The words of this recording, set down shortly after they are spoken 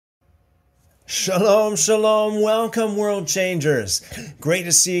Shalom, shalom. Welcome, world changers. Great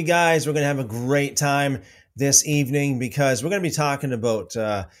to see you guys. We're going to have a great time this evening because we're going to be talking about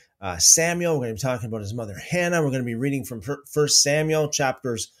Samuel. We're going to be talking about his mother, Hannah. We're going to be reading from 1 Samuel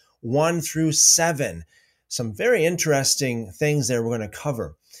chapters 1 through 7. Some very interesting things there we're going to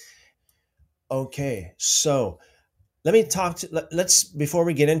cover. Okay, so let's, before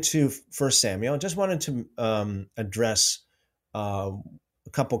we get into 1 Samuel, I just wanted to address a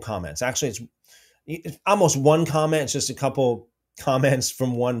couple comments. Actually, it's almost one comment. It's just a couple comments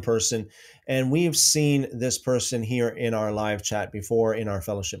from one person. And we've seen this person here in our live chat before, in our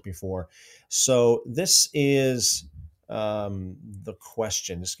fellowship before. So this is the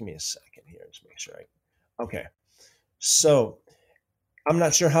question. Just give me a second here. Just make sure okay. So I'm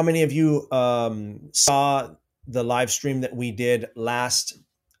not sure how many of you saw the live stream that we did last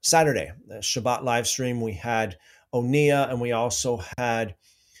Saturday, the Shabbat live stream. We had Onia and we also had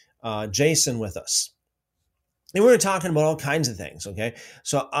Jason with us. And we were talking about all kinds of things, okay?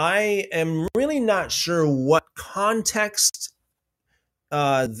 So I am really not sure what context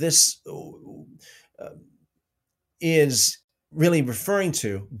this is really referring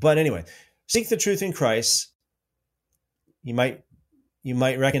to. But anyway, seek the truth in Christ. You might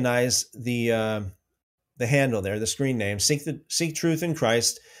recognize the handle there, the screen name. Seek truth in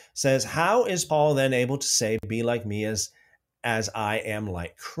Christ says, how is Paul then able to say, be like me as I am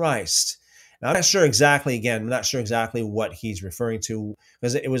like Christ? Now, I'm not sure exactly what he's referring to,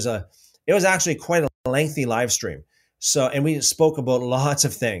 because it was actually quite a lengthy live stream. So, and we spoke about lots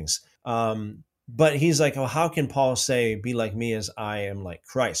of things. But he's like, oh, how can Paul say, be like me as I am like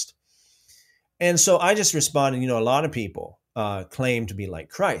Christ? And so I just responded, a lot of people claim to be like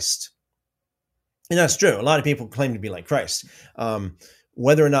Christ. And that's true. A lot of people claim to be like Christ.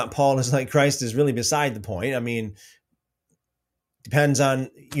 Whether or not Paul is like Christ is really beside the point. I mean, depends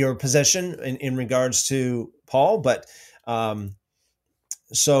on your position in regards to Paul. But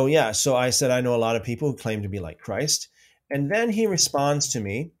so I said, I know a lot of people who claim to be like Christ. And then he responds to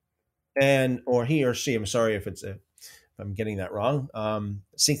me, or he or she, I'm sorry if I'm getting that wrong.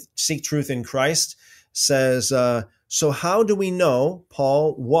 Seek truth in Christ says, so how do we know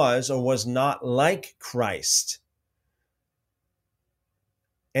Paul was or was not like Christ?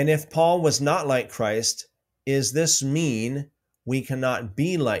 And if Paul was not like Christ, is this mean we cannot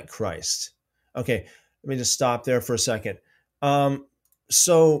be like Christ? Okay, let me just stop there for a second.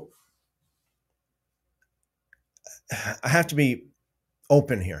 So I have to be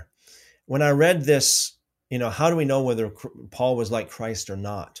open here. When I read this, how do we know whether Paul was like Christ or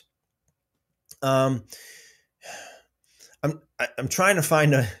not? I'm trying to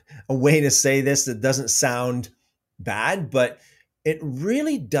find a way to say this that doesn't sound bad, but it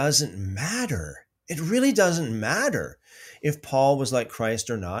really doesn't matter. It really doesn't matter if Paul was like Christ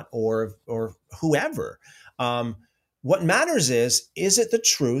or not, or whoever. What matters is it the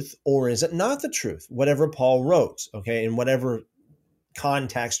truth or is it not the truth? Whatever Paul wrote, okay, in whatever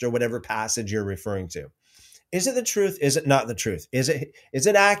context or whatever passage you're referring to. Is it the truth? Is it not the truth? Is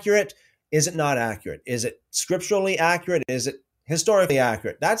it accurate? Is it not accurate? Is it scripturally accurate? Is it historically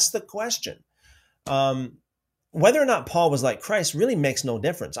accurate? That's the question. Whether or not Paul was like Christ really makes no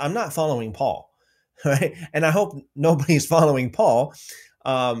difference. I'm not following Paul, right? And I hope nobody's following Paul.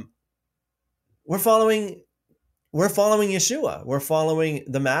 We're following Yeshua. We're following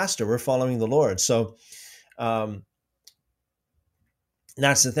the Master. We're following the Lord. So that's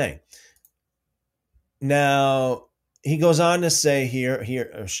the thing. Now, he goes on to say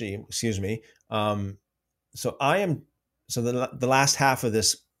or she, excuse me. So the last half of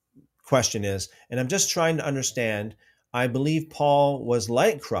this question is, and I'm just trying to understand, I believe Paul was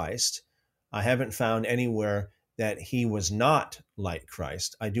like Christ. I haven't found anywhere that he was not like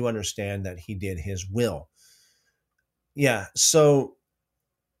Christ. I do understand that he did his will. Yeah. So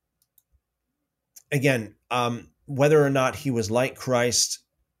again, whether or not he was like Christ,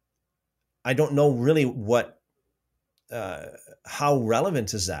 I don't know really how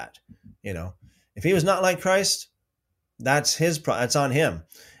relevant is that? If he was not like Christ, that's that's on him.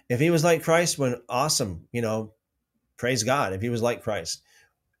 If he was like Christ, awesome, praise God. If he was like Christ,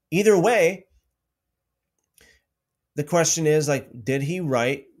 either way, the question is, like, did he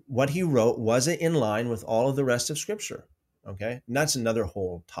write what he wrote? Was it in line with all of the rest of Scripture? Okay, and that's another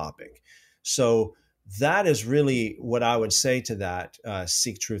whole topic. So that is really what I would say to that.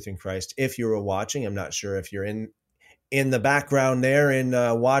 Seek truth in Christ. If you were watching, I'm not sure if you're in the background there in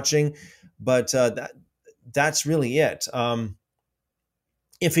watching, but that's really it.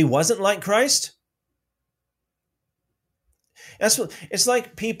 If he wasn't like Christ, it's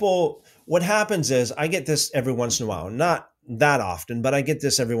like people. What happens is, I get this every once in a while, not that often, but I get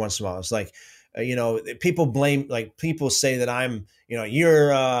this every once in a while. It's like, people blame, like people say that I'm,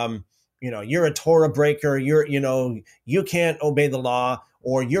 you're a Torah breaker. You can't obey the law,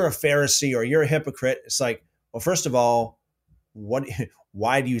 or you're a Pharisee, or you're a hypocrite. It's like, well, first of all, what,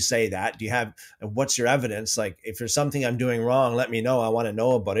 why do you say that? What's your evidence? Like, if there's something I'm doing wrong, let me know. I want to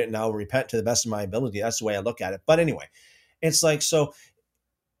know about it, and I'll repent to the best of my ability. That's the way I look at it. But anyway, it's like, so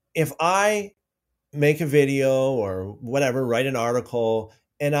if I make a video or whatever, write an article,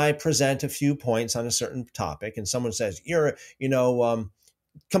 and I present a few points on a certain topic, and someone says, you're,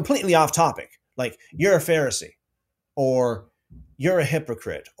 completely off topic, like you're a Pharisee, or you're a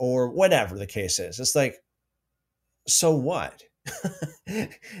hypocrite, or whatever the case is. It's like, so what?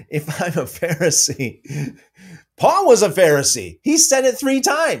 If I'm a Pharisee, Paul was a Pharisee. He said it 3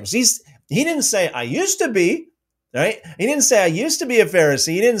 times. He didn't say, I used to be, right? He didn't say, I used to be a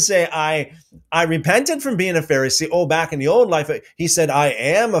Pharisee. He didn't say, I repented from being a Pharisee. Oh, back in the old life. He said, I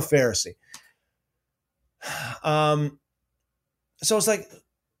am a Pharisee. So it's like,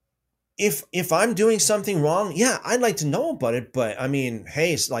 if I'm doing something wrong, yeah, I'd like to know about it. But I mean,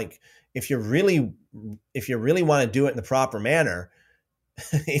 hey, it's like, if you really want to do it in the proper manner,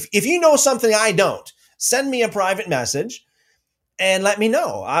 if you know something I don't, send me a private message and let me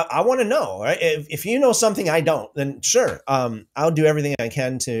know. I want to know, right? If you know something I don't, then sure, I'll do everything I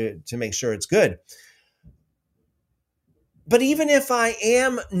can to make sure it's good. But even if I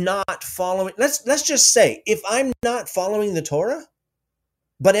am not following, let's just say, if I'm not following the Torah,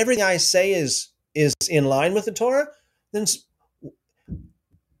 but everything I say is in line with the Torah, then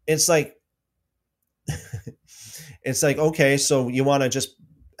it's like, it's like, okay, so you want to just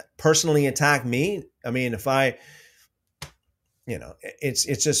personally attack me? I mean, if I,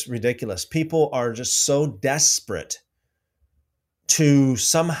 it's just ridiculous. People are just so desperate to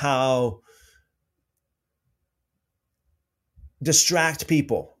somehow distract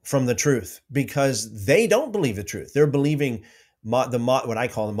people from the truth, because they don't believe the truth. They're believing what I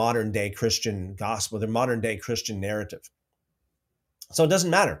call the modern day Christian gospel, the modern day Christian narrative. So it doesn't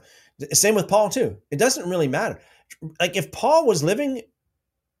matter. Same with Paul too. It doesn't really matter. Like, if Paul was living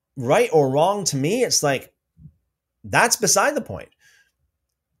right or wrong, to me, it's like, that's beside the point.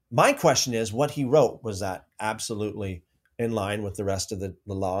 My question is, what he wrote, was that absolutely in line with the rest of the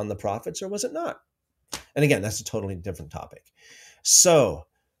law and the prophets, or was it not? And again, that's a totally different topic. So,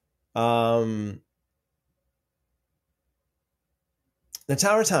 the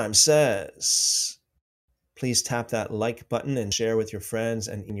Tower Time says, please tap that like button and share with your friends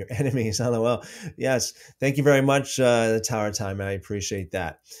and your enemies. LOL. Yes, thank you very much, the Tower Time. I appreciate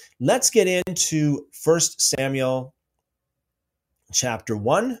that. Let's get into 1 Samuel chapter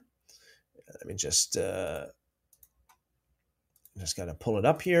 1. Let me just got to pull it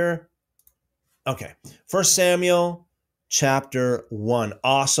up here. Okay, 1 Samuel chapter 1.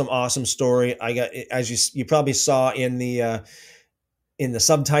 Awesome story. I got, as you probably saw in the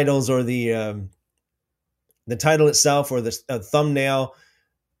subtitles, or the title itself, or the thumbnail,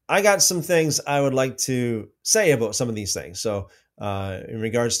 I got some things I would like to say about some of these things. So in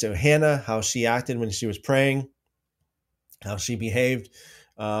regards to Hannah, how she acted when she was praying, how she behaved,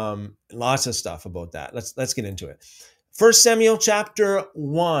 lots of stuff about that. Let's get into it. 1 Samuel chapter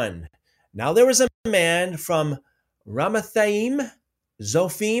 1. Now there was a man from Ramathaim,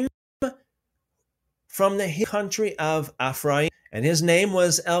 Zophim, from the hill country of Ephraim, and his name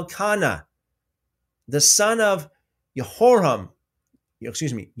was Elkanah, the son of Jehoram. I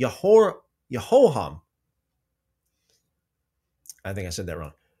think I said that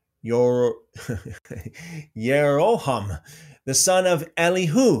wrong. Yeroham, the son of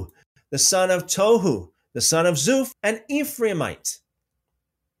Elihu, the son of Tohu, the son of Zuph, an Ephraimite.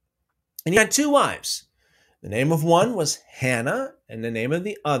 And he had 2 wives. The name of one was Hannah, and the name of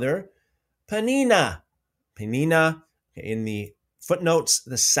the other, Peninnah. Peninnah, in the footnotes,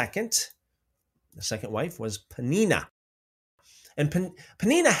 the second wife was Peninnah. And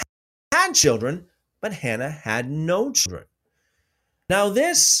Peninnah had children, but Hannah had no children. Now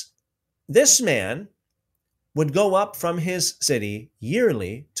this man would go up from his city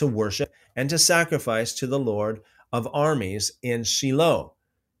yearly to worship and to sacrifice to the Lord of armies in Shiloh.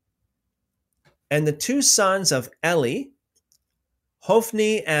 And the 2 sons of Eli,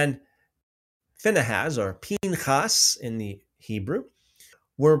 Hophni and Phinehas, or Pinchas in the Hebrew,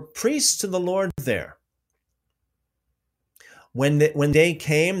 were priests to the Lord there. When they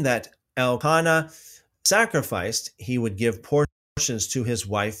came that Elkanah sacrificed, he would give portions to his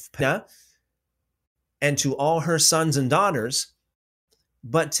wife Peninnah and to all her sons and daughters,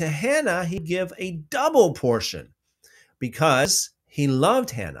 but to Hannah he give a double portion, because he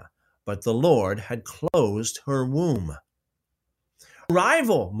loved Hannah, but the Lord had closed her womb.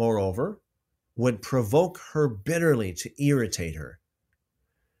 rival, moreover, would provoke her bitterly to irritate her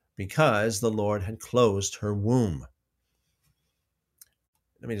because the Lord had closed her womb.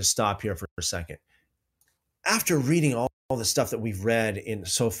 Let me just stop here for a second. After reading all the stuff that we've read in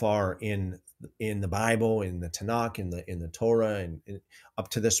so far in the Bible, in the Tanakh, in the Torah, and up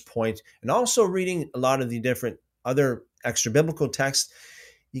to this point, and also reading a lot of the different other extra biblical texts,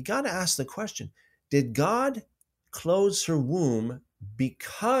 you got to ask the question: did God close her womb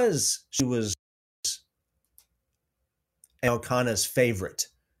because she was Elkanah's favorite?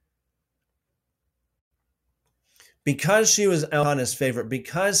 Because she was Elkanah's favorite,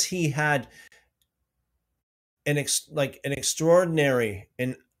 because he had an extraordinary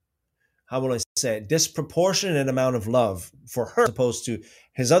and, how will I say it, disproportionate amount of love for her as opposed to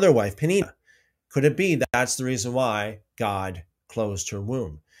his other wife, Peninnah. Could it be that's the reason why God closed her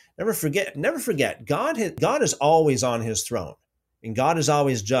womb? Never forget, God is always on his throne, and God is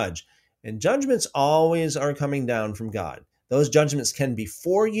always judge, and judgments always are coming down from God. Those judgments can be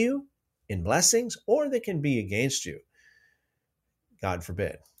for you in blessings, or they can be against you. God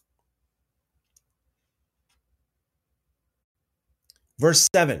forbid. Verse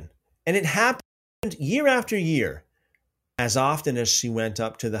 7, and it happened year after year, as often as she went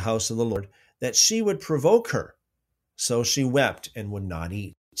up to the house of the Lord, that she would provoke her. So she wept and would not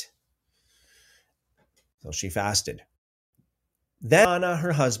eat. So she fasted. Then Hannah,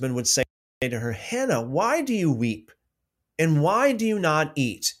 her husband, would say to her, Hannah, why do you weep? And why do you not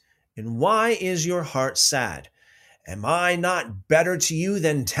eat? And why is your heart sad? Am I not better to you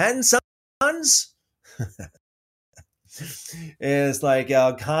than 10 sons? It's like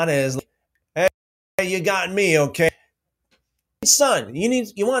Elkanah is like, hey, you got me, okay? Son,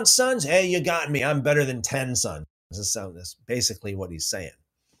 you want sons? Hey, you got me. I'm better than 10 sons. That's basically what he's saying.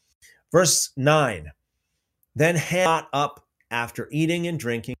 Verse 9. Then Hannah got up after eating and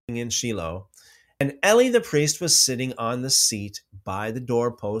drinking in Shiloh, and Eli the priest was sitting on the seat by the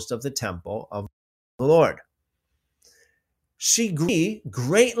doorpost of the temple of the Lord. She grew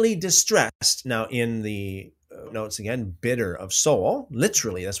greatly distressed. Now, in the notes again, bitter of soul.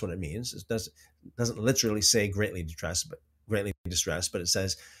 Literally, that's what it means. It doesn't literally say greatly distressed, but it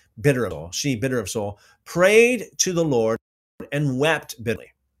says bitter of soul. She, bitter of soul, prayed to the Lord and wept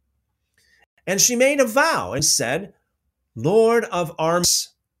bitterly. And she made a vow and said, Lord of armies.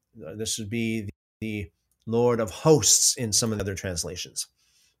 This would be the Lord of hosts in some of the other translations.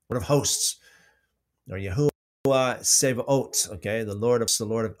 Lord of hosts, or Yahuwah Sevaot, okay, the Lord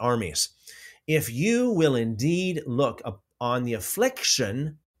of armies. If you will indeed look upon the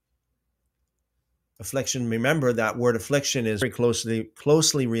affliction, remember that word affliction is very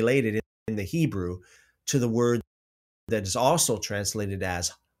closely related in the Hebrew to the word that is also translated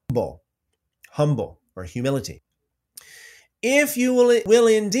as humble or humility. If you will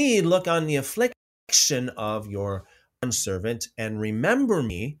indeed look on the affliction of your bondservant and remember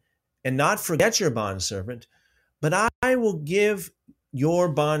me and not forget your bondservant, but I will give your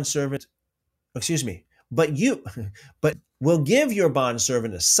bondservant, but will give your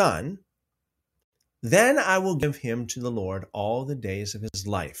bondservant a son, then I will give him to the Lord all the days of his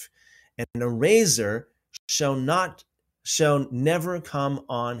life, and a razor shall never come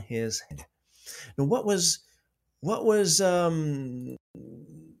on his head. Now, what was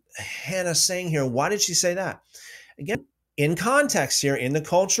Hannah saying here? Why did she say that? Again, in context here, in the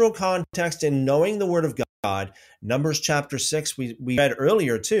cultural context, in knowing the word of God, Numbers chapter 6, we read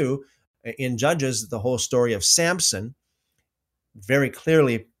earlier too, in Judges, the whole story of Samson very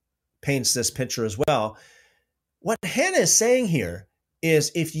clearly paints this picture as well. What Hannah is saying here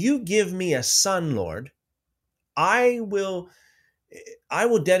is, if you give me a son, Lord, I will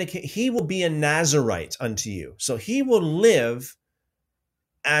dedicate, he will be a Nazirite unto you. So he will live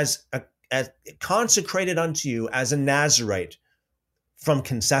as consecrated unto you as a Nazirite from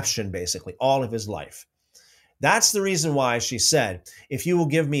conception, basically, all of his life. That's the reason why she said, if you will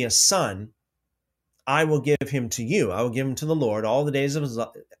give me a son, I will give him to you. I will give him to the Lord all the days of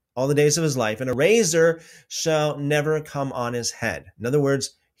his life, and a razor shall never come on his head. In other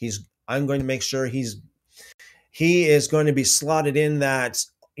words, I'm going to make sure he is going to be slotted in that,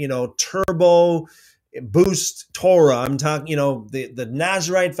 turbo boost Torah. I'm talking, the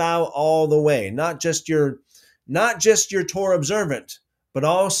Nazirite vow all the way, not just your Torah observant, but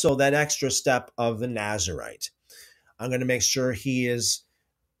also that extra step of the Nazirite. I'm going to make sure he is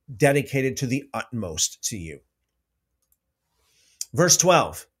dedicated to the utmost to you. Verse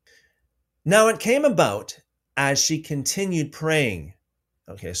 12. Now it came about as she continued praying.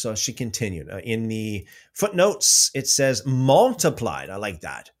 Okay, so she continued. In the footnotes, it says multiplied. I like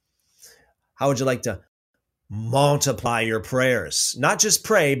that. How would you like to multiply your prayers. Not just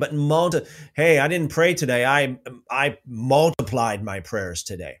pray, but hey, I didn't pray today. I multiplied my prayers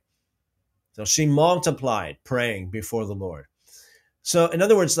today. So she multiplied praying before the Lord. So in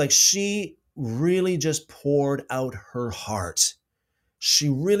other words, like she really just poured out her heart. She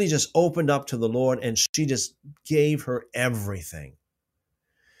really just opened up to the Lord and she just gave her everything.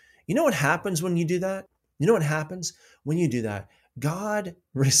 You know what happens when you do that? You know what happens when you do that? God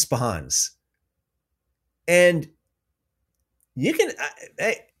responds. And you can,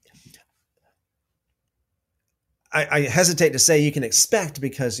 I hesitate to say you can expect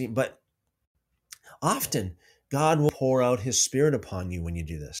but often God will pour out his Spirit upon you when you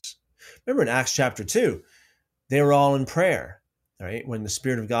do this. Remember in Acts chapter 2, they were all in prayer, right? When the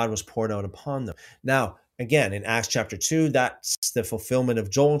Spirit of God was poured out upon them. Now, again, in Acts chapter 2, that's the fulfillment of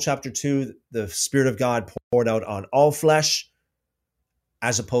Joel chapter 2. The Spirit of God poured out on all flesh,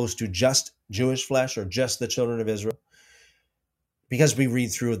 as opposed to just Jewish flesh or just the children of Israel. Because we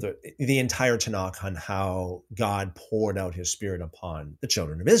read through the entire Tanakh on how God poured out his Spirit upon the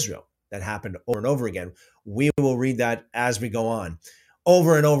children of Israel. That happened over and over again. We will read that as we go on.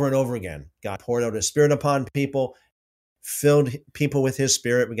 Over and over and over again. God poured out his Spirit upon people, filled people with his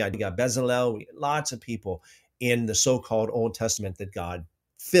Spirit. We got Bezalel, lots of people in the so-called Old Testament that God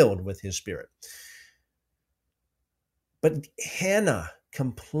filled with his Spirit. But Hannah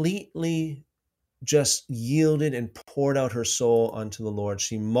completely just yielded and poured out her soul unto the Lord.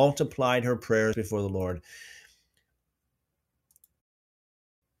 She multiplied her prayers before the Lord.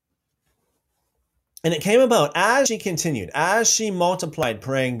 And it came about as she continued, as she multiplied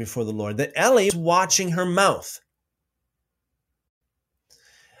praying before the Lord, that Eli was watching her mouth.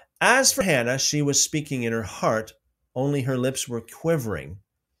 As for Hannah, she was speaking in her heart, only her lips were quivering,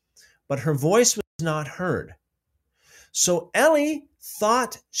 but her voice was not heard. So Eli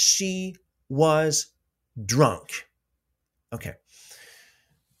thought she was drunk. Okay.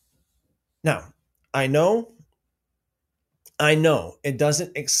 Now, I know it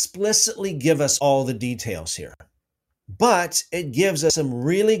doesn't explicitly give us all the details here, but it gives us some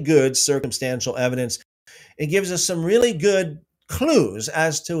really good circumstantial evidence. It gives us some really good clues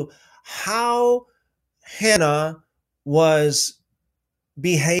as to how Hannah was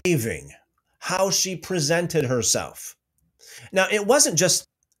behaving, how she presented herself. Now, it wasn't just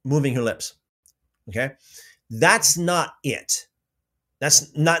moving her lips, okay? That's not it.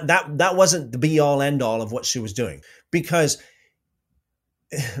 That wasn't the be all end all of what she was doing, because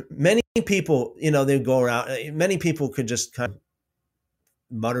many people, they go around, many people could just kind of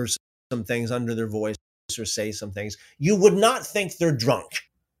mutter some things under their voice or say some things. You would not think they're drunk.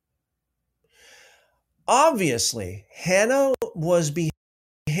 Obviously, Hannah was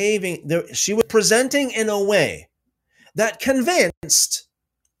behaving, she was presenting in a way that convinced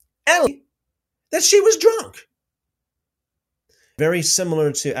Eli that she was drunk. Very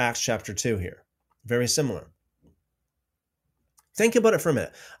similar to Acts chapter 2 here. Very similar. Think about it for a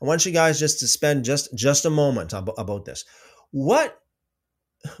minute. I want you guys just to spend just a moment about this. What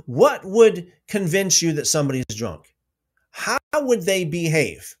would convince you that somebody's drunk? How would they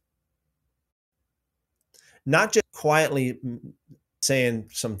behave? Not just quietly saying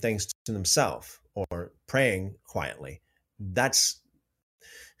some things to themselves or praying quietly. That's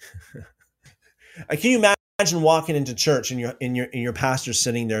can you imagine walking into church and your pastor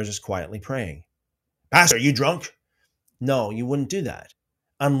sitting there just quietly praying? Pastor, are you drunk? No, you wouldn't do that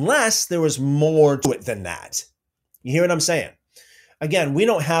unless there was more to it than that. You hear what I'm saying? Again, we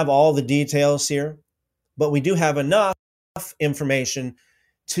don't have all the details here, but we do have enough information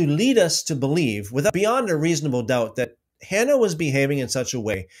to lead us to believe, beyond a reasonable doubt, that Hannah was behaving in such a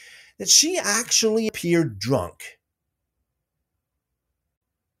way that she actually appeared drunk.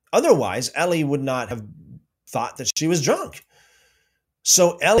 Otherwise, Eli would not have thought that she was drunk.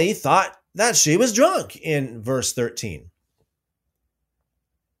 So Eli thought that she was drunk in verse 13.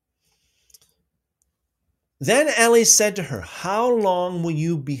 Then Eli said to her, "How long will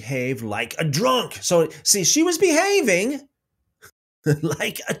you behave like a drunk?" So, see, she was behaving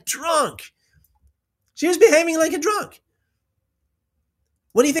like a drunk. She was behaving like a drunk.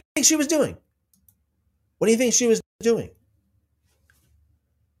 What do you think she was doing? What do you think she was doing?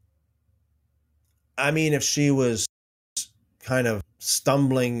 I mean, if she was kind of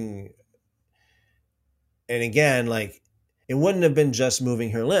stumbling, and again, like, it wouldn't have been just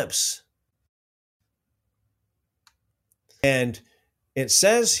moving her lips. And it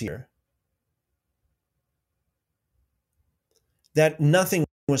says here that nothing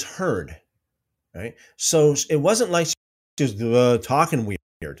was heard, right? So it wasn't like she was talking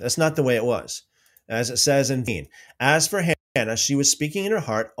weird. That's not the way it was. as it says in Dean. As for Hannah, she was speaking in her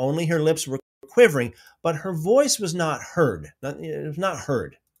heart, only her lips were quivering, but her voice was not heard. It was not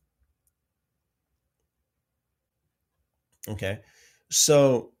heard. Okay.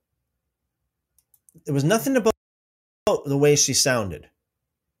 So there was nothing about the way she sounded.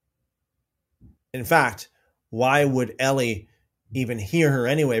 In fact, why would Ellie even hear her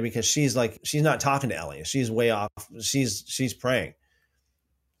anyway? Because she's not talking to Ellie. She's way off. She's praying.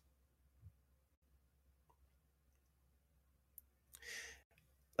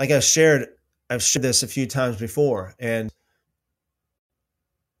 Like I've shared this a few times before. And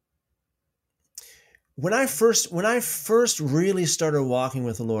when I first really started walking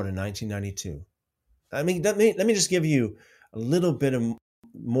with the Lord in 1992, I mean, let me just give you a little bit of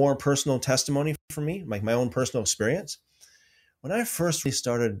more personal testimony for me, like my own personal experience. When I first really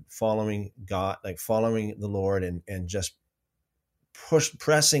started following God, like following the Lord and just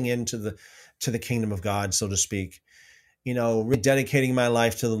pressing into the kingdom of God, so to speak, rededicating my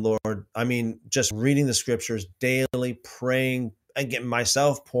life to the Lord. I mean, just reading the scriptures daily, praying, and getting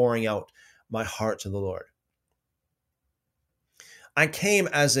myself pouring out my heart to the Lord. I came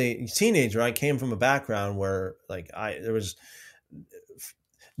as a teenager. I came from a background where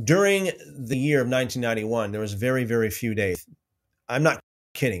during the year of 1991, there was very, very few days. I'm not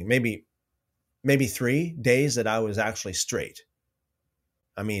kidding. Maybe 3 days that I was actually straight.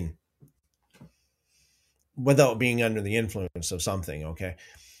 I mean, without being under the influence of something, okay?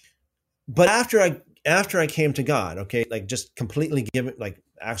 But after I came to God, okay, like just completely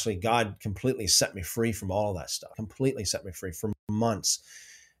actually God completely set me free from all that stuff. Completely set me free for months.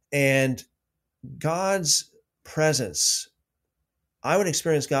 And God's presence, I would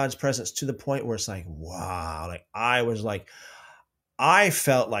experience God's presence to the point where it's like, wow, I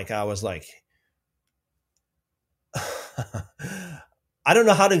felt like I was like, I don't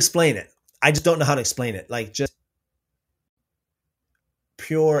know how to explain it. I just don't know how to explain it. Like just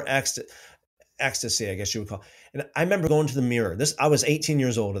pure ecstasy, I guess you would call it. And I remember going to the mirror. I was 18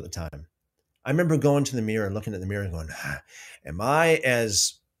 years old at the time. I remember going to the mirror and looking at the mirror and going,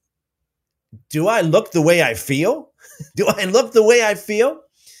 do I look the way I feel? Do I look the way I feel?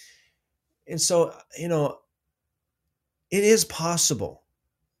 And so, it is possible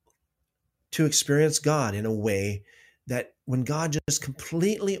to experience God in a way that when God just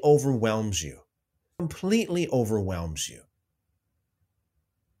completely overwhelms you,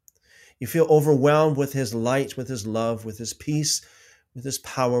 you feel overwhelmed with his light, with his love, with his peace, with his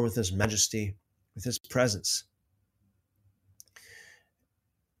power, with his majesty, with his presence.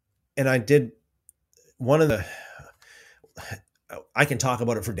 And I can talk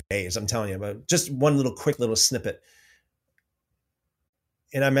about it for days, I'm telling you, but just one quick little snippet.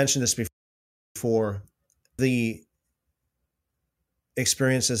 And I mentioned this before, the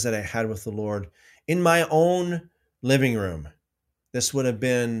experiences that I had with the Lord in my own living room. This would have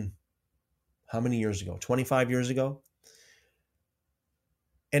been how many years ago? 25 years ago.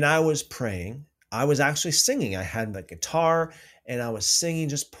 And I was praying. I was actually singing. I had the guitar and I was singing,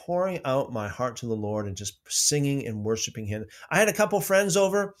 just pouring out my heart to the Lord and just singing and worshiping him. I had a couple friends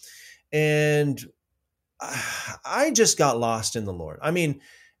over and I just got lost in the Lord. I mean,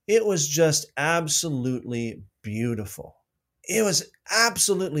 it was just absolutely beautiful. It was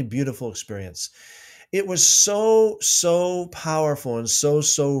absolutely beautiful experience. It was so, so powerful and so,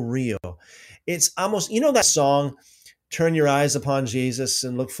 so real. It's almost, that song, turn your eyes upon Jesus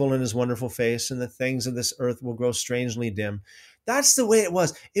and look full in his wonderful face, and the things of this earth will grow strangely dim. That's the way it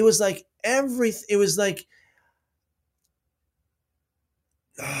was. It was like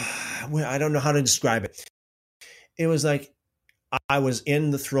I don't know how to describe it. It was like I was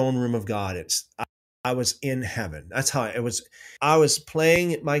in the throne room of God. I was in heaven. That's how it was. I was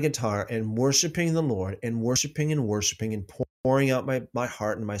playing my guitar and worshiping the Lord and worshiping and pouring out my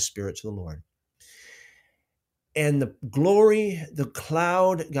heart and my spirit to the Lord. And the glory, the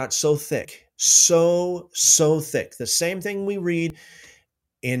cloud got so thick, so thick. The same thing we read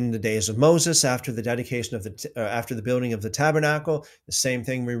in the days of Moses after the dedication of after the building of the tabernacle. The same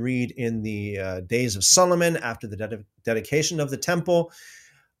thing we read in the days of Solomon after the dedication of the temple.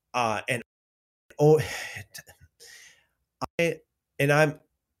 I don't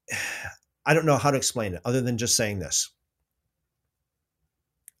know how to explain it other than just saying this.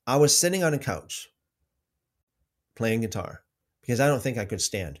 I was sitting on a couch playing guitar because I don't think I could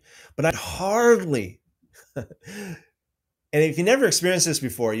stand, but I'd hardly, and if you never experienced this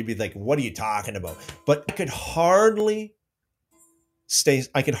before, you'd be like, what are you talking about? But I could hardly sit.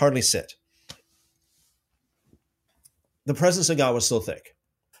 The presence of God was so thick.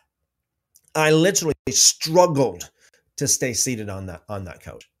 I literally struggled to stay seated on that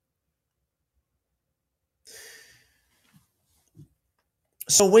couch.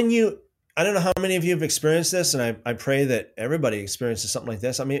 So I don't know how many of you have experienced this, and I pray that everybody experiences something like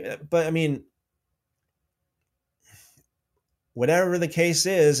this. I mean, whatever the case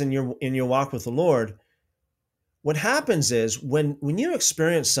is in your walk with the Lord, what happens is when you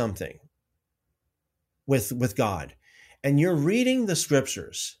experience something with God, and you're reading the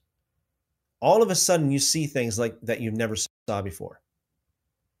scriptures, all of a sudden you see things like that you never saw before.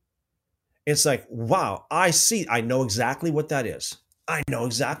 It's like, wow, I know exactly what that is. I know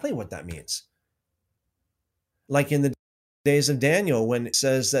exactly what that means. Like in the days of Daniel, when it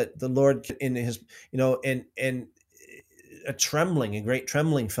says that the Lord in his, and a great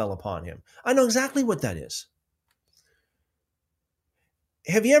trembling fell upon him. I know exactly what that is.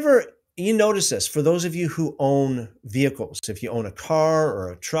 Have you notice this, for those of you who own vehicles, if you own a car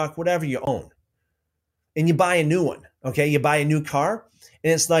or a truck, whatever you own, and you buy a new one, okay, you buy a new car,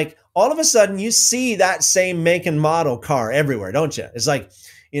 and it's like all of a sudden you see that same make and model car everywhere, don't you? It's like,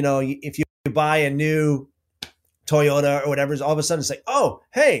 if you buy a new Toyota or whatever, all of a sudden it's like, oh,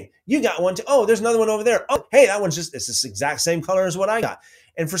 hey, you got one too. Oh, there's another one over there. Oh, hey, it's this exact same color as what I got.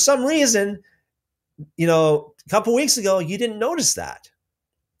 And for some reason, a couple weeks ago, you didn't notice that.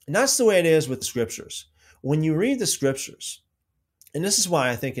 And that's the way it is with the scriptures. When you read the scriptures, and this is why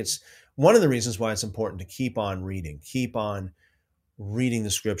I think it's one of the reasons why it's important to keep on reading the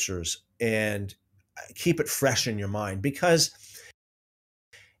scriptures and keep it fresh in your mind. Because,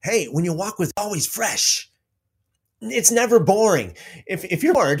 hey, when you walk with, always fresh. It's never boring. If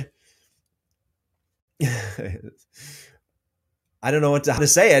you're bored, I don't know how to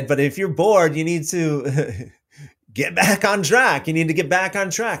say it, but if you're bored, you need to get back on track. You need to get back on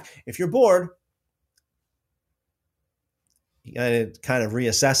track. If you're bored, you got to kind of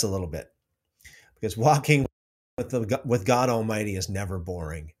reassess a little bit, because walking with God Almighty is never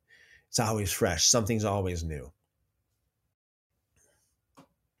boring. It's always fresh. Something's always new.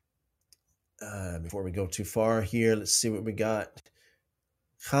 Before we go too far here, let's see what we got.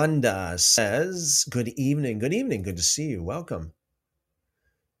 Khanda says, good evening. Good evening. Good to see you. Welcome.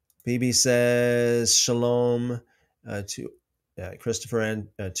 BB says, shalom to Christopher, and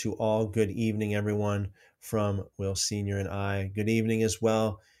to all. Good evening, everyone, from Will Sr. and I. Good evening as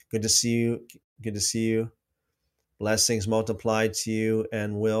well. Good to see you. Good to see you. Blessings multiplied to you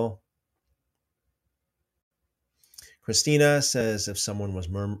and Will. Christina says, if someone was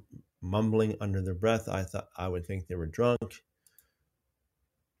mumbling under their breath, I would think they were drunk.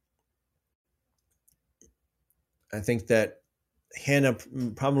 I think that Hannah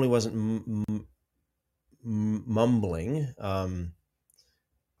probably wasn't mumbling,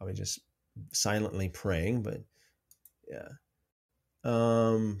 probably just silently praying, but yeah.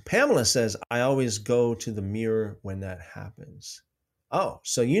 Pamela says, I always go to the mirror when that happens. Oh,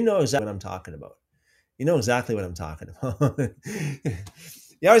 so you know exactly what I'm talking about. You know exactly what I'm talking about.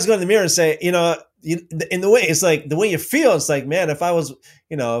 You always go to the mirror and say, in the way, it's like the way you feel. It's like, man, if I was,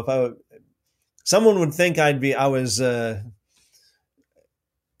 someone would think I was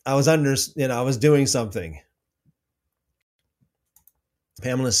I was doing something.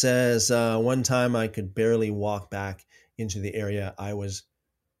 Pamela says, one time I could barely walk back into the area I was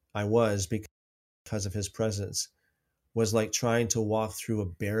because of his presence. Was like trying to walk through a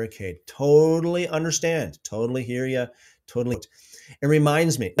barricade. Totally understand. Totally hear you. Totally. It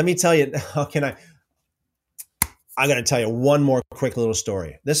reminds me. Let me tell you. How can I got to tell you one more quick little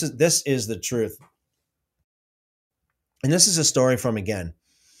story. This is the truth. And this is a story from, again,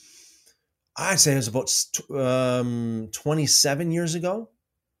 I'd say it was about 27 years ago.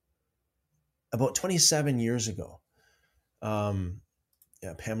 About 27 years ago.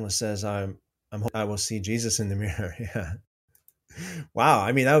 Yeah, Pamela says, I will see Jesus in the mirror. Yeah. Wow.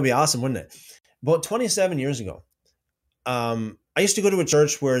 I mean, that would be awesome, wouldn't it? About 27 years ago, I used to go to a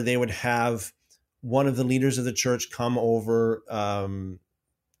church where they would have one of the leaders of the church come over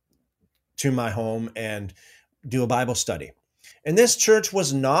to my home and do a Bible study. And this church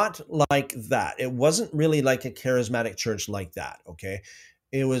was not like that. It wasn't really like a charismatic church like that. Okay.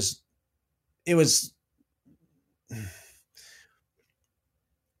 It was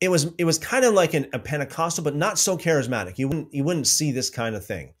kind of like a Pentecostal, but not so charismatic. You wouldn't see this kind of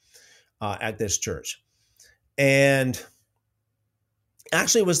thing at this church. And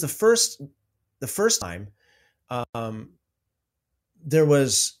actually, it was the first time there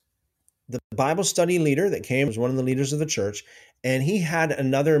was the Bible study leader that came, was one of the leaders of the church, and he had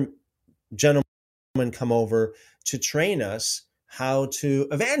another gentleman come over to train us how to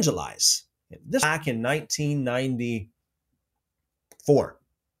evangelize. This back in 1994.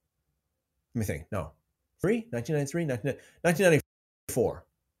 Let me think. No. 1994.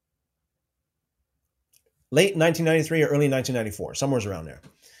 late 1993 or early 1994, somewhere around there.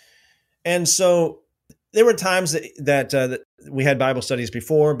 And so there were times that we had Bible studies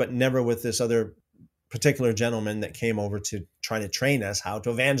before, but never with this other particular gentleman that came over to try to train us how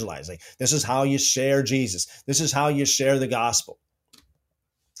to evangelize. Like, this is how you share Jesus. This is how you share the gospel.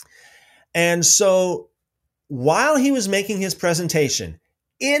 And so while he was making his presentation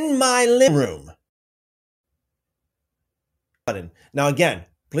in my living room, now again,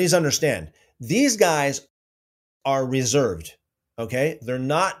 please understand, these guys are reserved. Okay, they're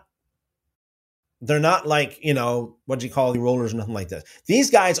not like, what do you call the rollers or nothing like that.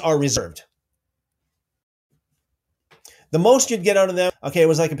 These guys are reserved. The most you'd get out of them, okay, it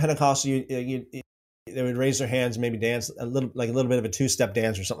was like a Pentecostal, they would raise their hands, maybe dance a little bit of a two-step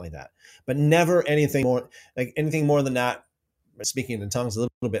dance or something like that, but never anything more than that. Speaking in tongues a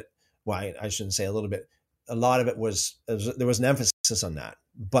little bit. Well, I shouldn't say a little bit. A lot of it there was an emphasis on that,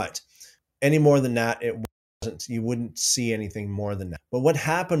 but any more than that, it wasn't. You wouldn't see anything more than that. But what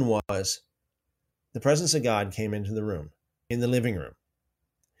happened was, the presence of God came into the room, in the living room,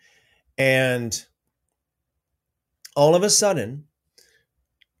 and all of a sudden,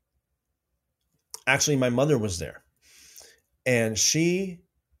 actually, my mother was there, and she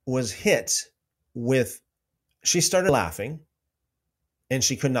was hit with. She started laughing, and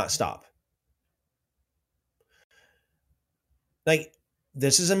she could not stop. Like,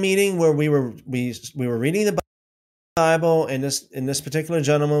 this is a meeting where we were reading the Bible, and this particular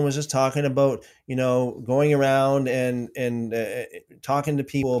gentleman was just talking about, going around and talking to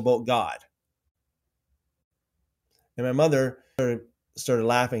people about God. And my mother started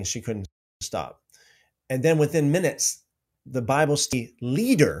laughing; she couldn't stop. And then within minutes, the Bible study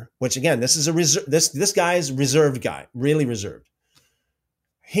leader, which again, this is this guy's reserved guy, really reserved.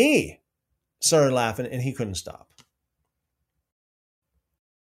 He started laughing, and he couldn't stop.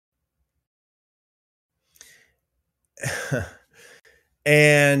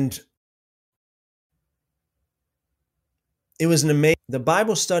 And it was an amazing. The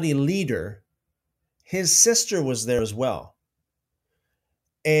Bible study leader, his sister was there as well.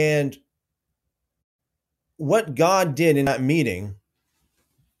 And what God did in that meeting,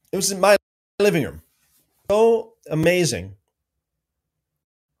 it was in my living room. So amazing.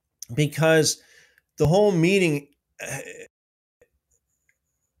 Because the whole meeting,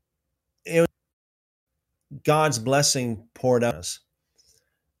 it was God's blessing poured out on us.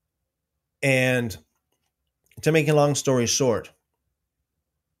 And to make a long story short,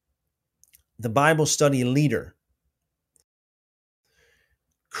 the Bible study leader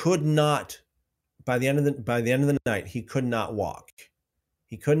could not, by the end of the night, he could not walk.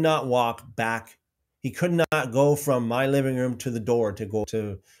 He could not walk back. He could not go from my living room to the door to go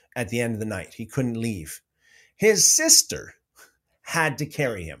to at the end of the night. He couldn't leave. His sister had to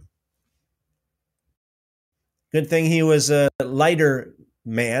carry him. Good thing he was a lighter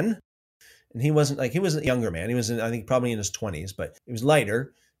man, and he wasn't he was a younger man. He was I think probably in his 20s, but he was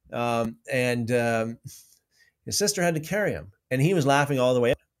lighter. And his sister had to carry him, and he was laughing all the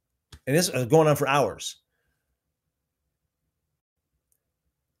way up. And this was going on for hours.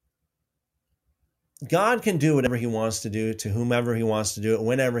 God can do whatever he wants to do to whomever he wants to do it,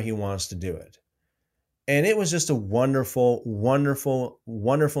 whenever he wants to do it. And it was just a wonderful, wonderful,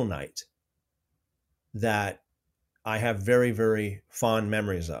 wonderful night that I have very, very fond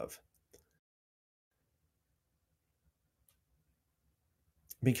memories of.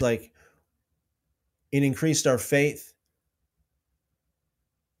 Because it increased our faith.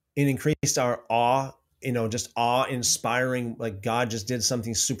 It increased our awe, just awe-inspiring, like God just did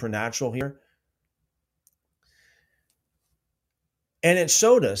something supernatural here. And it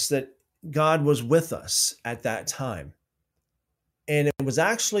showed us that God was with us at that time. And it was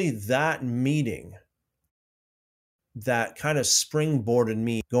actually that meeting that kind of springboarded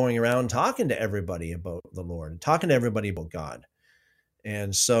me going around talking to everybody about the Lord, talking to everybody about God.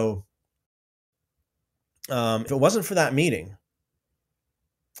 And so if it wasn't for that meeting,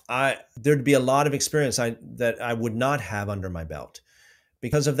 there'd be a lot of experience that I would not have under my belt.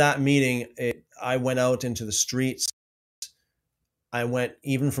 Because of that meeting, I went out into the streets. I went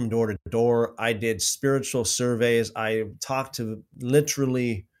even from door to door. I did spiritual surveys. I talked to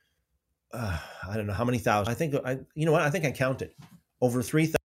literally, I don't know how many thousand. I think I think I counted over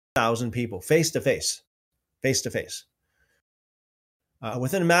 3,000 people face to face,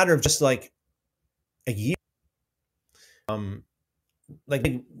 within a matter of just like a year. No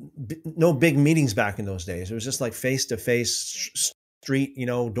big meetings back in those days. It was just like face to face, street,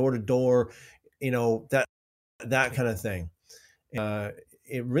 door to door, that kind of thing.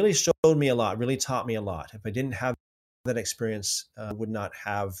 It really showed me a lot, really taught me a lot. If I didn't have that experience, I would not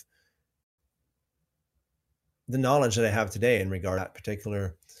have the knowledge that I have today in regard to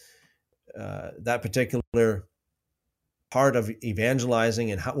that particular part of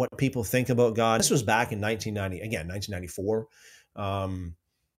evangelizing and what people think about God. This was back in 1990, again, 1994.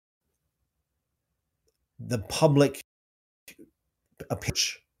 The public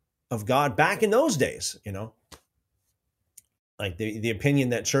approach of God back in those days, like the opinion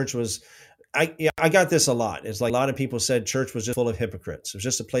that church was, I got this a lot. It's like a lot of people said church was just full of hypocrites. It was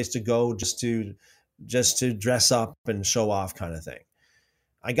just a place to go just to dress up and show off kind of thing.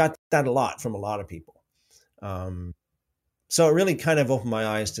 I got that a lot from a lot of people. So it really kind of opened my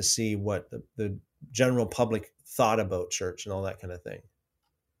eyes to see what the general public thought about church and all that kind of thing.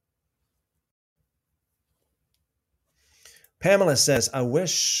 Pamela says, I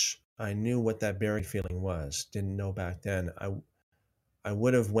wish I knew what that buried feeling was. Didn't know back then. I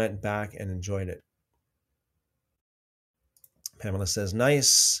would have went back and enjoyed it. Pamela says,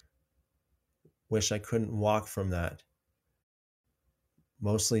 nice. Wish I couldn't walk from that.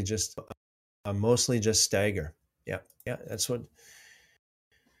 Mostly just stagger. Yeah, that's what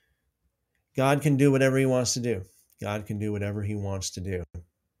God can do. Whatever he wants to do. God can do whatever he wants to do.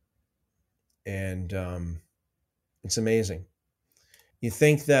 And it's amazing. You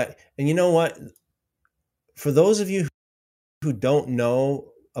think that, and you know what? For those of you who don't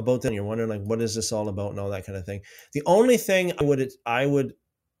know about that, you're wondering like, what is this all about and all that kind of thing. The only thing I would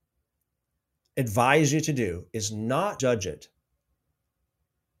advise you to do is not judge it.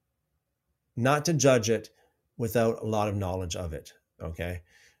 Not to judge it without a lot of knowledge of it. Okay.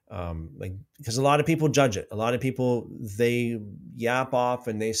 Because a lot of people judge it. A lot of people, they yap off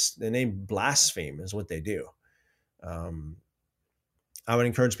and they blaspheme is what they do. I would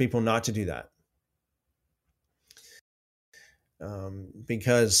encourage people not to do that.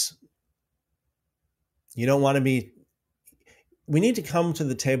 Because you don't want to be, we need to come to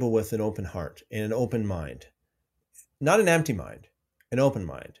the table with an open heart and an open mind, not an empty mind, an open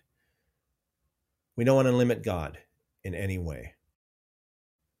mind. We don't want to limit God in any way.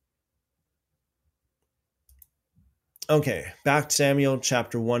 Okay, back to Samuel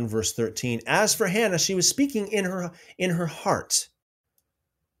chapter 1, verse 13. As for Hannah, she was speaking in her heart.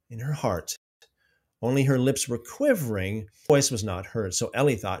 In her heart. Only her lips were quivering. Her voice was not heard. So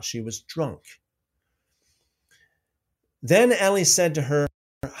Eli thought she was drunk. Then Eli said to her,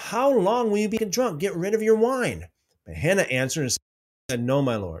 how long will you be drunk? Get rid of your wine. But Hannah answered and said, no,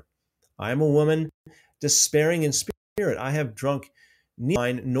 my Lord. I am a woman despairing in spirit. I have drunk neither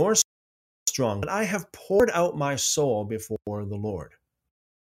wine nor strong, but I have poured out my soul before the Lord.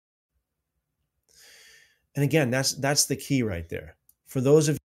 And again, that's the key right there. For those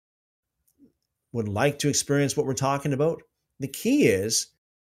of you who would like to experience what we're talking about, the key is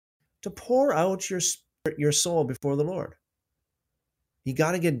to pour out your spirit, your soul before the Lord. You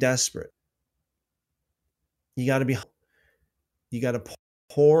got to get desperate. You got to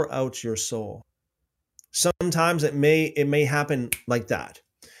pour out your soul. Sometimes it may happen like that.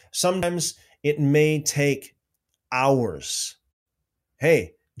 Sometimes it may take hours.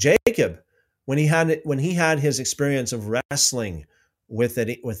 Hey, Jacob, when he had his experience of wrestling with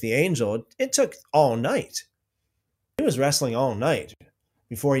the angel, it took all night. He was wrestling all night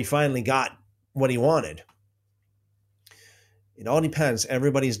before he finally got what he wanted. It all depends.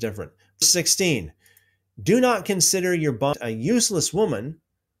 Everybody's different. Verse 16. Do not consider your bond a useless woman,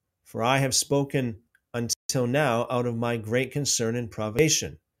 for I have spoken until now out of my great concern and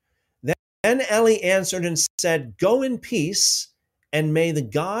provocation. Then Eli answered and said, go in peace, and may the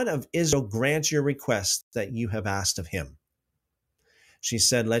God of Israel grant your request that you have asked of him. She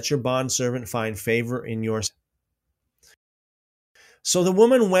said, let your bondservant find favor in your sight. So the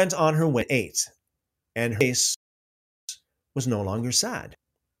woman went on her way, ate, and her face was no longer sad.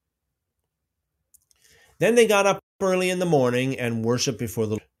 Then they got up early in the morning and worshipped before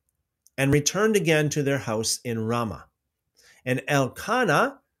the Lord, and returned again to their house in Ramah. And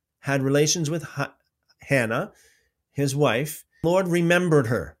Elkanah had relations with Hannah, his wife. The Lord remembered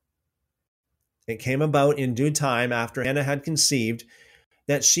her. It came about in due time after Hannah had conceived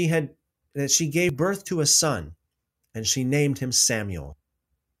that she gave birth to a son, and she named him Samuel,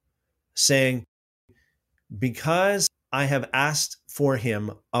 saying, because I have asked for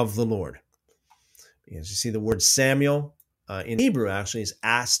him of the Lord. Because you see the word Samuel in Hebrew actually is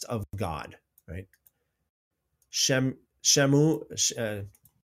asked of God, right? Shemuel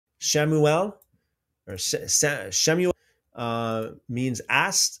means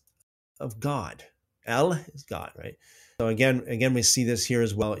asked of God. El is God, right? So again, we see this here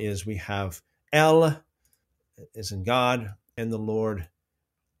as well. Is we have El is in God and the Lord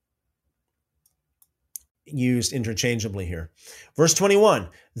used interchangeably here. Verse 21.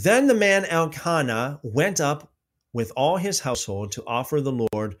 Then the man Elkanah went up with all his household to offer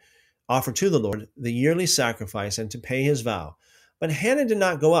to the Lord the yearly sacrifice and to pay his vow. But Hannah did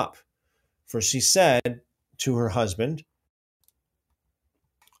not go up, for she said to her husband,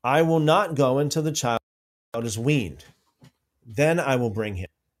 I will not go until the child is weaned. Then I will bring him,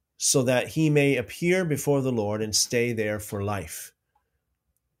 so that he may appear before the Lord and stay there for life.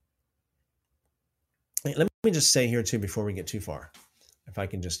 Let me just say here too, before we get too far, if I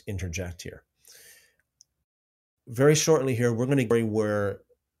can just interject here. Very shortly here, we're going to go where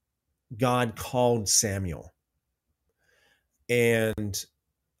God called Samuel. And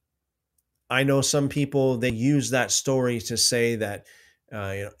I know some people, they use that story to say that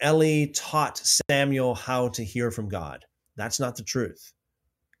Eli taught Samuel how to hear from God. That's not the truth.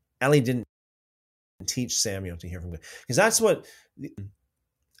 Eli didn't teach Samuel to hear from God, because that's what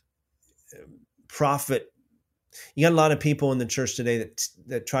prophet. You got a lot of people in the church today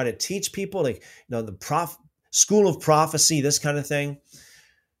that try to teach people, like the school of prophecy, this kind of thing.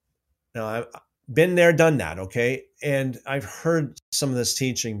 Now, I've been there, done that, okay, and I've heard some of this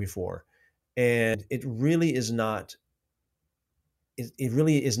teaching before, and it really is not. It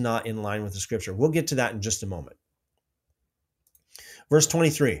really is not in line with the scripture. We'll get to that in just a moment. Verse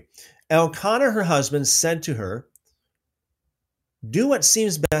 23, Elkanah, her husband, said to her, do what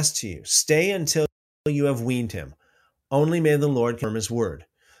seems best to you. Stay until you have weaned him. Only may the Lord confirm his word.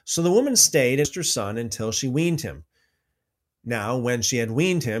 So the woman stayed with her son until she weaned him. Now, when she had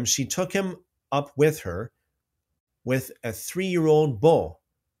weaned him, she took him up with her with a 3-year-old bull,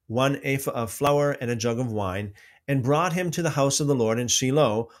 1 ephah of flour and a jug of wine, and brought him to the house of the Lord in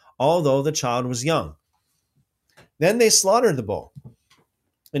Shiloh, although the child was young. Then they slaughtered the bull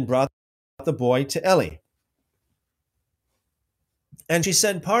and brought the boy to Eli. And she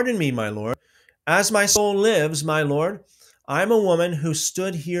said, pardon me, my lord. As my soul lives, my lord, I am a woman who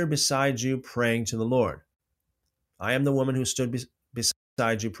stood here beside you praying to the Lord. I am the woman who stood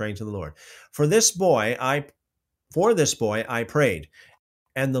beside you praying to the Lord. For this boy I prayed,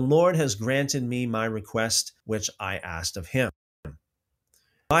 and the Lord has granted me my request, which I asked of him.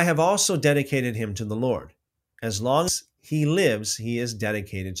 I have also dedicated him to the Lord. As long as he lives, he is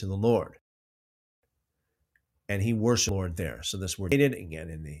dedicated to the Lord. And he worshiped the Lord there. So this word again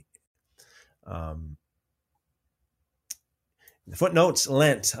in the footnotes,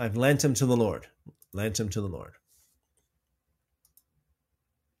 lent. I've lent him to the Lord. Lent him to the Lord.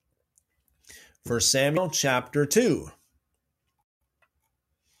 1 Samuel chapter 2.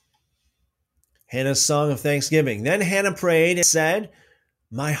 Hannah's song of thanksgiving. Then Hannah prayed and said,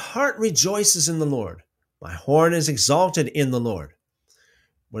 my heart rejoices in the Lord. My horn is exalted in the Lord.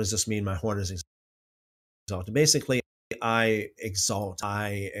 What does this mean? My horn is exalted. Basically, I exalt.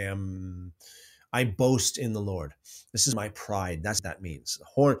 I boast in the Lord. This is my pride. That's what that means.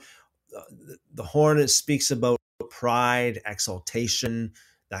 The horn speaks about pride, exaltation,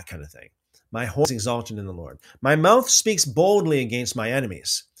 that kind of thing. My horn is exalted in the Lord. My mouth speaks boldly against my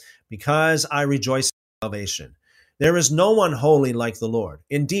enemies, because I rejoice in salvation. There is no one holy like the Lord.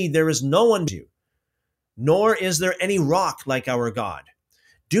 Indeed, there is no one to you, nor is there any rock like our God.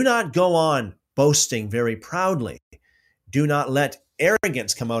 Do not go on boasting very proudly. Do not let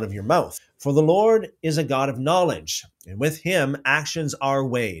arrogance come out of your mouth. For the Lord is a God of knowledge, and with him actions are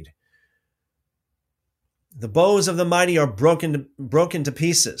weighed. The bows of the mighty are broken to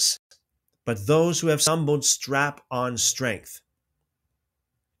pieces, but those who have stumbled strap on strength.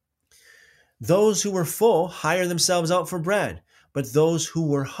 Those who were full hire themselves out for bread, but those who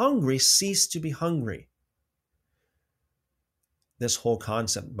were hungry cease to be hungry. This whole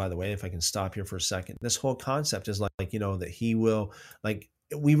concept, by the way, if I can stop here for a second, this whole concept is like that he will,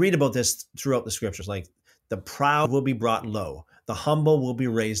 we read about this throughout the scriptures, like the proud will be brought low, the humble will be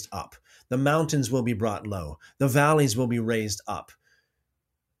raised up, the mountains will be brought low, the valleys will be raised up.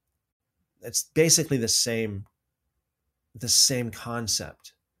 It's basically the same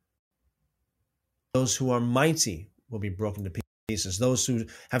concept. Those who are mighty will be broken to pieces. Those who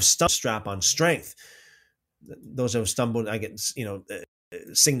have stumbled strap on strength. Those who have stumbled,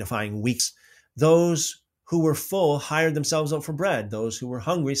 signifying weakness. Those who were full hired themselves out for bread. Those who were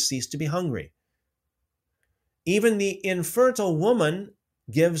hungry ceased to be hungry. Even the infertile woman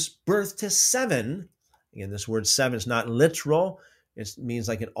gives birth to 7. Again, this word 7 is not literal. It means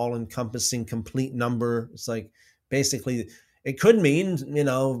like an all-encompassing, complete number. It's like basically, it could mean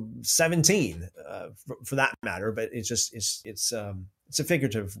 17 for that matter, but it's just it's a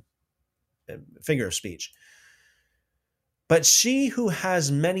figure of speech. But she who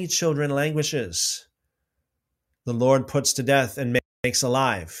has many children languishes. The Lord puts to death and makes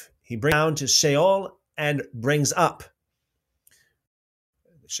alive. He brings down to Sheol and brings up.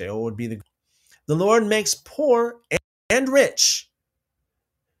 Sheol would be the The Lord makes poor and rich.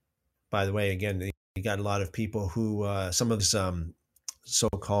 By the way, again, you got a lot of people who, some of these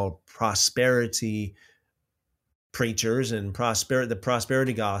so-called prosperity preachers and the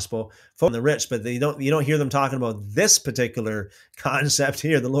prosperity gospel from the rich, but you don't hear them talking about this particular concept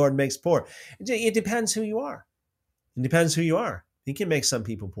here. The Lord makes poor. It depends who you are. It depends who you are. He can make some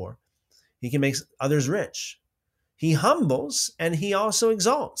people poor. He can make others rich. He humbles and he also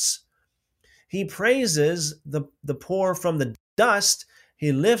exalts. He praises the poor from the dust.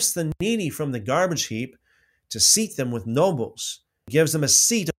 He lifts the needy from the garbage heap to seat them with nobles. He gives them a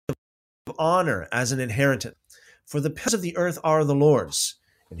seat of honor as an inheritance. For the pillars of the earth are the Lord's,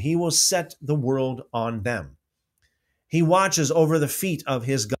 and he will set the world on them. He watches over the feet of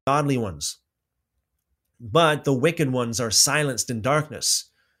his godly ones, but the wicked ones are silenced in darkness.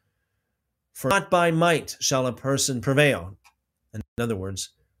 For not by might shall a person prevail. In other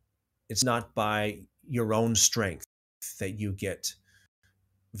words, it's not by your own strength that you get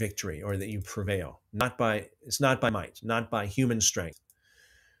victory or that you prevail. It's not by might, not by human strength.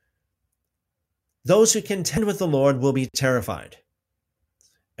 Those who contend with the Lord will be terrified.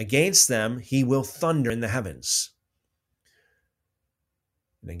 Against them he will thunder in the heavens.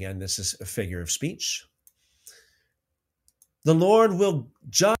 And again, this is a figure of speech. The Lord will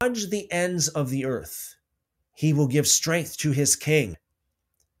judge the ends of the earth. He will give strength to his king,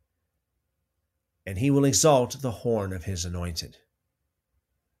 and he will exalt the horn of his anointed.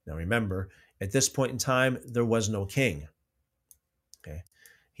 Now remember, at this point in time, there was no king. Okay.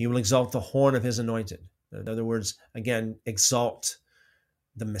 He will exalt the horn of his anointed. In other words, again, exalt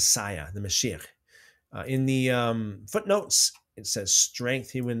the Messiah, the Mashiach. In the footnotes, it says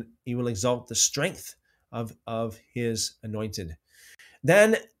strength. He will exalt the strength of his anointed.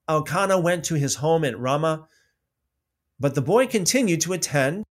 Then Elkanah went to his home at Ramah, but the boy continued to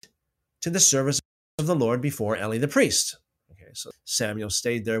attend to the service of the Lord before Eli the priest. Okay, so Samuel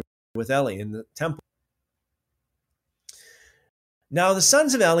stayed there with Eli in the temple. Now the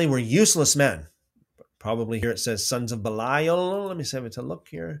sons of Eli were useless men. Probably here it says sons of Belial. Let me see if it's a look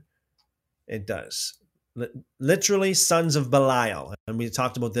here. It does. Literally sons of Belial. And we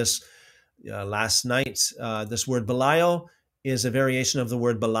talked about this last night. This word Belial is a variation of the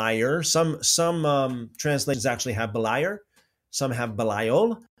word Beliar. Some translations actually have Beliar. Some have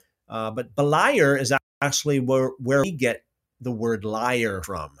Belial. But Beliar is actually where we get the word liar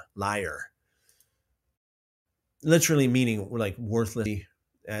from. Liar. Literally meaning like worthless,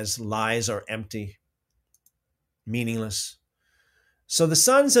 as lies are empty, meaningless. So the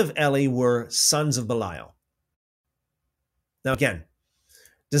sons of Eli were sons of Belial. Now again,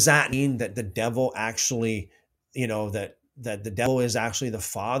 does that mean that the devil actually, that the devil is actually the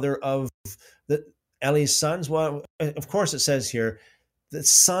father of Eli's sons? Well, of course it says here, the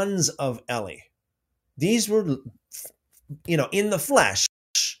sons of Eli. These were, in the flesh,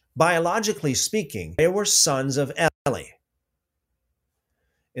 biologically speaking, they were sons of Eli.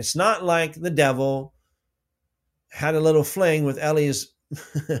 It's not like the devil had a little fling with Eli's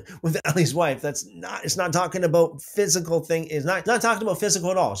wife. It's not talking about physical thing. It's not talking about physical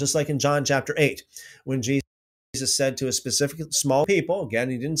at all. It's just like in John chapter 8, when Jesus said to a specific small people, again,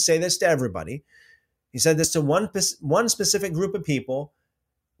 he didn't say this to everybody. He said this to one specific group of people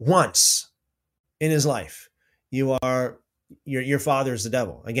once in his life. Your father is the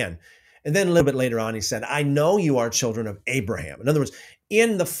devil, again. And then a little bit later on, he said, I know you are children of Abraham. In other words,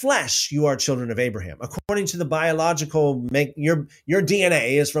 in the flesh, you are children of Abraham. According to the biological, your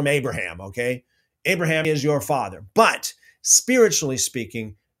DNA is from Abraham, okay? Abraham is your father. But spiritually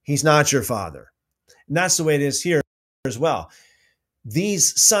speaking, he's not your father. And that's the way it is here as well.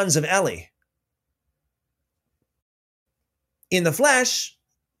 These sons of Eli, in the flesh,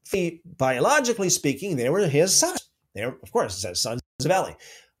 biologically speaking, they were his sons. They were, of course, it says sons of Eli.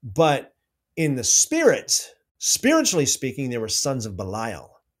 But in the spirit, spiritually speaking, they were sons of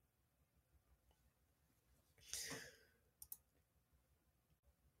Belial.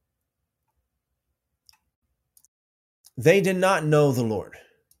 They did not know the Lord.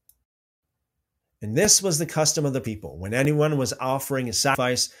 And this was the custom of the people. When anyone was offering a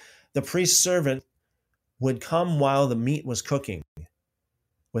sacrifice, the priest's servant would come while the meat was cooking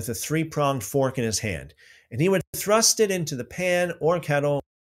with a three-pronged fork in his hand. And he would thrust it into the pan or kettle,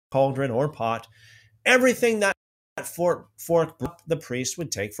 cauldron or pot. Everything that fork the priest would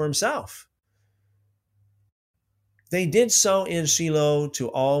take for himself. They did so in Shiloh to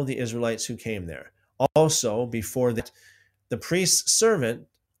all the Israelites who came there. Also, before that, the priest's servant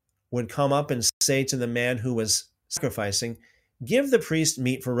would come up and say to the man who was sacrificing, give the priest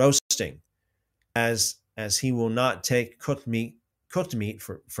meat for roasting, as he will not take cooked meat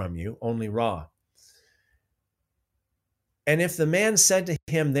from you, only raw. And if the man said to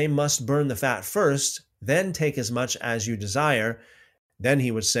him, they must burn the fat first, then take as much as you desire, then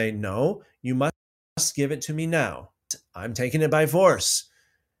he would say, no, you must give it to me now. I'm taking it by force.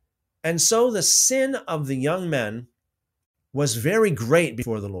 And so the sin of the young men was very great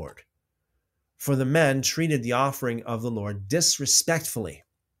before the Lord, for the men treated the offering of the Lord disrespectfully.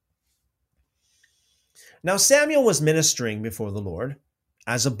 Now Samuel was ministering before the Lord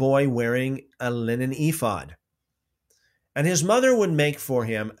as a boy wearing a linen ephod. And his mother would make for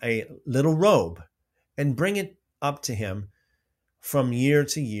him a little robe and bring it up to him from year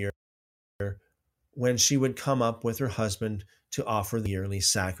to year when she would come up with her husband to offer the yearly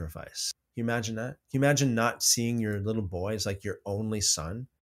sacrifice. Can you imagine that? Can you imagine not seeing your little boy as like your only son?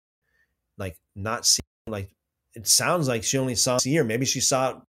 Like not seeing, like it sounds like she only saw him a year. Maybe she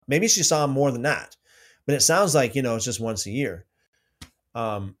saw him more than that. But it sounds like, it's just once a year.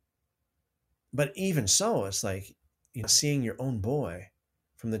 But even so, it's like, seeing your own boy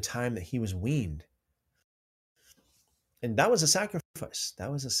from the time that he was weaned. And that was a sacrifice.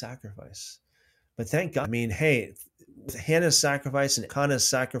 That was a sacrifice. But thank God. I mean, hey, with Hannah's sacrifice and Elkanah's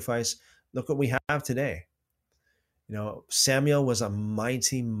sacrifice, look what we have today. Samuel was a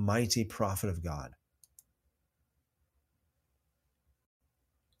mighty, mighty prophet of God.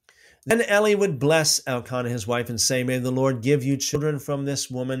 Then Eli would bless Elkanah, his wife, and say, may the Lord give you children from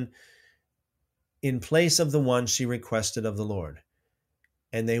this woman in place of the one she requested of the Lord.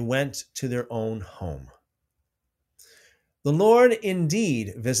 And they went to their own home. The Lord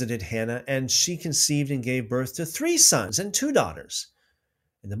indeed visited Hannah, and she conceived and gave birth to 3 sons and 2 daughters.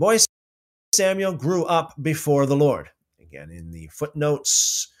 And the boy Samuel grew up before the Lord. Again, in the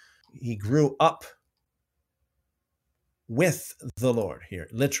footnotes, he grew up with the Lord here.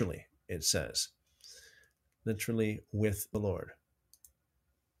 Literally, it says. Literally with the Lord.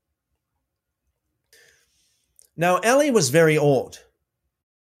 Now, Eli was very old,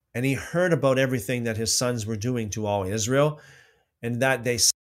 and he heard about everything that his sons were doing to all Israel, and that they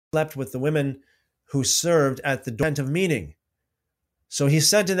slept with the women who served at the tent of meeting. So he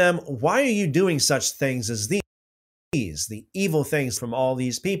said to them, why are you doing such things as these, the evil things from all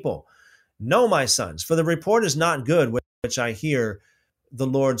these people? No, my sons, for the report is not good which I hear the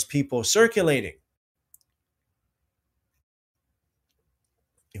Lord's people circulating.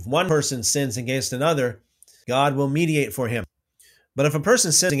 If one person sins against another, God will mediate for him. But if a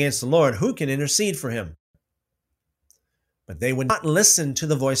person sins against the Lord, who can intercede for him? But they would not listen to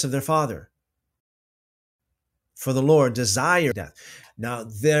the voice of their father, for the Lord desired death. Now,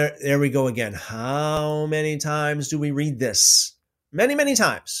 there we go again. How many times do we read this? Many, many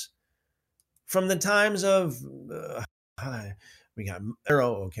times. From the times of, we got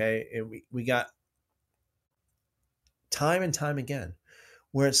Pharaoh, okay? And we got time and time again,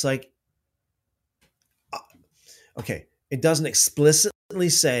 where it's like, okay, it doesn't explicitly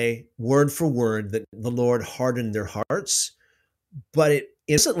say word for word that the Lord hardened their hearts, but it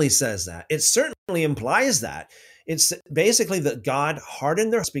instantly says that. It certainly implies that. It's basically that God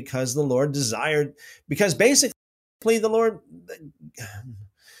hardened their hearts because the Lord desired, because basically the Lord,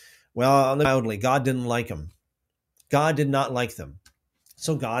 well, loudly, God didn't like them. God did not like them.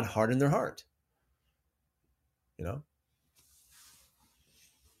 So God hardened their heart.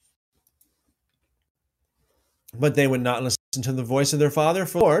 But they would not listen to the voice of their father,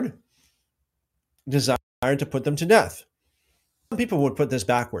 for the Lord desired to put them to death. Some people would put this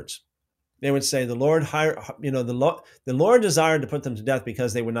backwards. They would say the Lord desired to put them to death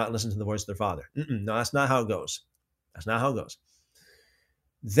because they would not listen to the voice of their father. No, that's not how it goes. That's not how it goes.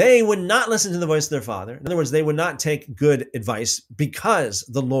 They would not listen to the voice of their father. In other words, they would not take good advice because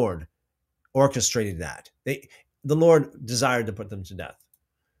the Lord orchestrated that. The Lord desired to put them to death.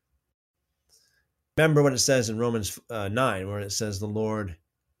 Remember what it says in Romans 9, where it says the Lord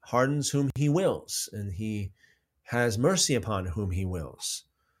hardens whom he wills, and he has mercy upon whom he wills.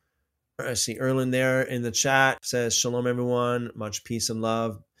 I see Erlen there in the chat says, shalom, everyone. Much peace and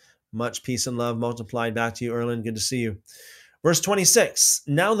love. Much peace and love multiplied back to you, Erlen. Good to see you. Verse 26,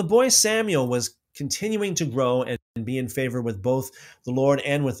 now the boy Samuel was continuing to grow and be in favor with both the Lord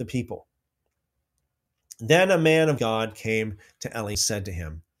and with the people. Then a man of God came to Eli and said to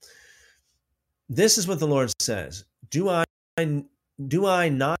him, this is what the Lord says. Do I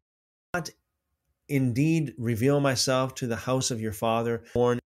not indeed reveal myself to the house of your father,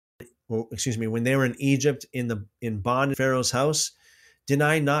 when they were in Egypt in bond in Pharaoh's house? Did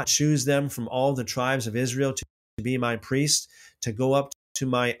I not choose them from all the tribes of Israel to be my priest, to go up to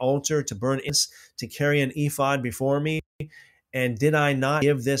my altar, to burn incense, to carry an ephod before me? And did I not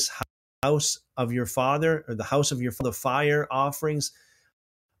give this house of your father, or the house of your father, fire offerings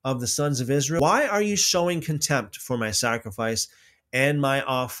of the sons of Israel, why are you showing contempt for my sacrifice and my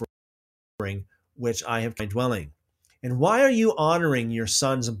offering, which I have my dwelling? And why are you honoring your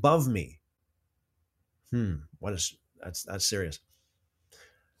sons above me? That's serious.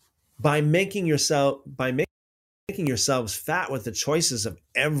 By making yourselves fat with the choices of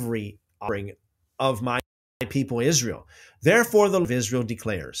every offering of my people Israel. Therefore the Lord of Israel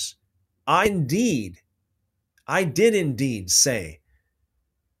declares, I did indeed say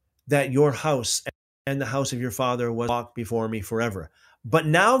that your house and the house of your father will walk before me forever. But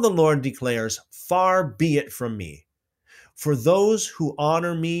now the Lord declares, far be it from me. For those who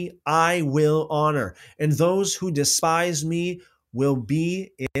honor me, I will honor, and those who despise me will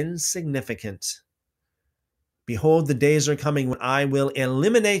be insignificant. Behold, the days are coming when I will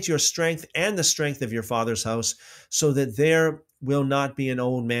eliminate your strength and the strength of your father's house, so that there will not be an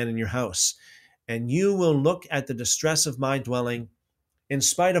old man in your house. And you will look at the distress of my dwelling, in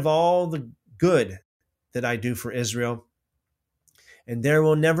spite of all the good that I do for Israel. And there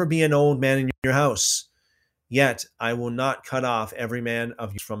will never be an old man in your house. Yet I will not cut off every man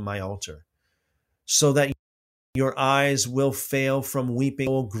of you from my altar, so that your eyes will fail from weeping,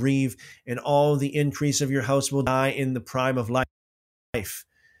 will grieve, and all the increase of your house will die in the prime of life. And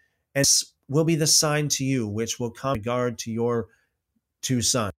this will be the sign to you, which will come in regard to your two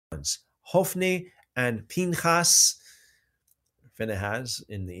sons, Hophni and Pinchas, Phinehas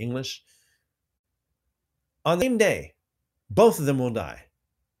in the English. On the same day, both of them will die.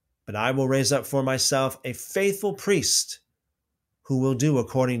 But I will raise up for myself a faithful priest who will do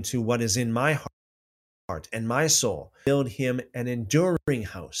according to what is in my heart and my soul, build him an enduring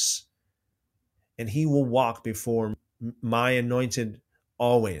house, and he will walk before my anointed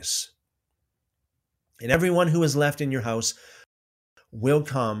always. And everyone who is left in your house will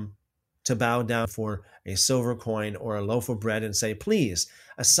come to bow down for a silver coin or a loaf of bread and say, please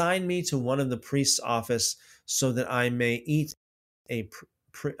assign me to one of the priest's office so that I may eat a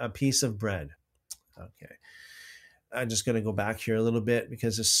piece of bread. Okay. I'm just going to go back here a little bit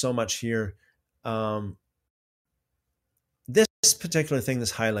because there's so much here. This particular thing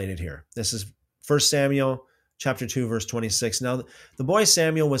that's highlighted here, this is 1 Samuel chapter 2, verse 26. Now, the boy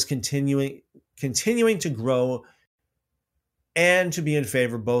Samuel was continuing to grow and to be in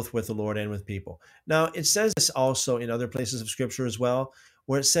favor both with the Lord and with people. Now, it says this also in other places of Scripture as well,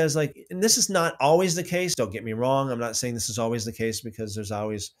 where it says, like, and this is not always the case. Don't get me wrong. I'm not saying this is always the case, because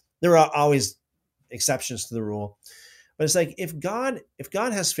there are always exceptions to the rule. But it's like, if God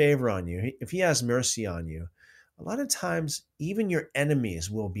has favor on you, if he has mercy on you, a lot of times even your enemies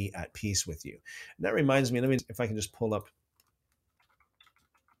will be at peace with you. And that reminds me, if I can just pull up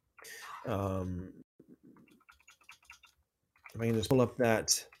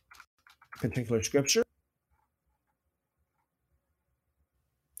that particular scripture.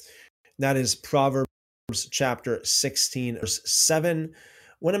 That is Proverbs chapter 16, verse 7.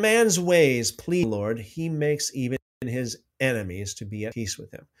 When a man's ways please the Lord, he makes even his enemies to be at peace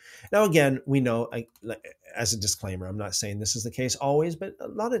with him. Now, again, we know, as a disclaimer, I'm not saying this is the case always, but a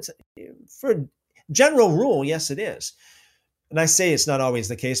lot of for general rule, yes, it is. And I say it's not always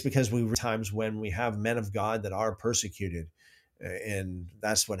the case because we times when we have men of God that are persecuted, and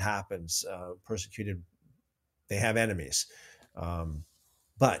that's what happens. Persecuted, they have enemies.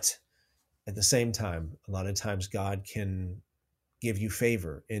 But at the same time, a lot of times God can give you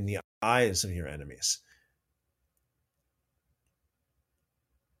favor in the eyes of your enemies.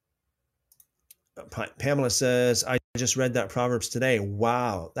 Pamela says, I just read that Proverbs today.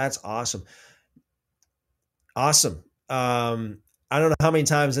 Wow, that's awesome. Awesome. I don't know how many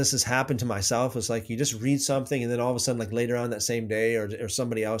times this has happened to myself. It's like you just read something and then all of a sudden, like later on that same day, or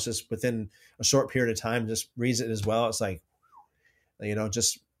somebody else just within a short period of time just reads it as well. It's like,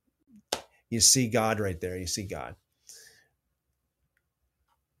 just you see God right there. You see God.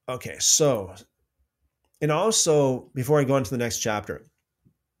 Okay, so, and also before I go into the next chapter,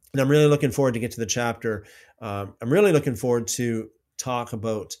 and I'm really looking forward to get to the chapter. I'm really looking forward to talk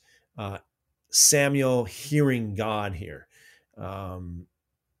about Samuel hearing God here. And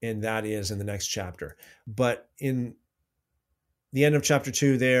that is in the next chapter. But in the end of chapter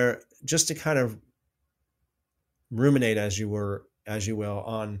 2 there, just to kind of ruminate as you will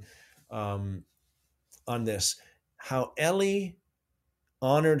on this, how Eli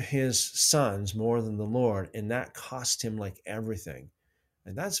honored his sons more than the Lord, and that cost him like everything.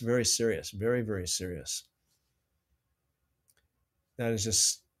 And that's very serious, very, very serious. That is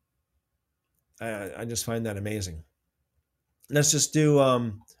just, I just find that amazing. Let's just do,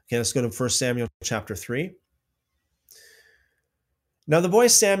 let's go to 1 Samuel chapter 3. Now the boy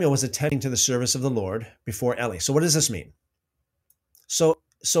Samuel was attending to the service of the Lord before Eli. So what does this mean? So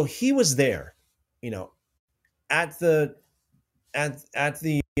So he was there, you know, at the at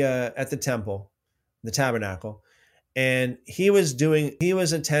the temple, the tabernacle, and he was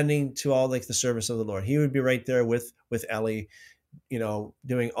attending to all like the service of the Lord. He would be right there with Eli, you know,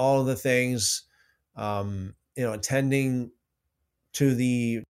 doing all of the things, you know, attending to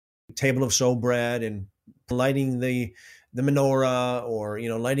the table of showbread and lighting the menorah, or you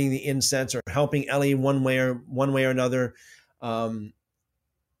know, lighting the incense, or helping Eli one way or another, um,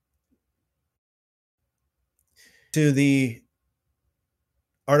 to the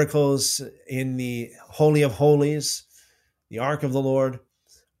articles in the Holy of Holies, the Ark of the Lord.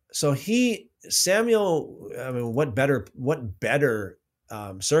 So Samuel, I mean, what better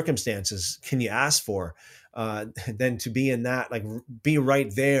circumstances can you ask for than to be in that, like be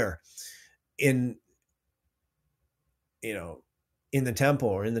right there in, you know, in the temple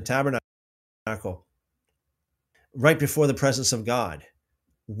or in the tabernacle, right before the presence of God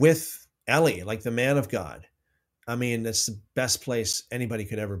with Eli, like the man of God. I mean, that's the best place anybody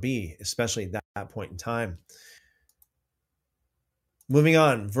could ever be, especially at that point in time. Moving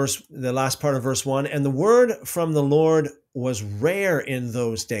on, the last part of verse 1, and the word from the Lord was rare in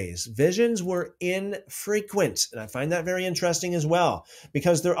those days. Visions were infrequent. And I find that very interesting as well,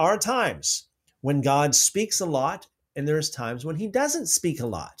 because there are times when God speaks a lot, and there's times when he doesn't speak a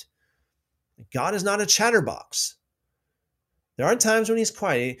lot. God is not a chatterbox. There are times when he's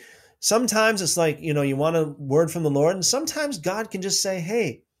quiet. Sometimes it's like, you know, you want a word from the Lord, and sometimes God can just say,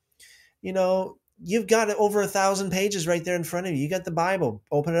 hey, you know, you've got over 1,000 pages right there in front of you. You got the Bible.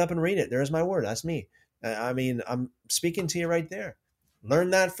 Open it up and read it. There's my word. That's me. I mean, I'm speaking to you right there.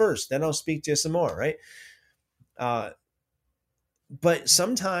 Learn that first, then I'll speak to you some more, right? But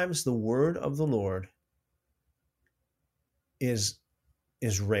sometimes the word of the Lord is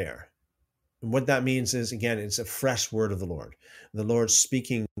rare. And what that means is, again, it's a fresh word of the Lord. The Lord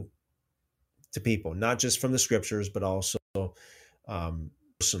speaking to people, not just from the scriptures, but also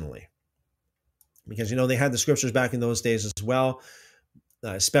personally. Because, you know, they had the scriptures back in those days as well,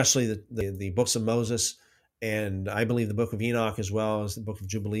 especially the books of Moses, and I believe the book of Enoch, as well as the book of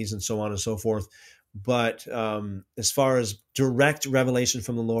Jubilees, and so on and so forth. But as far as direct revelation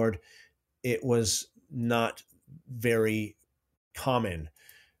from the Lord, it was not very common.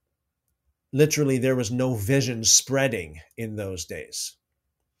 Literally, there was no vision spreading in those days.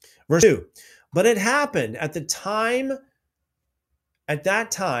 Verse 2, but it happened at that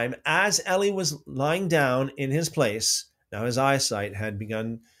time, as Eli was lying down in his place. Now his eyesight had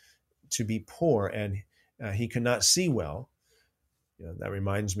begun to be poor, and he could not see well. You know, that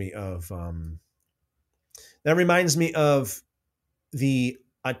reminds me of the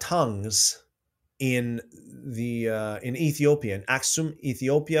Atungs in in Ethiopia, in Aksum,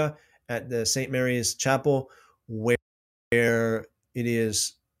 Ethiopia, at the St. Mary's Chapel, where it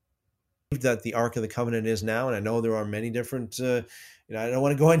is that the Ark of the Covenant is now. And I know there are many different, you know, I don't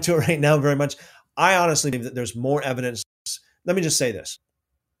want to go into it right now very much. I honestly believe that there's more evidence. Let me just say this.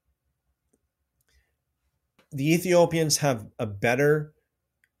 The Ethiopians have a better,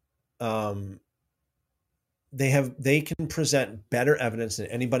 they can present better evidence than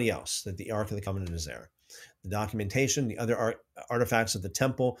anybody else that the Ark of the Covenant is there. The documentation, the other artifacts of the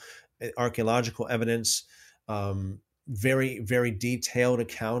temple, archaeological evidence, very, very detailed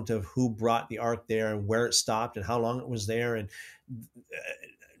account of who brought the ark there and where it stopped and how long it was there, and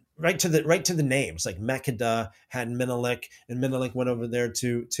right to the names, like Makkedah had Menelik, and Menelik went over there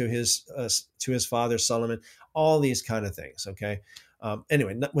to his father Solomon. All these kind of things. Okay.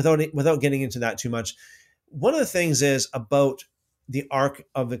 Anyway, without getting into that too much, one of the things is about the Ark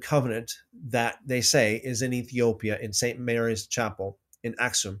of the Covenant that they say is in Ethiopia, in St. Mary's Chapel in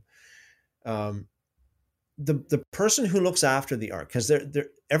Aksum. The person who looks after the ark, because they're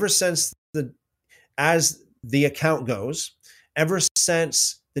ever since as the account goes, ever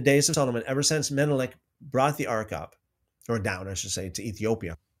since the days of Solomon, ever since Menelik brought the ark up, or down, I should say, to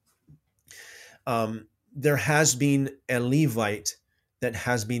Ethiopia, there has been a Levite that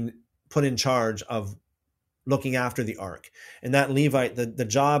has been put in charge of looking after the ark. And that Levite, the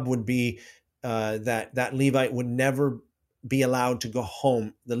job would be that Levite would never be allowed to go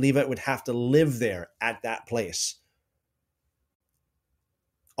home. The Levite would have to live there at that place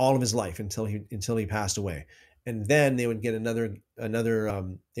all of his life until he passed away. And then they would get another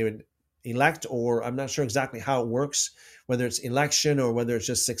they would elect, or I'm not sure exactly how it works, whether it's election or whether it's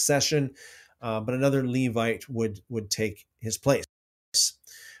just succession, but another Levite would take his place.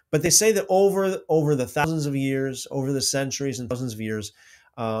 But they say that over the thousands of years, over the centuries and thousands of years,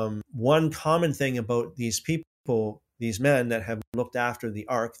 one common thing about these people, these men that have looked after the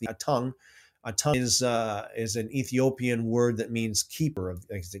ark, the Atung, Atum is an Ethiopian word that means keeper of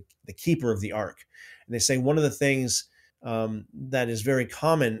the keeper of the ark. And they say one of the things that is very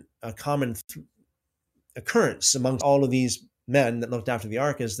common, a common occurrence amongst all of these men that looked after the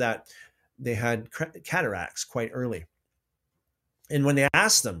ark is that they had cataracts quite early. And when they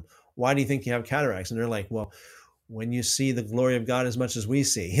asked them, why do you think you have cataracts? And they're like, well, when you see the glory of God as much as we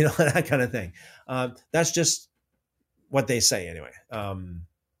see, that kind of thing. That's just what they say anyway.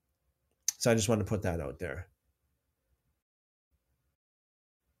 So I just wanted to put that out there.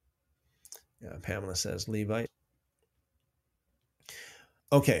 Yeah, Pamela says Levite.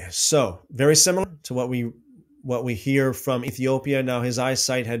 Okay, so very similar to what we hear from Ethiopia. Now his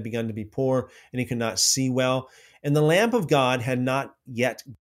eyesight had begun to be poor, and he could not see well. And the lamp of God had not yet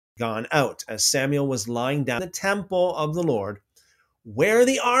gone out, as Samuel was lying down in the temple of the Lord, where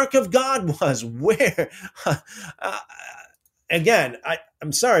the ark of God was. Where? Again,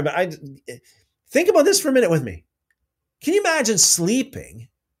 I'm sorry, but think about this for a minute with me. Can you imagine sleeping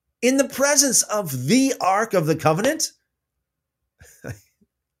in the presence of the Ark of the Covenant?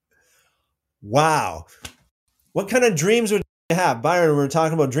 Wow. What kind of dreams would you have? Byron, we were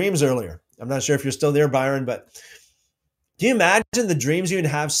talking about dreams earlier. I'm not sure if you're still there, Byron, but can you imagine the dreams you'd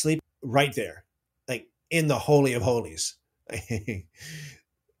have sleep right there, like in the Holy of Holies?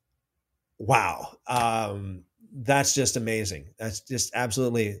 Wow. That's just amazing. That's just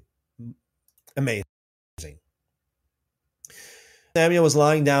absolutely amazing. Samuel was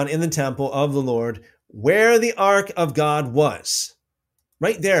lying down in the temple of the Lord where the ark of God was.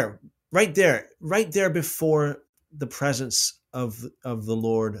 Right there before the presence of the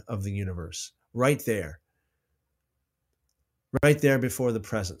Lord of the universe. Right there before the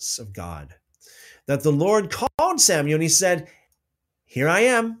presence of God. That the Lord called Samuel and he said, "Here I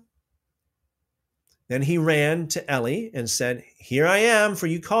am." Then he ran to Eli and said, "Here I am, for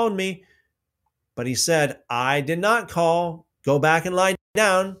you called me." But he said, "I did not call. Go back and lie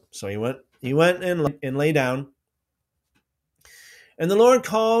down." So he went and lay down. And the Lord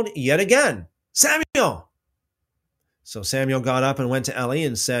called yet again, "Samuel." So Samuel got up and went to Eli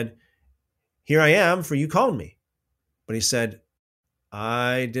and said, "Here I am, for you called me." But he said,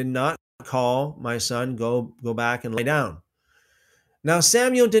 "I did not call, my son. Go back and lay down." Now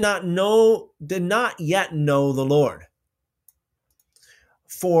Samuel did not yet know the Lord.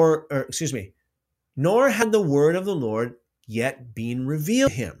 Nor had the word of the Lord yet been revealed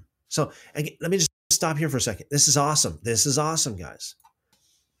to him. So again, let me just stop here for a second. This is awesome. This is awesome, guys.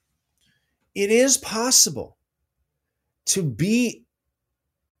 It is possible to be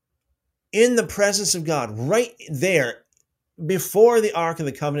in the presence of God right there before the Ark of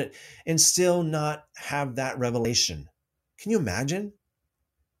the Covenant and still not have that revelation. Can you imagine?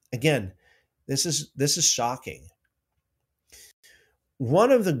 Again, this is shocking.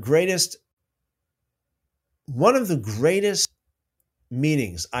 One of the greatest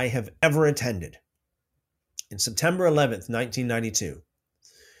meetings I have ever attended in September 11th, 1992.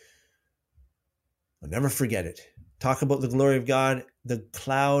 I'll never forget it. Talk about the glory of God. The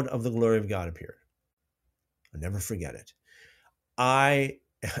cloud of the glory of God appeared. I'll never forget it.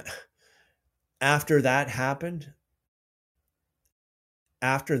 After that happened,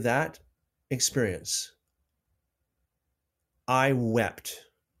 after that experience, I wept.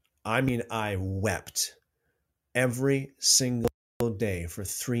 I mean, I wept every single day for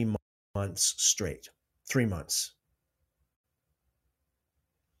 3 months straight. 3 months.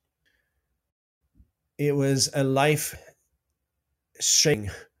 It was a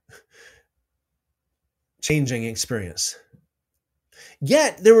life-changing experience.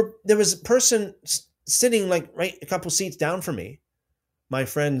 Yet there was a person sitting like right a couple seats down from me, my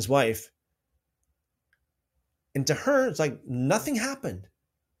friend's wife, and to her it's like nothing happened.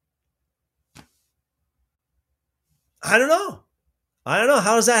 I don't know.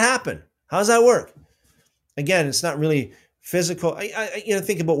 How does that happen? How does that work? Again, it's not really physical. I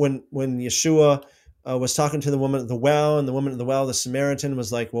think about when Yeshua was talking to the woman at the well, and the woman at the well, the Samaritan,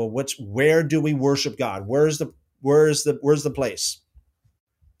 was like, "Well, where do we worship God? Where's the place?"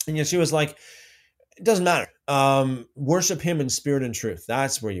 And Yeshua was like, "It doesn't matter. Worship Him in spirit and truth.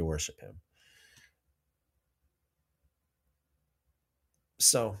 That's where you worship Him."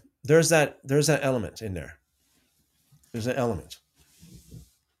 So there's that element in there. There's an element.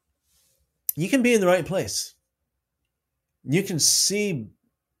 You can be in the right place. You can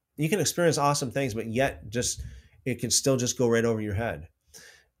experience awesome things, but yet it can still just go right over your head.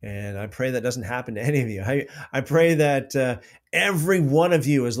 And I pray that doesn't happen to any of you. I pray that every one of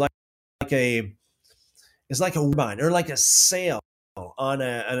you is like a turbine or like a sail on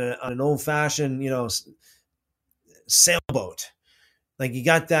an old fashioned sailboat. Like you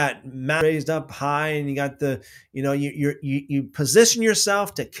got that mat raised up high, and you got the, you position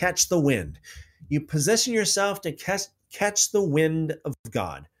yourself to catch the wind. You position yourself to catch the wind of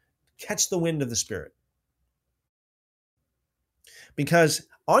God, catch the wind of the Spirit. Because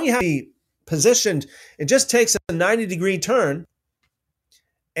all you have to be positioned, it just takes a 90-degree turn,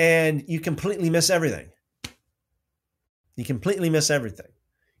 and you completely miss everything. You completely miss everything.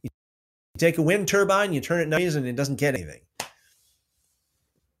 You take a wind turbine, you turn it 90 and it doesn't get anything.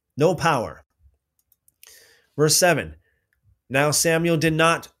 No power. Verse 7. Now Samuel did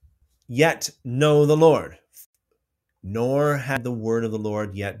not yet know the Lord, nor had the word of the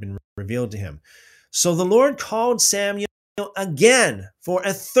Lord yet been revealed to him. So the Lord called Samuel again for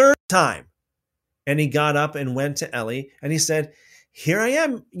a third time. And he got up and went to Eli, and he said, "Here I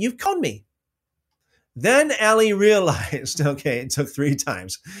am, you've called me." Then Eli realized, okay, it took 3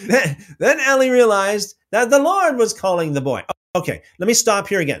 times. Then Eli realized that the Lord was calling the boy. Okay, let me stop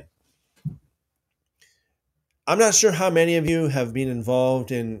here again. I'm not sure how many of you have been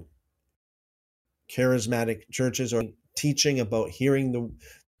involved in charismatic churches or teaching about hearing the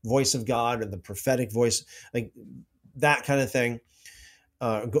voice of God and the prophetic voice, like that kind of thing,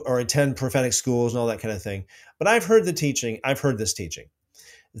 or attend prophetic schools and all that kind of thing. But I've heard this teaching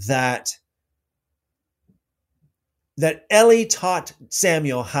that Eli taught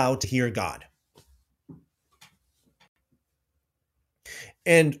Samuel how to hear God.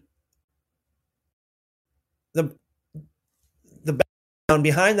 And the background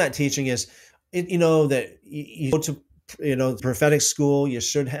behind that teaching is, that you go to prophetic school, you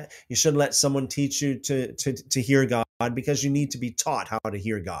should let someone teach you to hear God, because you need to be taught how to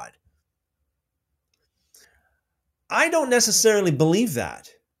hear God. I don't necessarily believe that.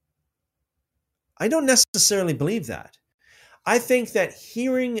 I think that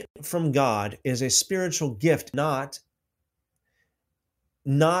hearing from God is a spiritual gift, not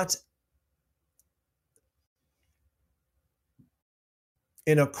an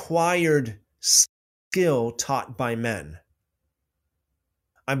acquired skill taught by men.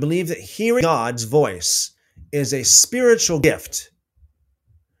 I believe that hearing God's voice is a spiritual gift,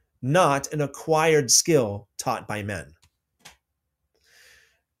 not an acquired skill taught by men.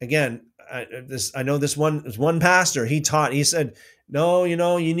 Again, I know this one pastor, he said, no,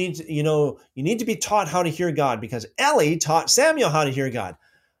 you need to be taught how to hear God, because Eli taught Samuel how to hear God.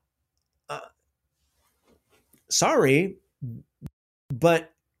 Sorry,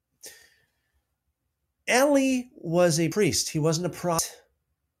 but Eli was a priest. He wasn't a prophet.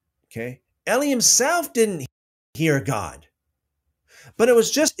 Okay? Eli himself didn't hear God. But it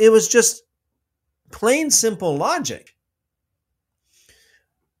was just plain simple logic.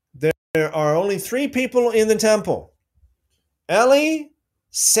 There are only 3 people in the temple: Eli,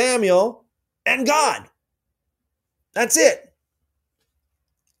 Samuel, and God. That's it.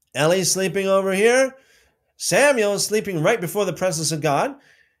 Eli's sleeping over here. Samuel is sleeping right before the presence of God.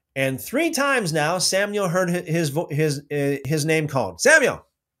 And 3 times now, Samuel heard his name called. Samuel.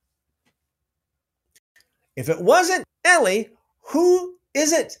 If it wasn't Eli, who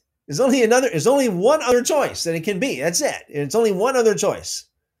is it? There's only one other choice that it can be. That's it. It's only one other choice.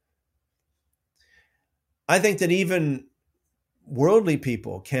 I think that even worldly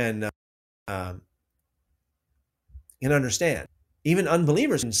people can understand. Even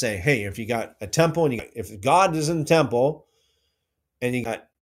unbelievers can say, hey, if you got a temple, and if God is in the temple, and you got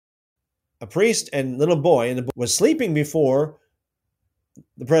a priest and little boy, and the boy was sleeping before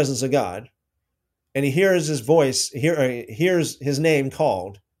the presence of God, and he hears his voice, hears his name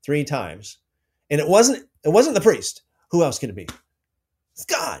called 3 times, and it wasn't the priest. Who else can it be? It's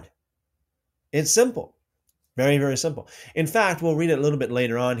God. It's simple. Very, very simple. In fact, we'll read it a little bit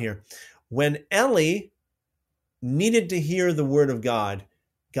later on here. When Eli needed to hear the word of God,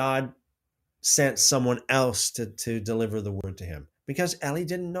 God sent someone else to deliver the word to him, because Eli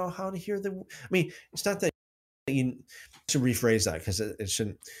didn't know how to hear it's not that you should rephrase that, because it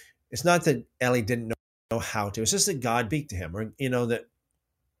shouldn't. It's not that Eli didn't know how to. It's just that God speak to him, or that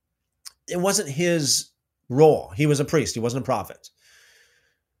it wasn't his role. He was a priest. He wasn't a prophet.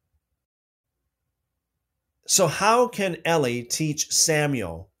 So how can Eli teach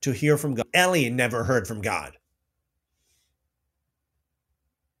Samuel to hear from God? Eli never heard from God.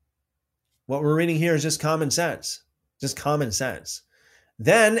 What we're reading here is just common sense. Just common sense.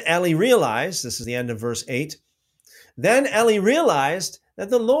 Then Eli realized, this is the end of verse 8, then Eli realized that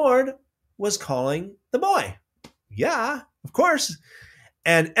the Lord was calling the boy. Yeah, of course.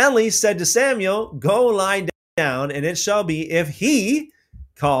 And Eli said to Samuel, go lie down, and it shall be, if he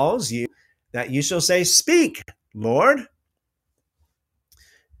calls you, that you shall say, speak, Lord.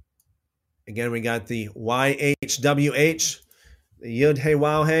 Again, we got the YHWH. Yud He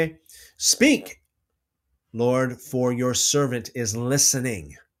Waw He. Speak, Lord, for your servant is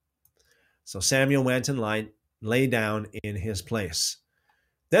listening. So Samuel went and lay down in his place.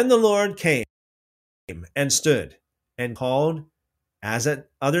 Then the Lord came and stood and called, as at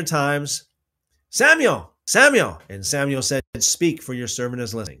other times, Samuel, Samuel. And Samuel said, speak, for your servant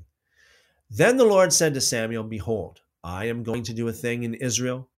is listening. Then the Lord said to Samuel, behold, I am going to do a thing in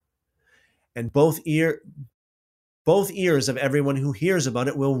Israel, and both ears of everyone who hears about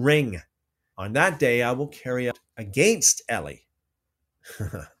it will ring. On that day I will carry out against Eli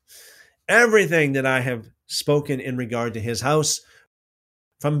everything that I have spoken in regard to his house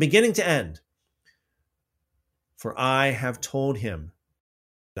from beginning to end. For I have told him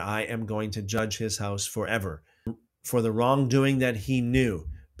that I am going to judge his house forever for the wrongdoing that he knew,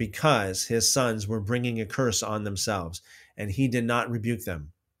 because his sons were bringing a curse on themselves, and he did not rebuke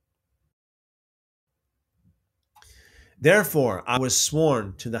them. Therefore I have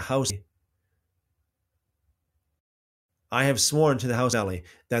sworn to the house of Eli,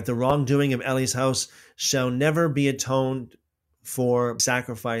 that the wrongdoing of Eli's house shall never be atoned for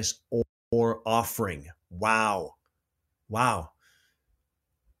sacrifice or offering. Wow.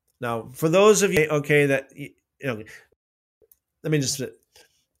 Now, for those of you, okay, that, let me just,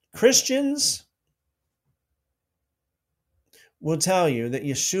 Christians will tell you that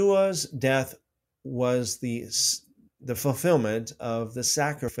Yeshua's death was the fulfillment of the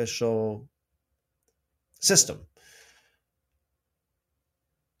sacrificial system.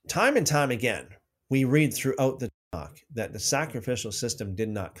 Time and time again, we read throughout the talk that the sacrificial system did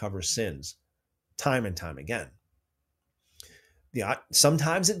not cover sins. Time and time again.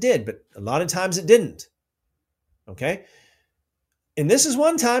 Sometimes it did, but a lot of times it didn't. Okay? And this is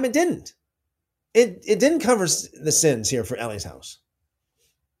one time it didn't. It didn't cover the sins here for Eli's house.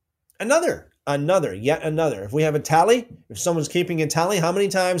 Yet another. If we have a tally, if someone's keeping a tally, how many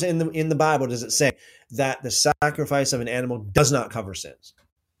times in the Bible does it say that the sacrifice of an animal does not cover sins?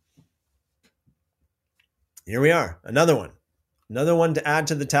 Here we are, another one to add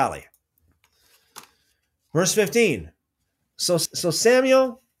to the tally. Verse 15. So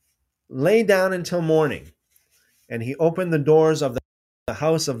Samuel lay down until morning, and he opened the doors of the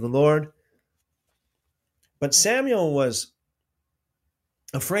house of the Lord. But Samuel was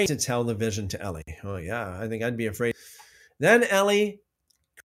afraid to tell the vision to Eli. Oh yeah, I think I'd be afraid. Then Eli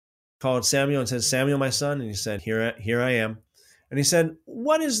called Samuel and said, Samuel, my son. And he said, here I am. And he said,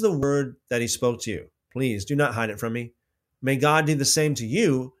 what is the word that he spoke to you? Please do not hide it from me. May God do the same to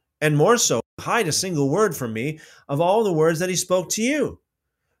you, and more so, hide a single word from me of all the words that he spoke to you.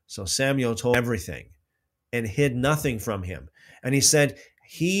 So Samuel told everything and hid nothing from him. And he said,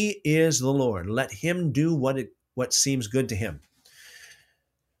 he is the Lord. Let him do what seems good to him.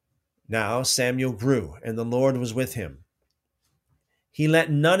 Now Samuel grew, and the Lord was with him. He let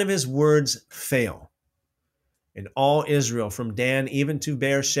none of his words fail. And all Israel, from Dan even to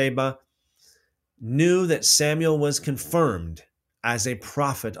Beersheba, knew that Samuel was confirmed as a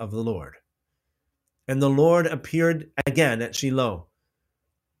prophet of the Lord. And the Lord appeared again at Shiloh,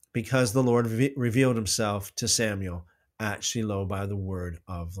 because the Lord revealed himself to Samuel at Shiloh by the word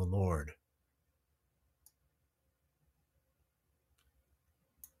of the Lord.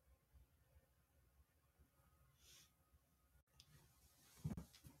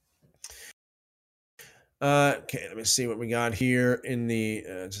 Okay, let me see what we got here in the,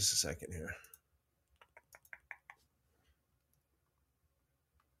 just a second here.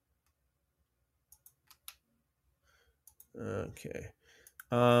 Okay.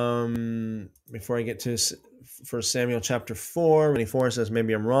 Before I get to 1 Samuel chapter 4, 24 says,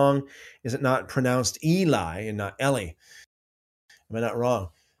 maybe I'm wrong. Is it not pronounced Eli and not Eli? Am I not wrong?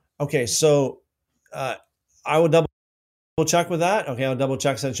 Okay, so I will double check with that. Okay, I'll double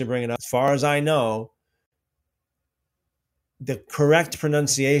check since you bring it up. As far as I know, the correct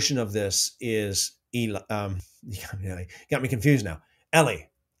pronunciation of this is Eli. You got me confused now. Eli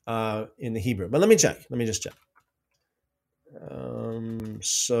in the Hebrew. But let me check. Let me just check.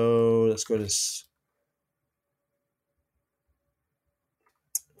 So let's go to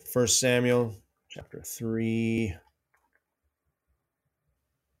 1 Samuel chapter 3.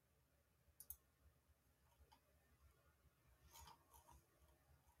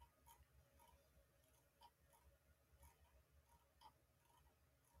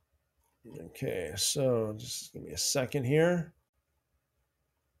 Okay, so just give me a second here.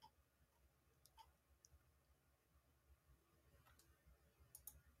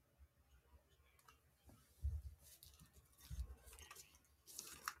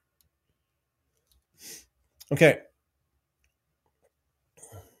 Okay.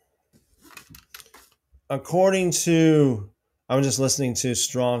 According to I'm just listening to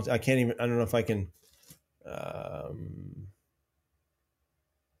Strong. I don't know if I can.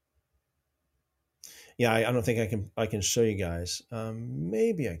 Yeah, I don't think I can show you guys.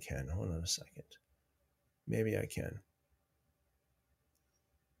 Maybe I can. Hold on a second. Maybe I can.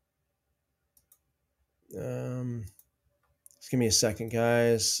 Just give me a second,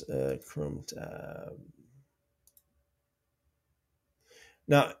 guys. Chrome tab.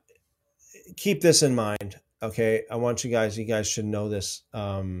 Now, keep this in mind, okay? I want you guys should know this,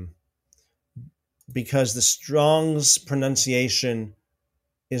 because the Strong's pronunciation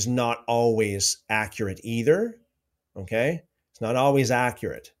is not always accurate either, okay? It's not always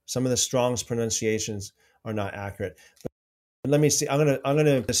accurate. Some of the Strong's pronunciations are not accurate. But let me see. I'm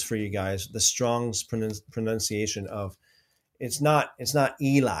gonna this for you guys. The Strong's pronunciation of it's not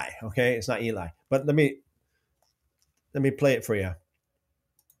Eli, okay? It's not Eli. But let me play it for you.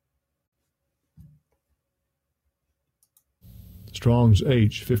 Strong's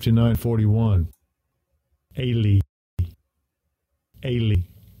H 5941. Eli.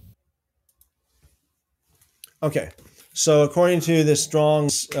 Okay, so according to the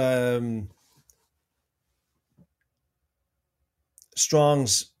Strong's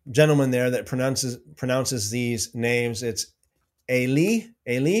gentleman there that pronounces these names, it's Eli.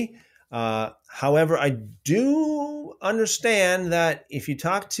 However, I do understand that if you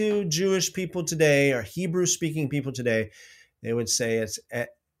talk to Jewish people today or Hebrew-speaking people today, they would say it's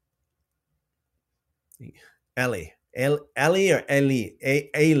Eli. Eli or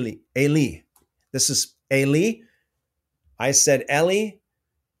Eli. Eli. This is Eli. I said Eli,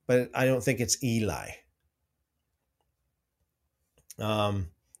 but I don't think it's Eli.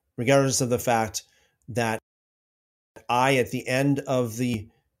 Regardless of the fact that I at the end of the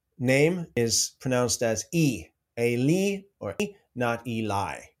name is pronounced as E. Eli or E, not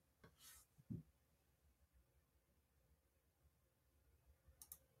Eli.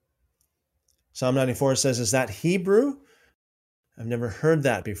 Psalm 94 says, is that Hebrew? I've never heard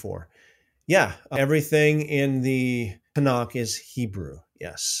that before. Yeah, everything in the Tanakh is Hebrew,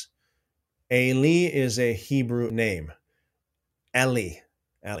 yes. Eli is a Hebrew name. Eli,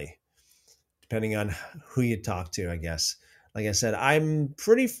 depending on who you talk to, I guess. Like I said, I'm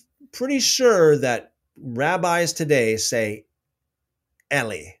pretty sure that rabbis today say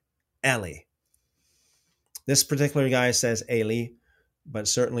Eli. This particular guy says Eli, but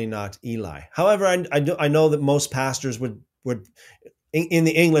certainly not Eli. However, I know that most pastors would in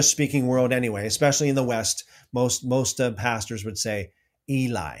the English speaking world anyway, especially in the West, most pastors would say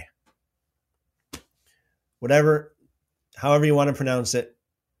Eli. However you want to pronounce it,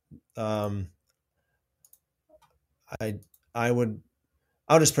 I'll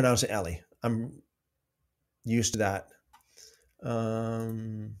just pronounce it Eli. I'm used to that.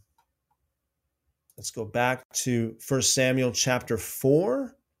 Let's go back to 1 Samuel chapter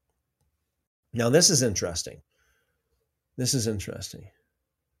 4. Now, this is interesting. 1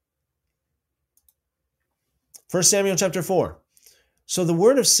 Samuel chapter 4. So the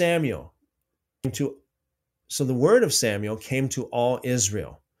word of Samuel came to all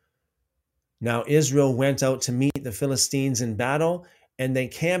Israel. Now Israel went out to meet the Philistines in battle, and they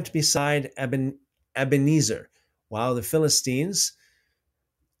camped beside Ebenezer, while the Philistines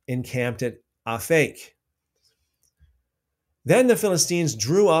encamped at Aphek. Then the Philistines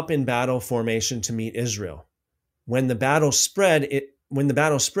drew up in battle formation to meet Israel. When the battle spread,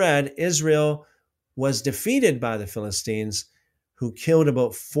 Israel was defeated by the Philistines, who killed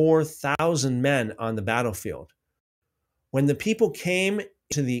about 4,000 men on the battlefield. When the people came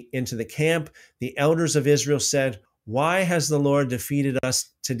into the camp, the elders of Israel said, "Why has the Lord defeated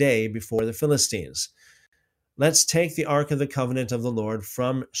us today before the Philistines? Let's take the ark of the covenant of the Lord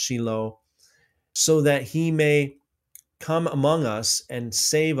from Shiloh, so that he may come among us and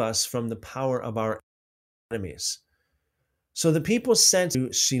save us from the power of our enemies." So the people sent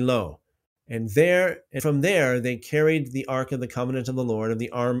to Shiloh, and from there they carried the ark of the covenant of the Lord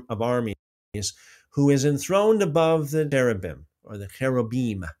of armies, who is enthroned above the cherubim, or the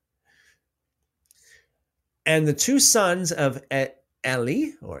cherubim. And the two sons of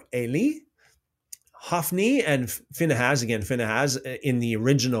Eli, Hophni and Phinehas, again, Phinehas in the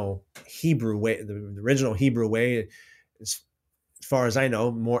original Hebrew way, as far as I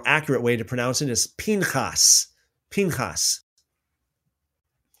know, more accurate way to pronounce it is Pinchas.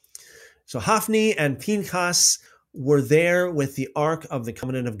 So Hophni and Pinchas were there with the Ark of the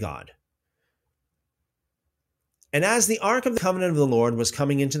Covenant of God. And as the Ark of the Covenant of the Lord was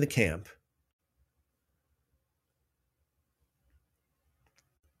coming into the camp,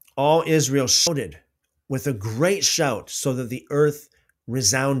 all Israel shouted with a great shout so that the earth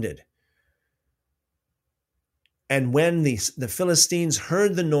resounded. And when the Philistines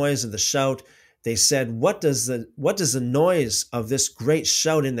heard the noise of the shout, they said, what does the noise of this great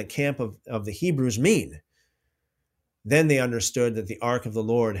shout in the camp of the Hebrews mean? Then they understood that the ark of the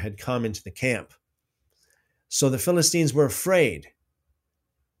Lord had come into the camp. So the Philistines were afraid,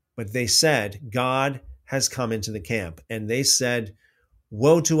 but they said, God has come into the camp. And they said,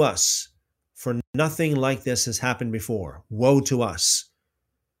 woe to us, for nothing like this has happened before. Woe to us.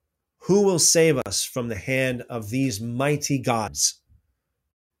 Who will save us from the hand of these mighty gods?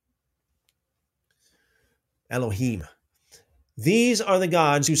 Elohim. These are the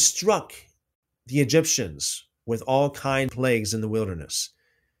gods who struck the Egyptians with all kinds of plagues in the wilderness.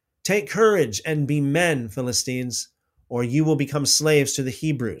 Take courage and be men, Philistines, or you will become slaves to the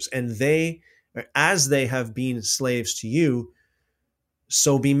Hebrews. And they, as they have been slaves to you,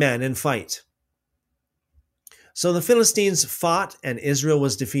 so be men and fight. So the Philistines fought, and Israel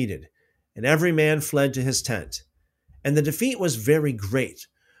was defeated, and every man fled to his tent. And the defeat was very great,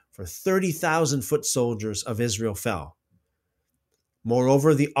 for 30,000 foot soldiers of Israel fell.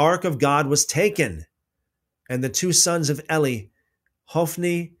 Moreover, the ark of God was taken, and the two sons of Eli,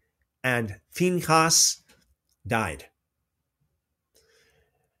 Hophni and Phinehas, died.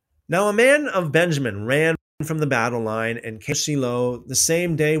 Now a man of Benjamin ran from the battle line and came to Shiloh the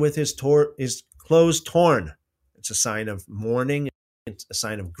same day with his clothes torn. It's a sign of mourning, it's a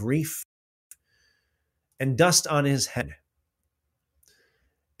sign of grief, and dust on his head.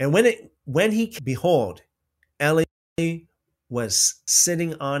 And when he behold, Eli was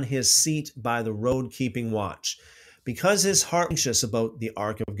sitting on his seat by the road keeping watch, because his heart was anxious about the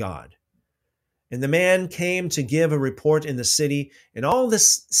ark of God. And the man came to give a report in the city, and all the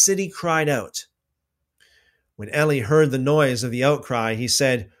city cried out. When Eli heard the noise of the outcry, he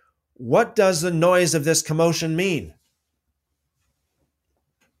said, what does the noise of this commotion mean?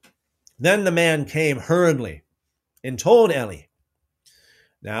 Then the man came hurriedly and told Eli.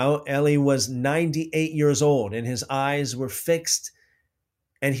 Now Eli was 98 years old, and his eyes were fixed,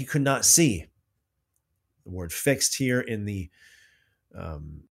 and he could not see. The word fixed here in the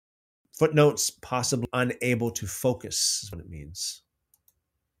footnotes, possibly unable to focus, is what it means.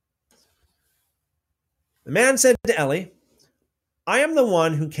 The man said to Eli, I am the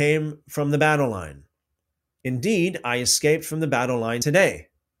one who came from the battle line. Indeed, I escaped from the battle line today.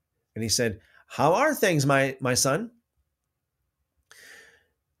 And he said, how are things, my son?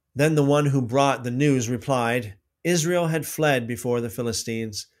 Then the one who brought the news replied, Israel had fled before the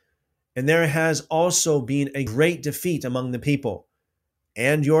Philistines, and there has also been a great defeat among the people.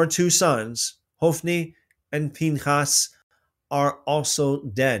 And your two sons, Hophni and Phinehas, are also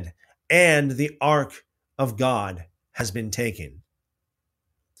dead, and the ark of God has been taken.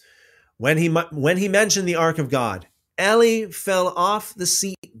 When he mentioned the ark of God, Eli fell off the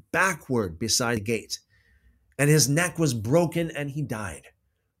seat backward beside the gate, and his neck was broken, and he died,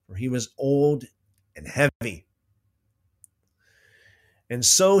 for he was old and heavy. And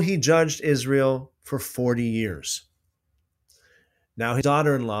so he judged Israel for 40 years. Now his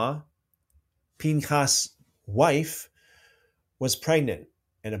daughter-in-law, Phinehas' wife, was pregnant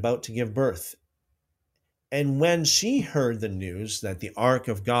and about to give birth. And when she heard the news that the ark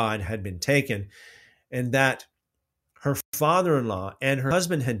of God had been taken and that her father-in-law and her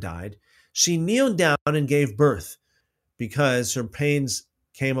husband had died, she kneeled down and gave birth, because her pains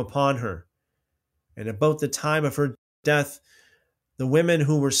came upon her. And about the time of her death, the women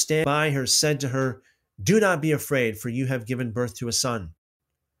who were standing by her said to her, do not be afraid, for you have given birth to a son.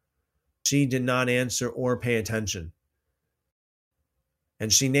 She did not answer or pay attention.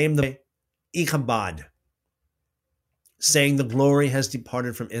 And she named the boy Ichabod, saying, the glory has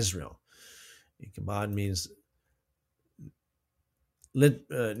departed from Israel. Ichabod means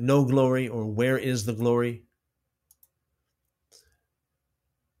no glory, or where is the glory?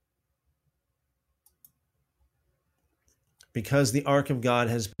 Because the ark of God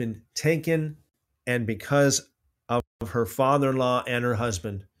has been taken, and because of her father-in-law and her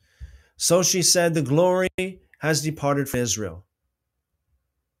husband. So she said, the glory has departed from Israel,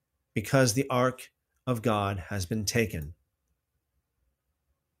 because the ark of God has been taken.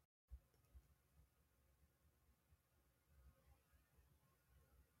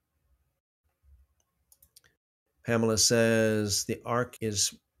 Pamela says, the ark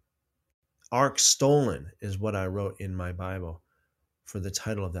stolen is what I wrote in my Bible for the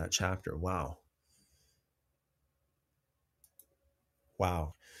title of that chapter. Wow.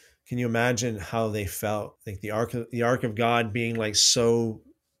 Wow. Can you imagine how they felt? Like the ark of God being like so,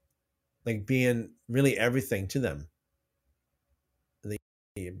 like being really everything to them.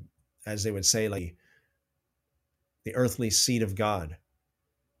 As they would say, like the earthly seed of God.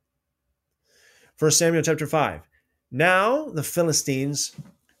 1 Samuel chapter 5. Now the Philistines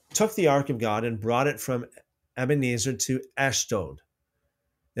took the ark of God and brought it from Ebenezer to Ashdod.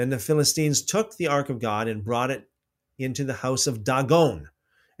 Then the Philistines took the ark of God and brought it into the house of Dagon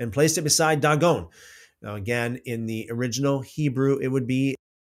and placed it beside Dagon. Now, again, in the original Hebrew, it would be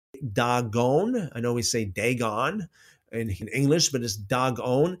Dagon. I know we say Dagon in English, but it's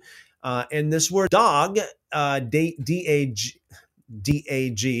Dagon. And this word dog, D-A-G,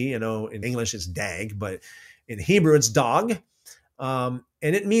 you know, in English it's dag, but in Hebrew it's dog. And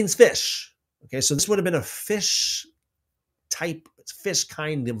it means fish. Okay, so this would have been a fish type, fish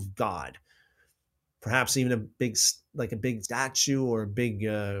kind of god. Perhaps even a big statue or a big,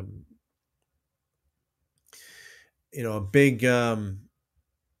 a big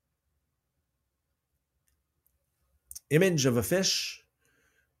image of a fish.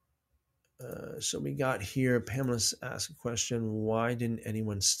 So we got here, Pamela asked a question, why didn't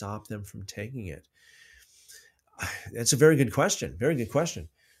anyone stop them from taking it? That's a very good question. Very good question.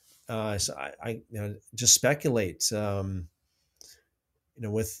 So I just speculate,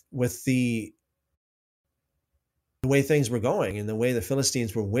 with the way things were going and the way the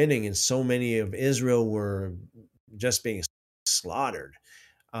Philistines were winning and so many of Israel were just being slaughtered.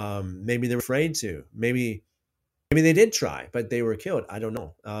 Maybe they were afraid to. Maybe they did try, but they were killed. I don't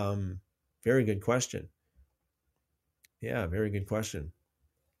know. Very good question. Yeah, very good question.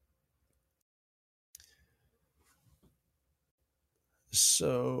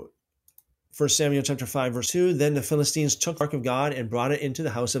 So 1 Samuel chapter 5, verse 2, then the Philistines took the ark of God and brought it into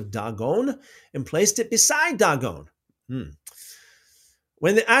the house of Dagon and placed it beside Dagon.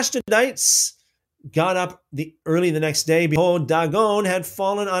 When the Ashdodites got up early the next day, behold, Dagon had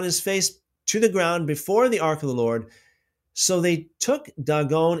fallen on his face to the ground before the ark of the Lord. So they took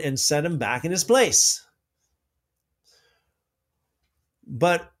Dagon and set him back in his place.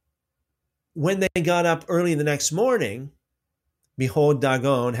 But when they got up early the next morning, behold,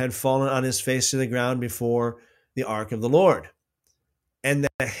 Dagon had fallen on his face to the ground before the ark of the Lord. And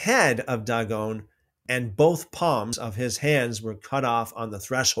the head of Dagon and both palms of his hands were cut off on the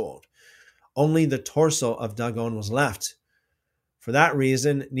threshold. Only the torso of Dagon was left. For that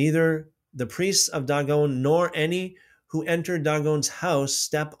reason, neither the priests of Dagon nor any who entered Dagon's house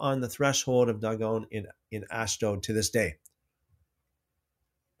step on the threshold of Dagon in Ashdod to this day.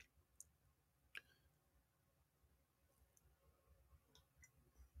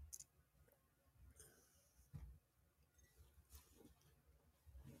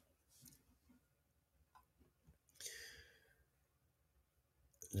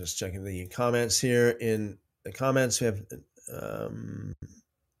 Just checking the comments here. In the comments, we have,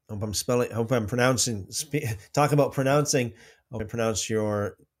 hope I'm pronouncing, talk about pronouncing, hope I pronounce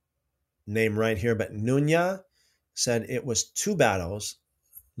your name right here, but Nunya said it was 2 battles,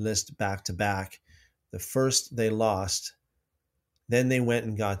 list back to back. The first they lost, then they went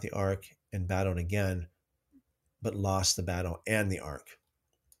and got the ark and battled again, but lost the battle and the ark.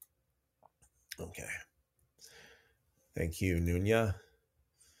 Okay. Thank you, Nunya.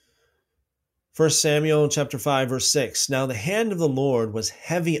 1 Samuel chapter 5, verse 6. Now the hand of the Lord was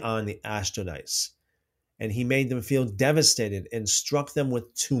heavy on the Ashdodites, and he made them feel devastated and struck them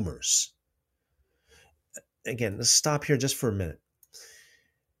with tumors. Again, let's stop here just for a minute.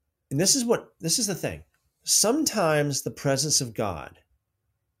 And this is the thing. Sometimes the presence of God,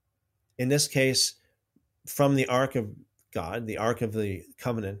 in this case, from the ark of God, the ark of the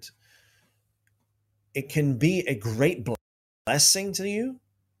covenant, it can be a great blessing to you,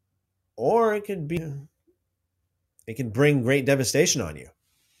 or it can bring great devastation on you.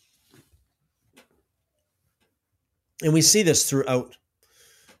 And we see this throughout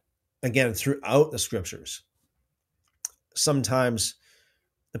the scriptures. Sometimes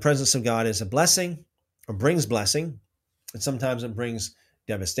the presence of God is a blessing or brings blessing, and sometimes it brings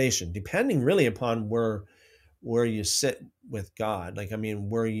devastation, depending really upon where you sit with God. Like, I mean,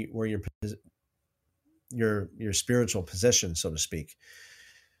 where your spiritual position, so to speak.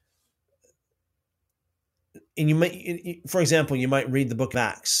 And you might, for example, you might read the book of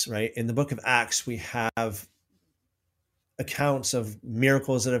Acts, right? In the book of Acts, we have accounts of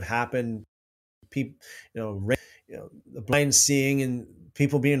miracles that have happened, people, the blind seeing and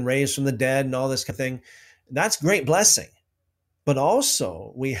people being raised from the dead and all this kind of thing. That's great blessing. But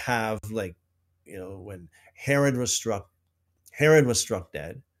also we have, like, when Herod was struck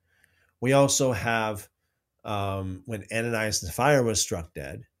dead. We also have when Ananias and Sapphira was struck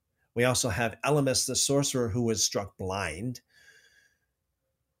dead. We also have Elymas the sorcerer who was struck blind.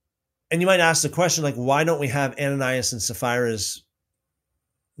 And you might ask the question, like, why don't we have Ananias and Sapphira's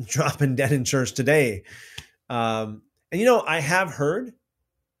dropping dead in church today? And I have heard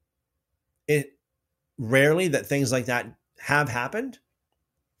it rarely that things like that have happened.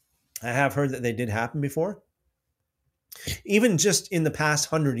 I have heard that they did happen before. Even just in the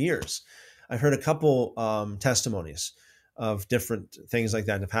past 100 years, I've heard a couple testimonies of different things like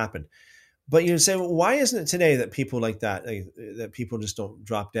that have happened. But you say, well, why isn't it today that people like that, that people just don't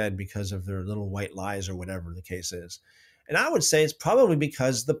drop dead because of their little white lies or whatever the case is? And I would say it's probably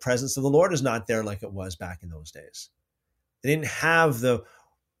because the presence of the Lord is not there like it was back in those days. They didn't have the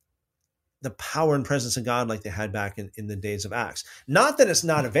power and presence of God like they had back in the days of Acts. Not that it's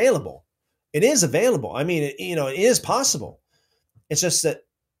not available. It is available. I mean, it is possible. It's just that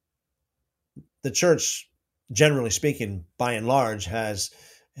the church, generally speaking, by and large, has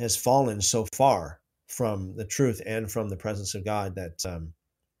fallen so far from the truth and from the presence of God that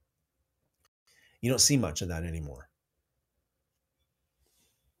you don't see much of that anymore.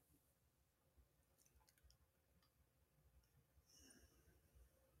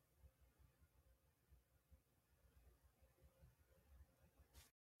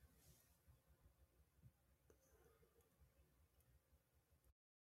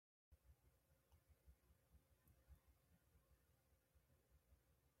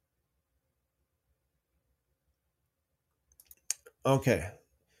 Okay,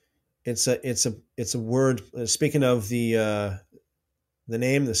 it's a word. Speaking of the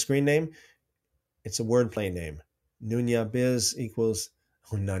name, the screen name, it's a wordplay name. Nunya Biz equals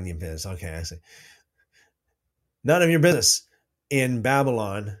Nunya Biz. Okay, I see. None of your business in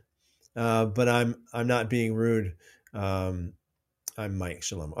Babylon, but I'm not being rude. I'm Mike.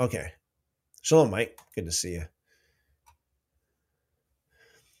 Shalom. Okay, shalom, Mike. Good to see you.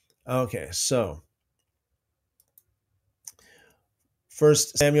 Okay, so 1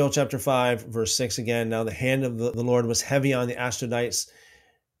 Samuel chapter 5, verse 6 again. Now the hand of the Lord was heavy on the Ashdodites,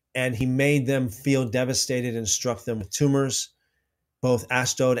 and he made them feel devastated and struck them with tumors, both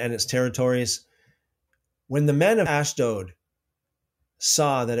Ashdod and its territories. When the men of Ashdod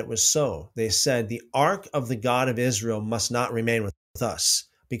saw that it was so, they said, the ark of the God of Israel must not remain with us,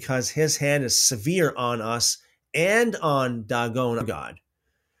 because his hand is severe on us and on Dagon God.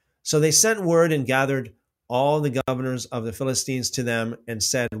 So they sent word and gathered all the governors of the Philistines to them and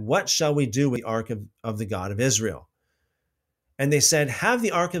said, what shall we do with the ark of the God of Israel? And they said, have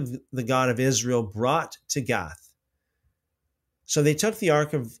the ark of the God of Israel brought to Gath. So they took the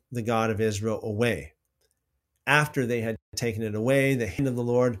ark of the God of Israel away. After they had taken it away, the hand of the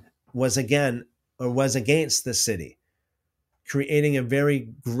Lord was against the city, creating a very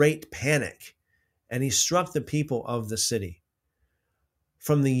great panic. And he struck the people of the city,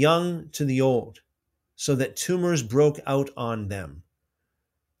 from the young to the old, so that tumors broke out on them.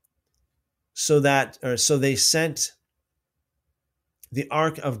 So they sent the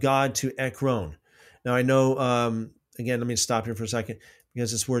ark of God to Ekron. Now I know, again, let me stop here for a second,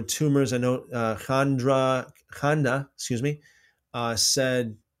 because this word tumors, I know Chanda,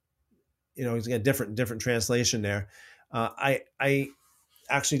 said, he's got a different translation there. I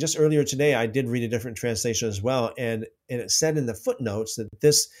actually, just earlier today, I did read a different translation as well, and it said in the footnotes that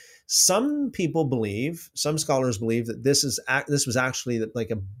some scholars believe that this was actually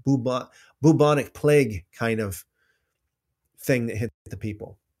like a bubonic plague kind of thing that hit the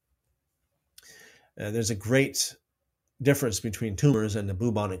people. There's a great difference between tumors and the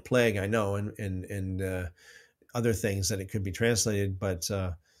bubonic plague, I know, and other things that it could be translated, but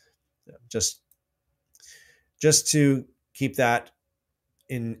just to keep that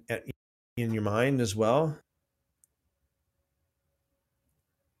in your mind as well.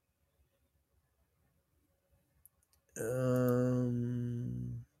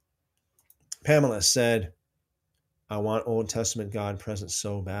 Pamela said, I want Old Testament God present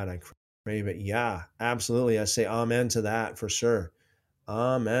so bad. I crave it. Yeah, absolutely. I say amen to that for sure.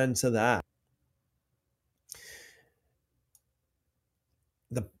 Amen to that.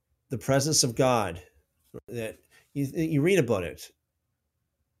 The presence of God, that you read about it,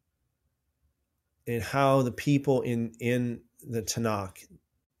 and how the people in the Tanakh,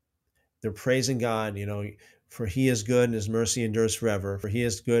 they're praising God, for he is good and his mercy endures forever. For he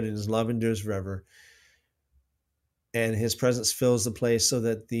is good and his love endures forever. And his presence fills the place so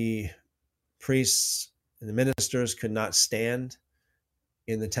that the priests and the ministers could not stand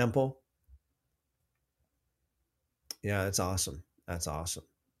in the temple. Yeah, that's awesome. That's awesome.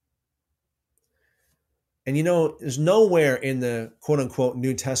 And there's nowhere in the quote unquote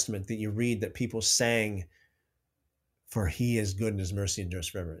New Testament that you read that people sang, for he is good and his mercy endures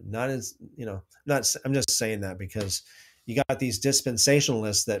forever. I'm just saying that because you got these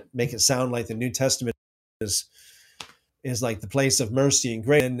dispensationalists that make it sound like the New Testament is like the place of mercy and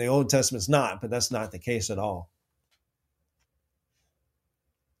grace, and the Old Testament's not, but that's not the case at all.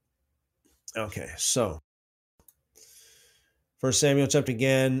 Okay, so 1 Samuel chapter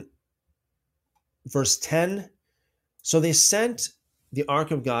again, verse 10. So they sent the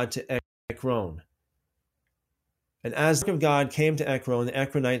ark of God to Ekron. And as the ark of God came to Ekron, the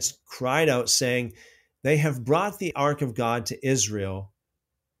Ekronites cried out, saying, they have brought the ark of God to Israel,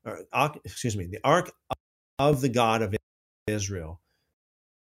 the ark of the God of Israel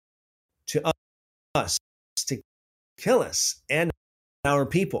to us to kill us and our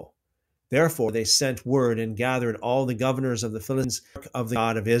people. Therefore they sent word and gathered all the governors of the Philistines of the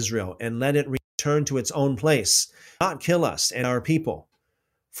God of Israel, and let it return to its own place, not kill us and our people.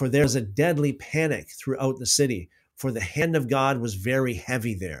 For there was a deadly panic throughout the city, for the hand of God was very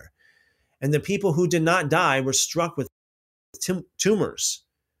heavy there. And the people who did not die were struck with tumors,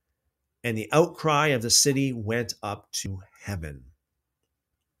 and the outcry of the city went up to heaven.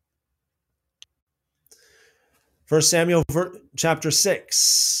 1 Samuel chapter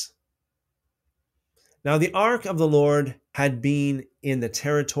 6. Now the ark of the Lord had been in the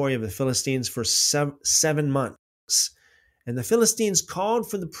territory of the Philistines for 7 months. And the Philistines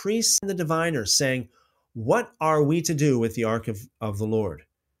called for the priests and the diviners, saying, what are we to do with the ark of the Lord?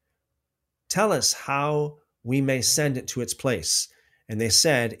 Tell us how we may send it to its place. And they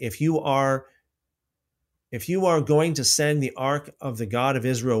said, if you are going to send the ark of the God of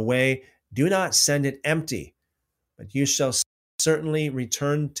Israel away, do not send it empty, but you shall certainly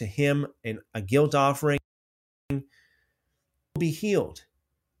return to him a guilt offering, will be healed,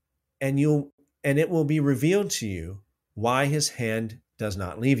 and it will be revealed to you why his hand does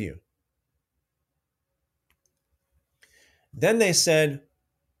not leave you. Then they said,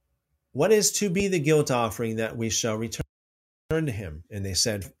 what is to be the guilt offering that we shall return to him? And they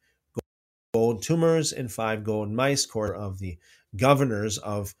said, gold tumors and 5 gold mice, quarter of the governors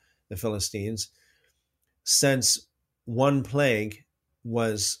of the Philistines, since one plague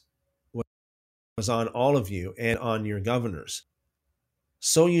was on all of you and on your governors.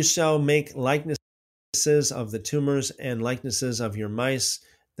 So you shall make likenesses of the tumors and likenesses of your mice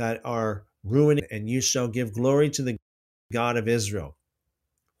that are ruining, and you shall give glory to the God of Israel.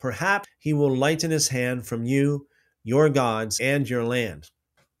 Perhaps he will lighten his hand from you, your gods, and your land.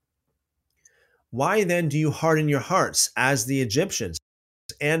 Why then do you harden your hearts as the Egyptians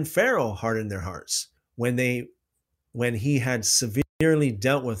and Pharaoh hardened their hearts when he had severely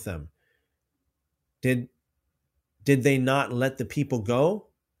dealt with them? Did they not let the people go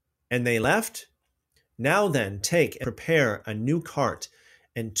and they left? Now then, take and prepare a new cart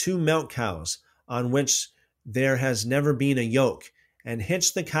and 2 milk cows on which there has never been a yoke, and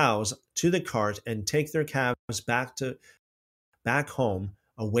hitch the cows to the cart and take their calves back home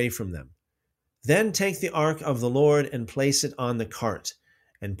away from them. Then take the ark of the Lord and place it on the cart,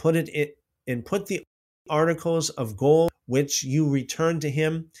 and put the articles of gold which you return to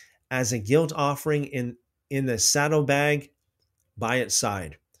him as a guilt offering in the saddlebag by its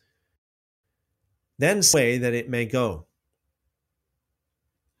side. Then say that it may go.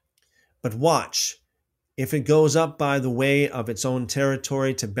 But watch, if it goes up by the way of its own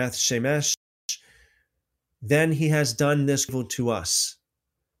territory to Beth Shemesh, then he has done this evil to us.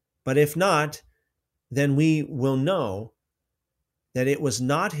 But if not, then we will know that it was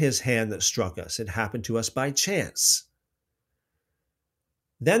not his hand that struck us. It happened to us by chance.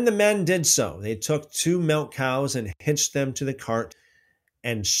 Then the men did so. They took 2 milk cows and hitched them to the cart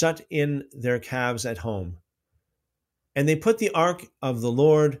and shut in their calves at home. And they put the ark of the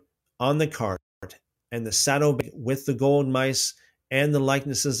Lord on the cart and the saddlebag with the gold mice and the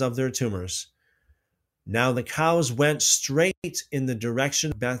likenesses of their tumors. Now the cows went straight in the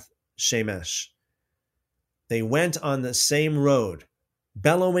direction of Beth Shemesh. They went on the same road,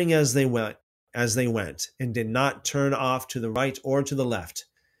 bellowing as they went, and did not turn off to the right or to the left.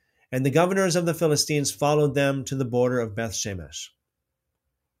 And the governors of the Philistines followed them to the border of Beth Shemesh.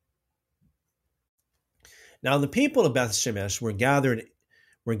 Now the people of Beth Shemesh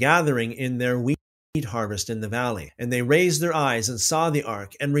were gathering in their wheat harvest in the valley, and they raised their eyes and saw the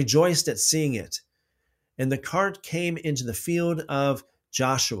ark and rejoiced at seeing it. And the cart came into the field of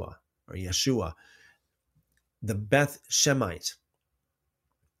Joshua, the Beth Shemite,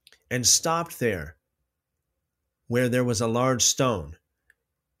 and stopped there where there was a large stone.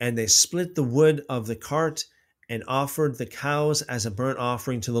 And they split the wood of the cart and offered the cows as a burnt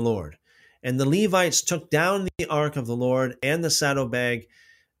offering to the Lord. And the Levites took down the ark of the Lord and the saddlebag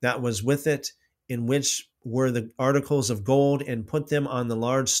that was with it, in which were the articles of gold, and put them on the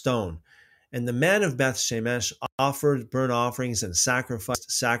large stone. And the men of Beth Shemesh offered burnt offerings and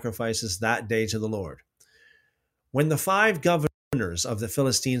sacrifices that day to the Lord. When the 5 governors of the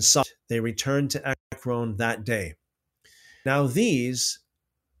Philistines saw it, they returned to Ekron that day. Now these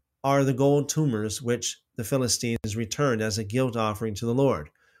are the gold tumors which the Philistines returned as a guilt offering to the Lord.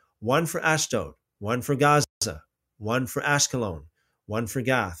 One for Ashdod, one for Gaza, one for Ashkelon, one for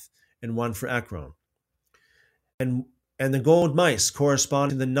Gath, and one for Ekron. And the gold mice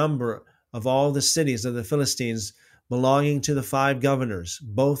correspond to the number of all the cities of the Philistines belonging to the 5 governors,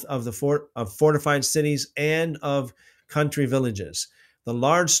 both of the fortified cities and of country villages. The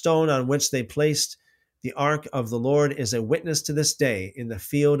large stone on which they placed the ark of the Lord is a witness to this day in the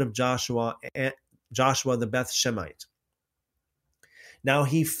field of Joshua the Beth Shemite. Now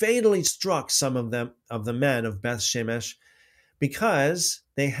he fatally struck some of the men of Beth Shemesh because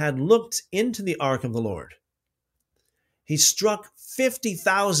they had looked into the ark of the Lord. He struck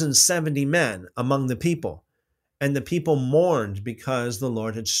 50,070 men among the people, and the people mourned because the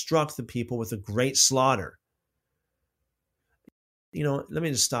Lord had struck the people with a great slaughter. Let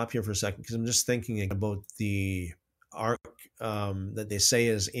me just stop here for a second because I'm just thinking about the ark that they say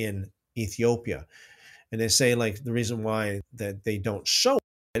is in Ethiopia. And they say like the reason why that they don't show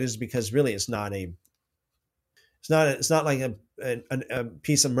it is because really it's not like a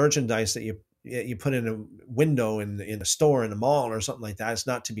piece of merchandise that you put in a window in a store in a mall or something like that. It's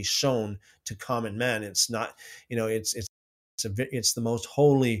not to be shown to common men. It's not, it's the most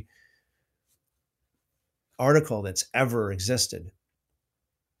holy article that's ever existed.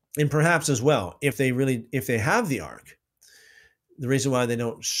 And perhaps as well, if they have the ark, the reason why they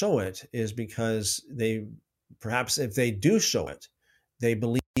don't show it is because perhaps if they do show it, they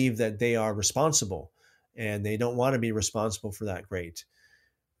believe that they are responsible and they don't want to be responsible for that great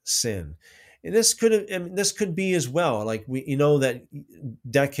sin. And this could be as well. Like that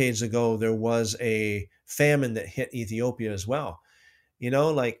decades ago there was a famine that hit Ethiopia as well.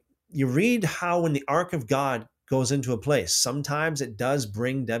 Like you read how when the ark of God goes into a place, sometimes it does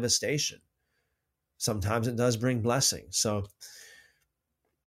bring devastation. Sometimes it does bring blessing. So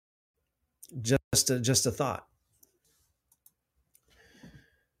just a thought.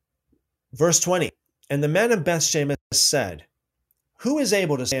 Verse 20, and the men of Beth Shemesh said, who is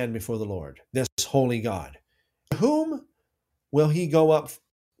able to stand before the Lord, this holy God? To whom will he go up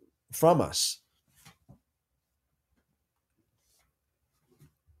from us?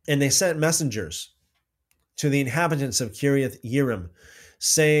 And they sent messengers to the inhabitants of Kiriath Yearim,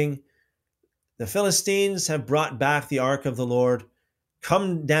 saying, the Philistines have brought back the ark of the Lord.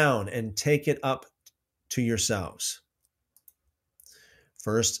 Come down and take it up to yourselves.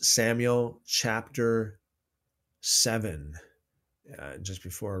 1 Samuel chapter 7. Just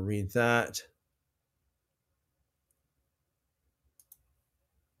before I read that,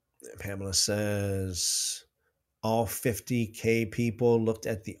 Pamela says, all 50K people looked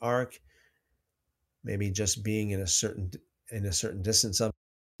at the ark, maybe just being in a certain distance of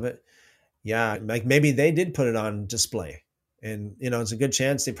it. Yeah, like maybe they did put it on display. And, it's a good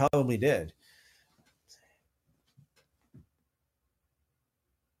chance they probably did.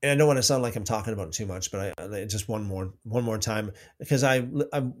 And I don't want to sound like I'm talking about it too much, but I just one more time, because I've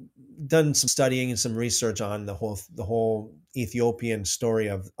done some studying and some research on the whole Ethiopian story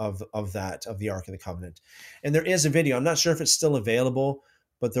of the Ark of the Covenant. And there is a video. I'm not sure if it's still available,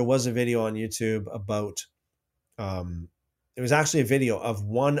 but there was a video on YouTube about. It was actually a video of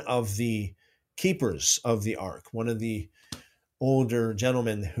one of the keepers of the Ark, one of the older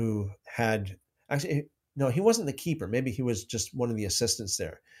gentlemen who had actually. No, he wasn't the keeper. Maybe he was just one of the assistants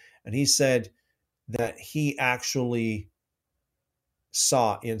there. And he said that he actually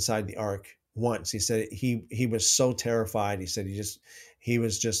saw inside the ark once. He said he was so terrified. He said he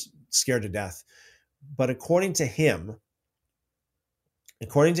was just scared to death. But according to him,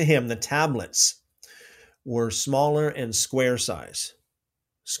 the tablets were smaller and square size.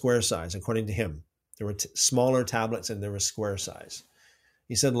 Square size, according to him. There were smaller tablets and there was square size.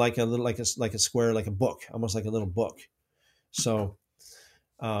 He said like a square, like a book, almost like a little book. So,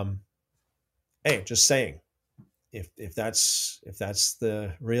 hey, just saying, if that's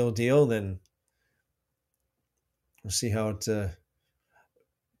the real deal, then we'll see how it.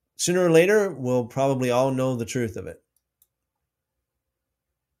 Sooner or later, we'll probably all know the truth of it.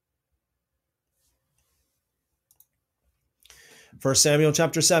 First Samuel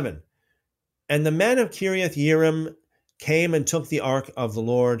chapter 7, and the men of Kiriath Yearim came and took the ark of the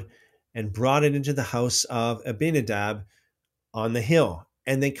Lord and brought it into the house of Abinadab on the hill.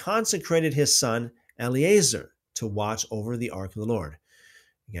 And they consecrated his son Eleazar to watch over the ark of the Lord.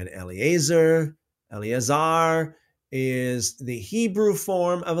 Again, Eleazar is the Hebrew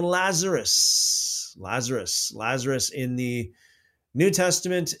form of Lazarus. Lazarus in the New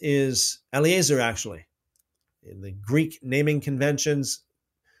Testament is Eleazar, actually. In the Greek naming conventions,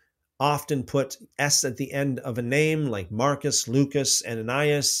 often put S at the end of a name like Marcus, Lucas,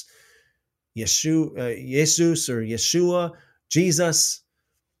 Ananias, Jesus or Yeshua, Jesus.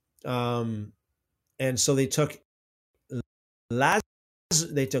 And so they took Lazarus,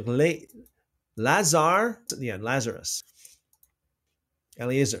 Lazarus,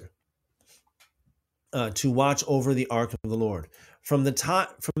 Eliezer, to watch over the ark of the Lord. From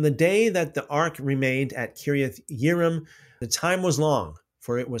the day that the ark remained at Kiriath Yearim, the time was long,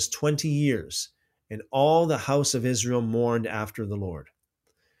 for it was 20 years, and all the house of Israel mourned after the Lord.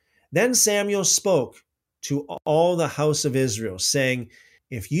 Then Samuel spoke to all the house of Israel, saying,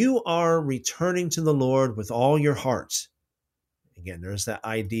 if you are returning to the Lord with all your heart, again, there's that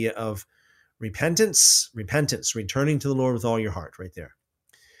idea of repentance, returning to the Lord with all your heart, right there.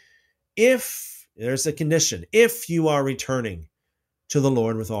 If, there's a condition, if you are returning to the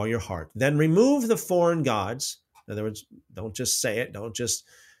Lord with all your heart, then remove the foreign gods. In other words, don't just say it.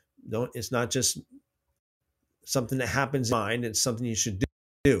 It's not just something that happens in mind. It's something you should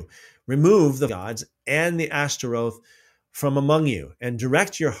do. Remove the gods and the Ashtaroth from among you, and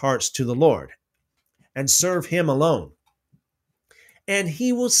direct your hearts to the Lord, and serve him alone. And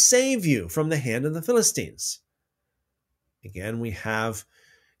he will save you from the hand of the Philistines. Again, we have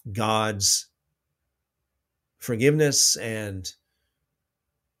God's forgiveness and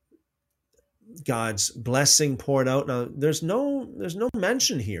God's blessing poured out. Now, there's no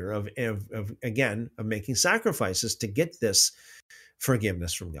mention here of making sacrifices to get this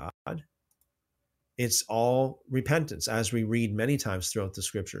forgiveness from God. It's all repentance, as we read many times throughout the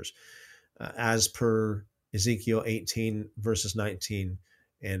scriptures, as per Ezekiel 18, verses 19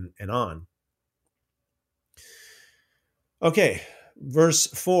 and on. Okay, verse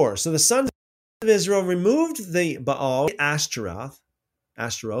 4. So the sons of Israel removed the Baal, Ashtaroth,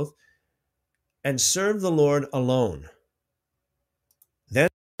 and served the Lord alone. Then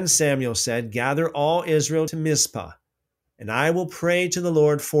Samuel said, gather all Israel to Mizpah, and I will pray to the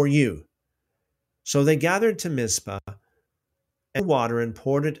Lord for you. So they gathered to Mizpah and water and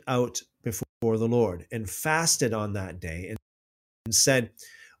poured it out before the Lord, and fasted on that day, and said,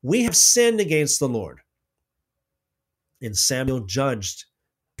 we have sinned against the Lord. And Samuel judged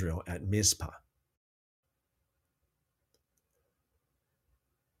Israel at Mizpah.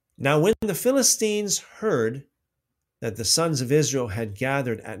 Now when the Philistines heard that the sons of Israel had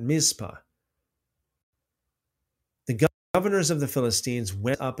gathered at Mizpah, the governors of the Philistines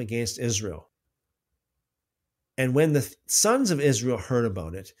went up against Israel. And when the sons of Israel heard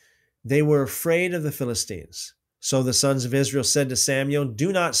about it, they were afraid of the Philistines. So the sons of Israel said to Samuel,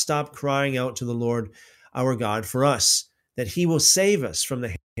 do not stop crying out to the Lord our God for us, that he will save us from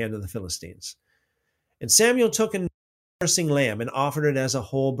the hand of the Philistines. And Samuel took a nursing lamb and offered it as a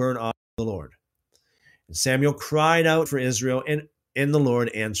whole burnt offering to the Lord. And Samuel cried out for Israel, and the Lord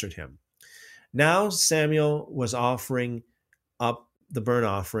answered him. Now Samuel was offering up the burnt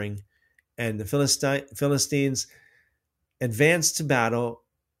offering, and the Philistines advanced to battle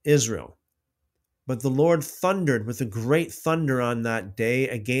Israel. But the Lord thundered with a great thunder on that day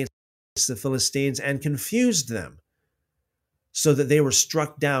against the Philistines and confused them, so that they were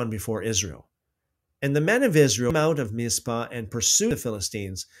struck down before Israel. And the men of Israel came out of Mizpah and pursued the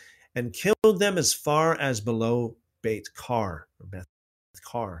Philistines and killed them as far as below Beth-kar.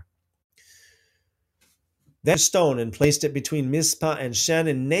 Then a stone and placed it between Mizpah and Shen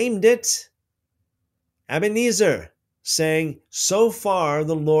and named it Ebenezer, saying, so far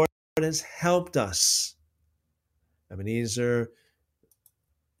the Lord has helped us. Ebenezer,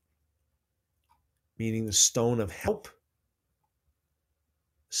 meaning the stone of help.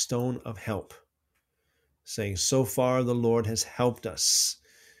 Stone of help. Saying, so far the Lord has helped us.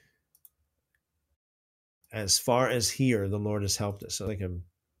 As far as here, the Lord has helped us. So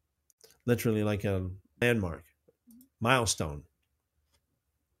literally like a landmark, milestone.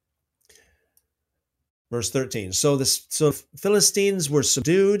 Verse 13. So the Philistines were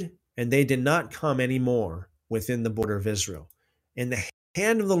subdued, and they did not come any more within the border of Israel. And the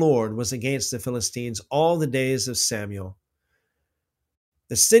hand of the Lord was against the Philistines all the days of Samuel.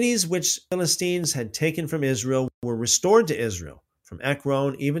 The cities which Philistines had taken from Israel were restored to Israel, from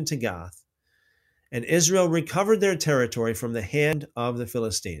Ekron even to Gath. And Israel recovered their territory from the hand of the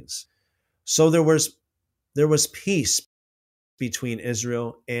Philistines. So there was peace between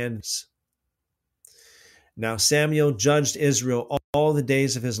Israel and. Now Samuel judged Israel all the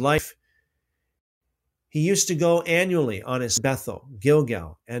days of his life. He used to go annually on his Bethel,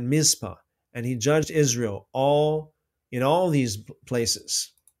 Gilgal, and Mizpah, and he judged Israel in all these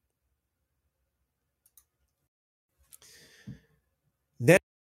places. Then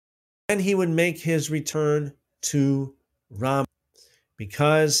he would make his return to Ramah,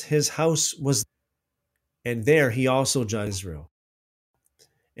 because his house was, and there he also judged Israel.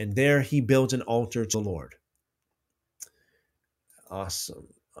 And there he built an altar to the Lord. Awesome.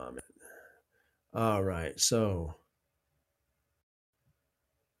 Amen. All right. So,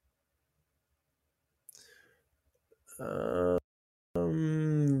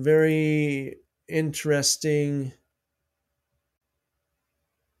 very interesting.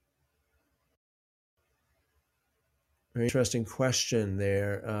 Very interesting question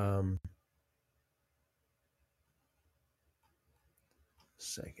there.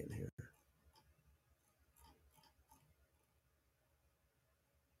 Second here.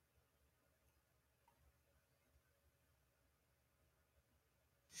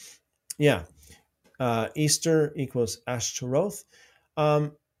 Yeah. Easter equals Ashtaroth.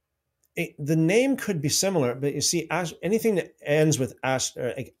 The name could be similar, but you see, anything that ends with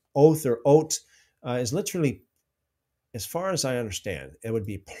like oath or oat is literally, as far as I understand, it would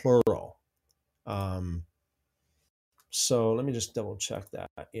be plural. So let me just double check that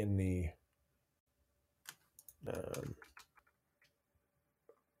in the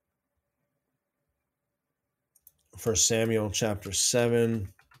First Samuel chapter 7.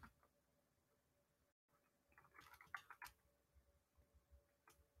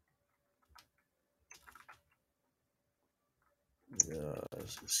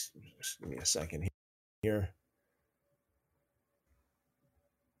 Just give me a second here.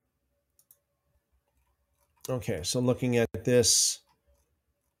 Okay, so looking at this,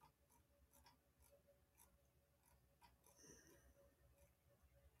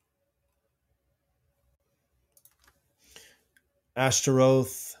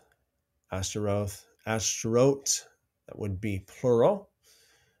 Ashtaroth, that would be plural.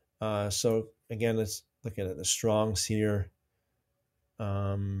 So again, let's look at the Strongs here.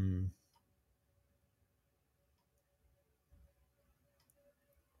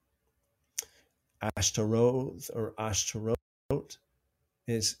 Ashtaroth or Ashtaroth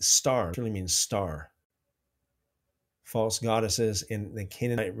is star. It really means star. False goddesses in the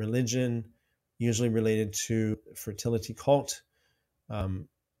Canaanite religion, usually related to fertility cult.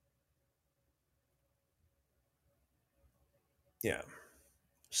 Yeah.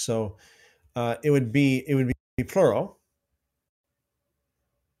 So it would be plural.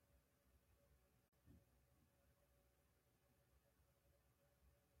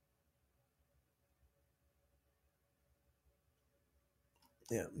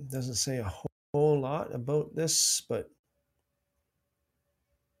 Yeah, it doesn't say a whole lot about this, but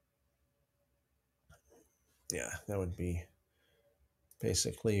yeah, that would be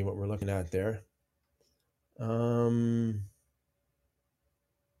basically what we're looking at there.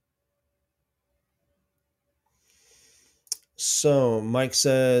 So Mike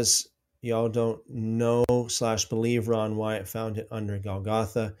says, y'all don't know / believe Ron Wyatt found it under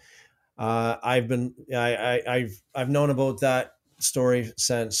Golgotha. I've known about that story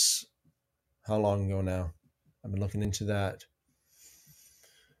since how long ago now? I've been looking into that.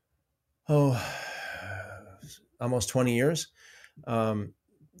 Almost 20 years. I'm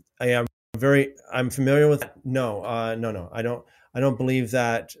familiar with that. No, I don't believe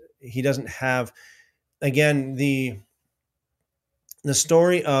that. He doesn't have, again, the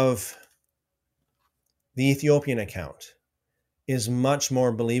story of the Ethiopian account is much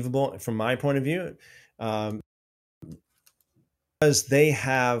more believable from my point of view, because they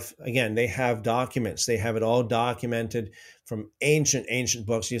have documents. They have it all documented from ancient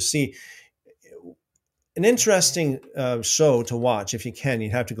books. You see, an interesting show to watch if you can.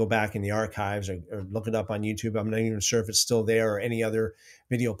 You'd have to go back in the archives or look it up on YouTube. I'm not even sure if it's still there or any other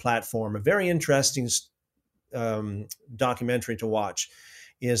video platform. A very interesting documentary to watch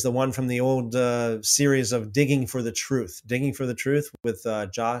is the one from the old series of Digging for the Truth with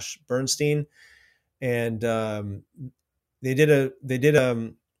Josh Bernstein. And they did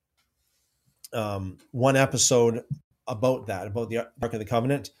one episode about the Ark of the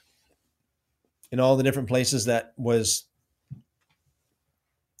Covenant, in all the different places that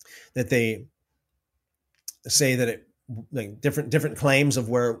they say that it, like different claims of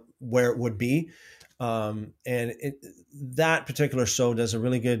where it would be, and that particular show does a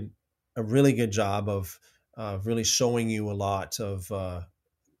really good job of really showing you a lot of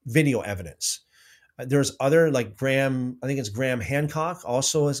video evidence. There's other, like Graham, I think it's Graham Hancock,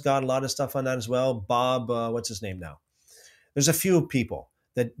 also has got a lot of stuff on that as well. Bob, what's his name now? There's a few people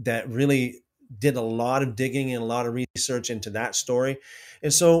that really did a lot of digging and a lot of research into that story.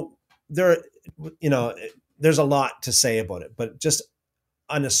 And so there's a lot to say about it, but just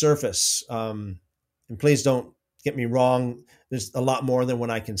on the surface, and please don't get me wrong. There's a lot more than what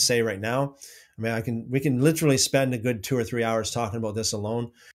I can say right now. I mean, we can literally spend a good 2 or 3 hours talking about this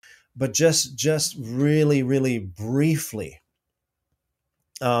alone, but just really, really briefly,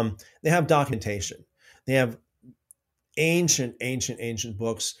 they have documentation. They have ancient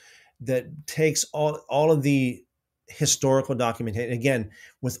books that takes all of the historical documentation, again,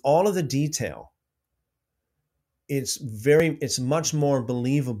 with all of the detail. It's much more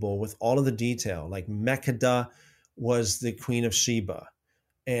believable with all of the detail. Like Mekhada was the Queen of Sheba,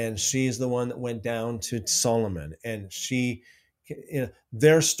 and she's the one that went down to Solomon, and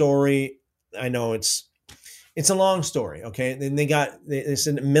their story, I know it's a long story, okay? Then they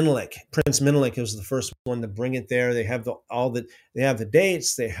said Menelik, Prince Menelik was the first one to bring it there. They have they have the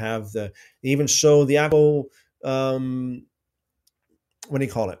dates, they even show the actual what do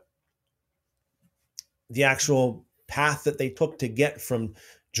you call it? The actual path that they took to get from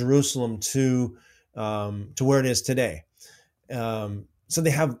Jerusalem to where it is today. So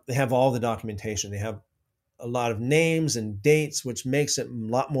they have all the documentation. They have a lot of names and dates, which makes it a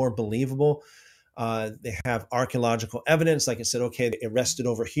lot more believable. They have archaeological evidence. Like I said, okay, it rested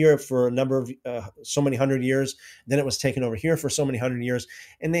over here for a number of so many hundred years. Then it was taken over here for so many hundred years.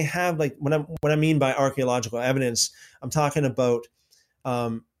 And they have, like, what I mean by archaeological evidence, I'm talking about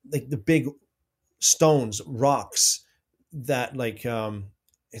like the big stones, rocks that, like,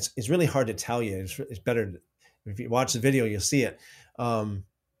 it's really hard to tell you. It's better if you watch the video, you'll see it.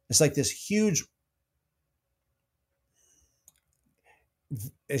 It's like this huge.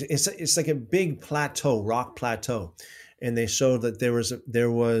 It's like a big plateau, rock plateau, and they showed that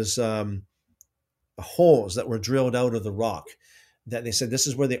there was holes that were drilled out of the rock. That they said this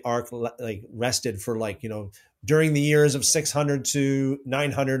is where the ark like rested for, like, during the years of 600 to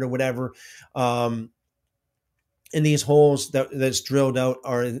 900 or whatever. And these holes that's drilled out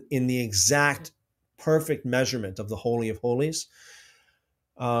are in the exact perfect measurement of the Holy of Holies.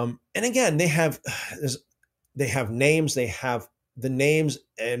 And again, they have names. They have the names,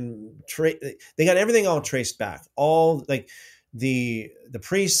 and they got everything all traced back. All, like, the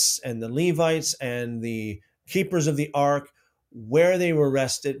priests and the Levites and the keepers of the ark, where they were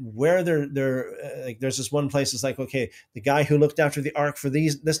rested, where they're like, there's this one place. It's like, okay, the guy who looked after the ark for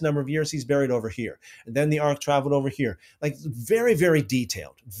this number of years, he's buried over here, and then the ark traveled over here. Like, very, very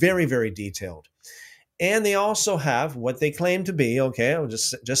detailed, very, very detailed. And they also have what they claim to be. Okay, I'm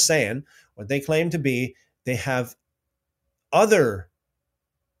just saying what they claim to be. They have other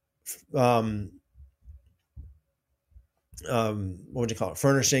what would you call it,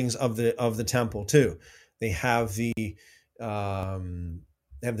 furnishings of the temple too. They have the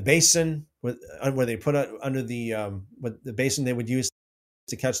basin where they put under the basin they would use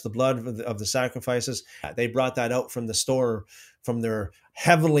to catch the blood of the sacrifices. They brought that out from the store, from their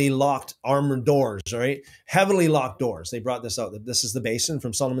heavily locked armored doors, right? Heavily locked doors. They brought this out. This is the basin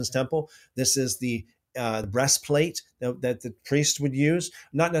from Solomon's temple. This is the breastplate that the priest would use.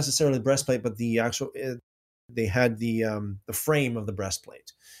 Not necessarily the breastplate, but the actual. They had the frame of the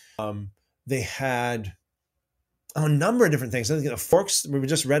breastplate. They had a number of different things. The forks. We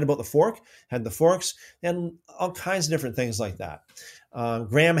just read about the fork. Had the forks and all kinds of different things like that.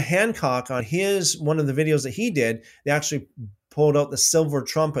 Graham Hancock, on one of the videos that he did, they actually pulled out the silver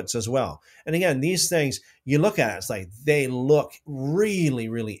trumpets as well. And again, these things, you look at it, it's like they look really,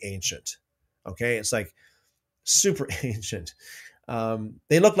 really ancient. Okay, it's like super ancient.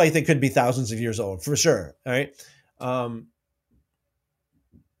 They look like they could be thousands of years old for sure. All right. And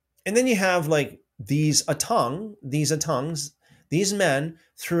then you have, like, these Atungs, these men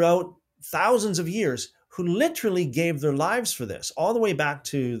throughout thousands of years who literally gave their lives for this, all the way back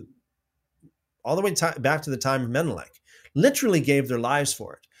to the time of Menelik, literally gave their lives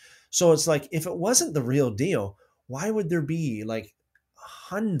for it. So it's like, if it wasn't the real deal, why would there be, like,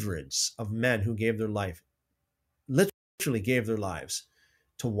 hundreds of men who gave their life, literally gave their lives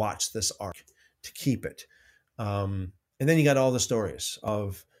to watch this ark, to keep it? And then you got all the stories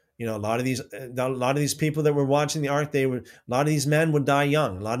of, a lot of these people that were watching the ark. A lot of these men would die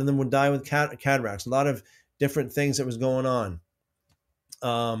young. A lot of them would die with cataracts. A lot of different things that was going on.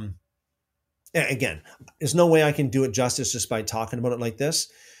 Again, there's no way I can do it justice just by talking about it like this.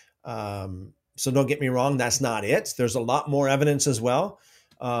 So don't get me wrong, that's not it. There's a lot more evidence as well.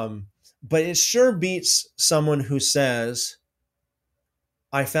 But it sure beats someone who says,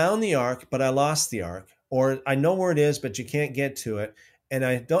 I found the ark, but I lost the ark, or I know where it is, but you can't get to it. And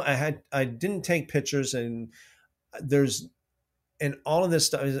I didn't take pictures, and all of this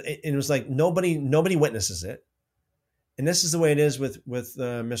stuff. It was like nobody witnesses it. And this is the way it is with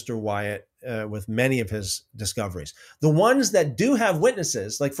Mr. Wyatt, with many of his discoveries. The ones that do have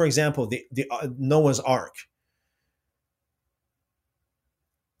witnesses, like, for example, the Noah's Ark.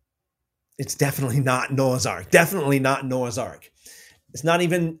 It's definitely not Noah's Ark. Definitely not Noah's Ark. It's not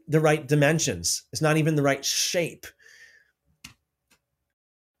even the right dimensions. It's not even the right shape.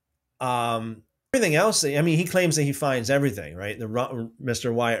 Everything else, I mean, he claims that he finds everything, right?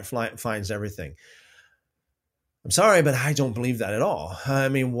 Mr. Wyatt finds everything. I'm sorry, but I don't believe that at all. I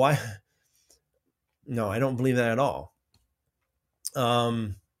mean, why? No, I don't believe that at all.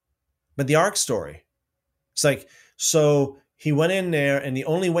 But the Ark story, it's like, so he went in there and the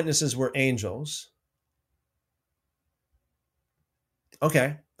only witnesses were angels.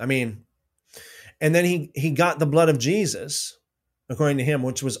 Okay. I mean, and then he got the blood of Jesus, according to him,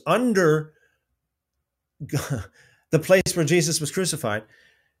 which was under the place where Jesus was crucified.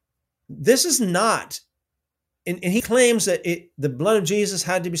 This is not, and he claims that the blood of Jesus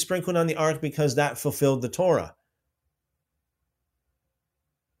had to be sprinkled on the ark because that fulfilled the Torah.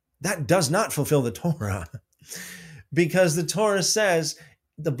 That does not fulfill the Torah, because the Torah says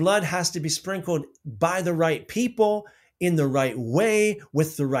the blood has to be sprinkled by the right people, in the right way,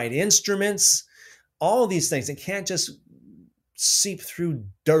 with the right instruments, all these things. It can't just seep through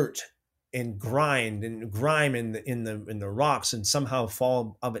dirt and grime in the rocks and somehow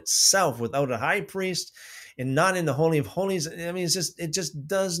fall of itself without a high priest and not in the Holy of Holies. I mean, it just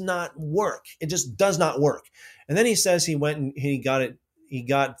does not work. It just does not work. And then he says he went and he got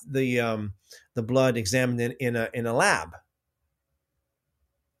the blood examined in a lab.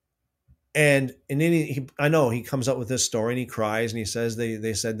 And then I know he comes up with this story and he cries and he says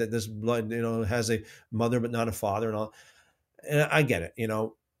they said that this blood, has a mother but not a father and all. And I get it,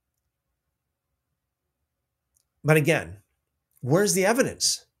 But again, where's the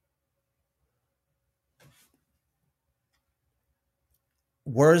evidence?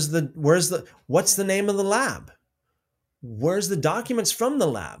 What's the name of the lab? Where's the documents from the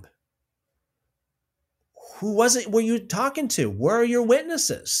lab? Who was it were you talking to? Where are your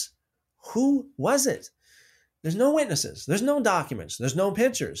witnesses? Who was it? There's no witnesses. There's no documents. There's no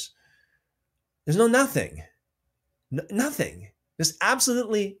pictures. There's no nothing. Nothing. There's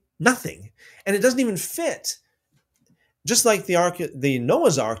absolutely nothing. And it doesn't even fit. Just like the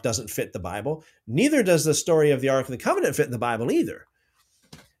Noah's Ark doesn't fit the Bible, neither does the story of the Ark of the Covenant fit in the Bible either.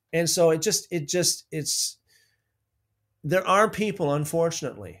 And so there are people,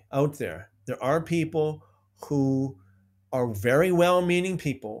 unfortunately, out there. There are people who are very well-meaning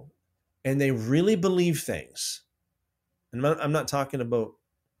people, and they really believe things. And I'm not talking about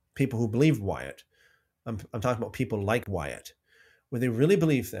people who believe Wyatt. I'm talking about people like Wyatt, where they really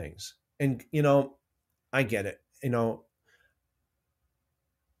believe things. And, I get it,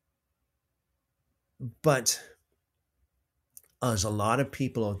 but there's a lot of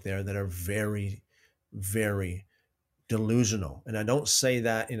people out there that are very, very delusional. And I don't say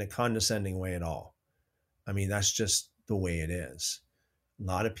that in a condescending way at all. I mean, that's just the way it is. A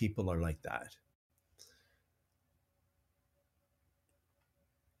lot of people are like that.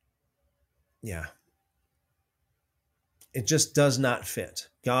 Yeah. It just does not fit.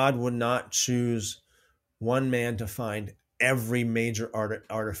 God would not choose one man to find every major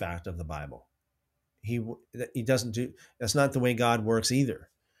artifact of the Bible. He doesn't do, that's not the way God works either,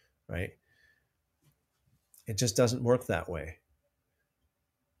 right? It just doesn't work that way.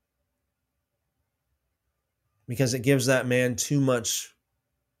 Because it gives that man too much.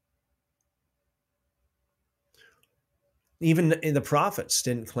 Even the prophets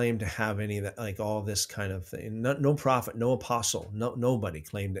didn't claim to have any of that, like all this kind of thing. No prophet, no apostle, nobody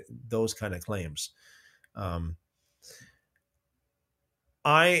claimed those kind of claims.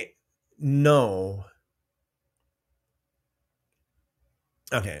 I know.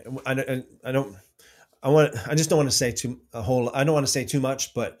 Okay, I just don't want to say I don't want to say too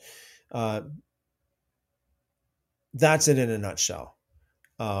much, but that's it in a nutshell.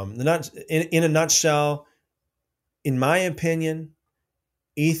 In a nutshell, in my opinion,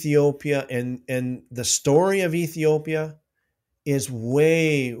 Ethiopia and the story of Ethiopia is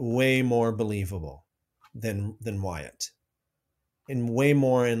way, way more believable than Wyatt, and way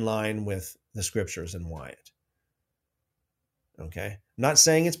more in line with the scriptures than Wyatt. Okay, I'm not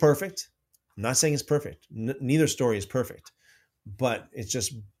saying it's perfect. I'm not saying it's perfect. Neither story is perfect, but it's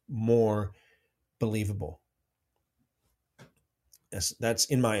just more believable. That's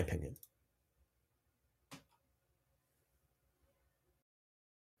in my opinion.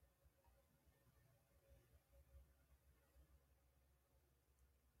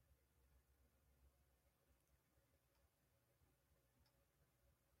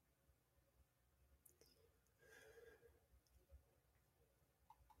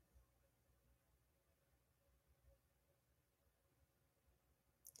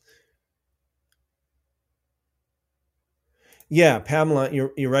 Yeah, Pamela,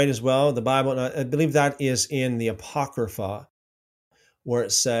 you're right as well. The Bible, I believe that is in the Apocrypha, where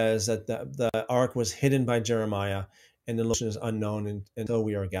it says that the ark was hidden by Jeremiah and the location is unknown until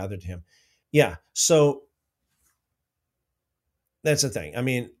we are gathered to him. Yeah, so that's the thing. I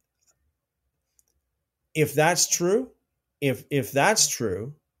mean, if that's true, if that's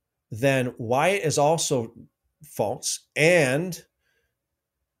true, then Wyatt is also false and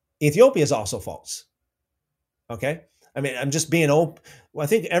Ethiopia is also false. Okay? I mean, I'm just being open. Well, I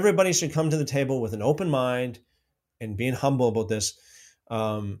think everybody should come to the table with an open mind and being humble about this.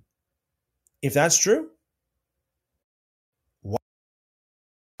 If that's true,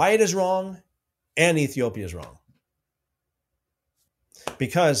 Wyatt is wrong and Ethiopia is wrong.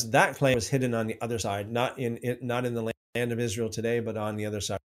 Because that claim was hidden on the other side, not in the land of Israel today, but on the other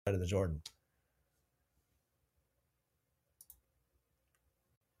side of the Jordan.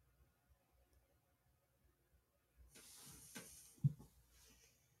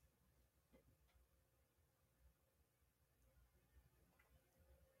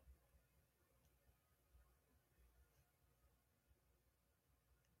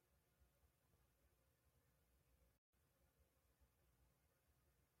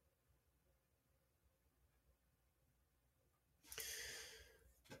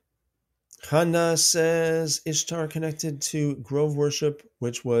 Hannah says Ishtar connected to Grove worship,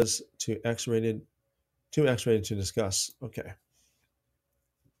 which was too X-rated to discuss. Okay.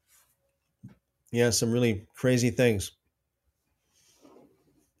 Yeah, some really crazy things.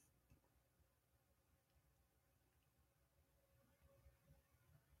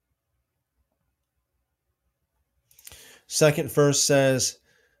 Second verse says,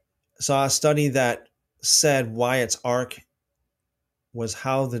 saw a study that said Wyatt's ark was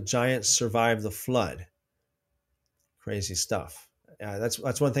how the giants survived the flood. Crazy stuff. Yeah, that's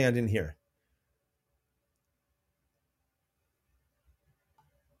one thing I didn't hear.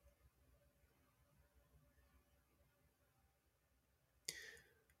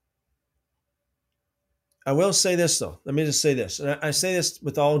 I will say this though. Let me just say this, and I say this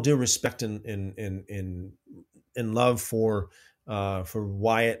with all due respect and in love for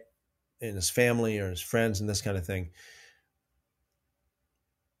Wyatt and his family or his friends and this kind of thing.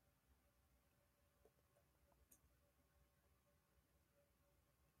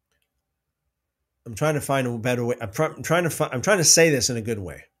 I'm trying to find a better way. I'm trying to say this in a good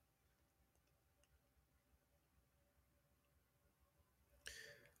way.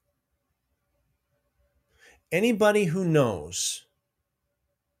 Anybody who knows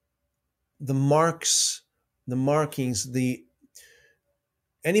the marks, the markings,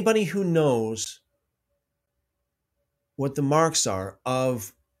 anybody who knows what the marks are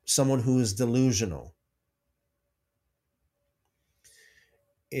of someone who is delusional,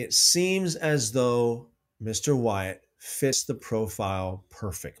 it seems as though Mr. Wyatt fits the profile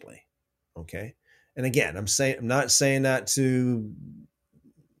perfectly. Okay. And again, I'm not saying that to,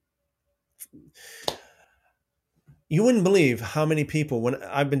 you wouldn't believe how many people, when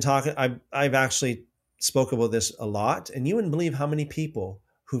I've been talking, I've actually spoke about this a lot, and you wouldn't believe how many people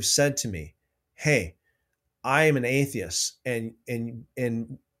who've said to me, hey, I am an atheist, and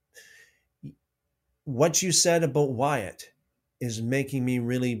what you said about Wyatt is making me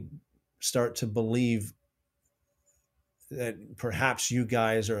really start to believe that perhaps you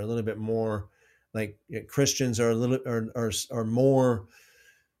guys are a little bit more like Christians are a little are more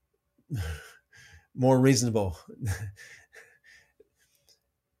reasonable.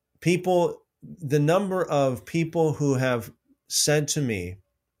 People, the number of people who have said to me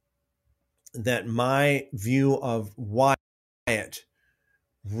that my view of Wyatt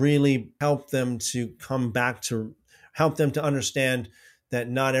really helped them to come back to help them to understand that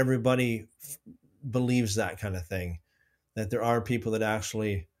not everybody believes that kind of thing, that there are people that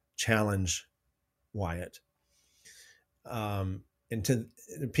actually challenge Wyatt. And to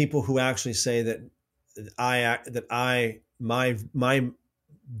people who actually say that my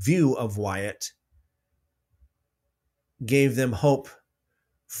view of Wyatt gave them hope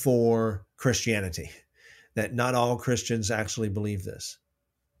for Christianity, that not all Christians actually believe this.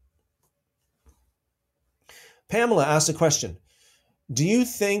 Pamela asked a question. Do you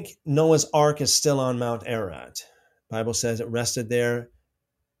think Noah's Ark is still on Mount Ararat? Bible says it rested there.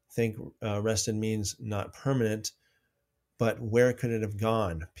 I think rested means not permanent, but where could it have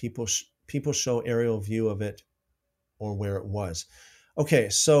gone? People show aerial view of it or where it was. Okay,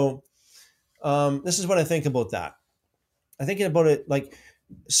 so this is what I think about that. I'm thinking about it like,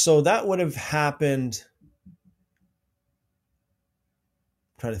 so that would have happened, I'm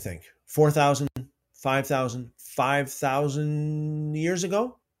trying to think, 4,000, 5,000, 5,000 years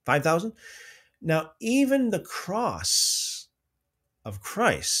ago? 5,000? Now, even the cross of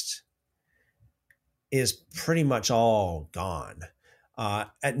Christ is pretty much all gone.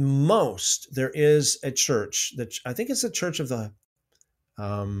 At most, there is a church that I think it's the Church of the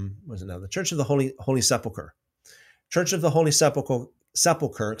what is it now? The Church of the Holy Sepulchre. Church of the Holy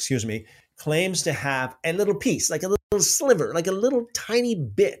Sepulchre, excuse me, claims to have a little piece, like a little sliver, like a little tiny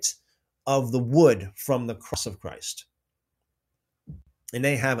bit of the wood from the cross of Christ. And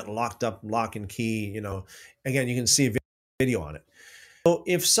they have it locked up, lock and key, you know. Again, you can see a video on it. So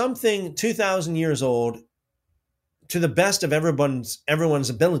if something 2,000 years old, to the best of everyone's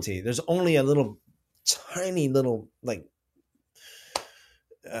ability, there's only a little tiny little, like,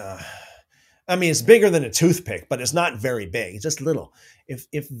 I mean, it's bigger than a toothpick, but it's not very big. It's just little.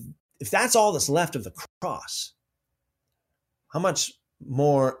 If that's all that's left of the cross, how much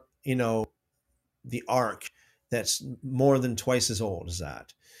more, you know, the ark that's more than twice as old as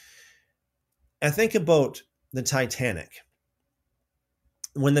that? And think about the Titanic.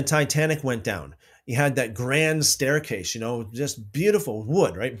 When the Titanic went down, you had that grand staircase, you know, just beautiful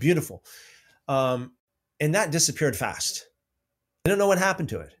wood, right? Beautiful. And that disappeared fast. They don't know what happened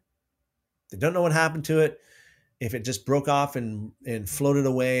to it. They don't know what happened to it, if it just broke off and floated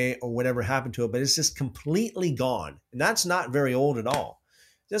away or whatever happened to it, but it's just completely gone. And that's not very old at all.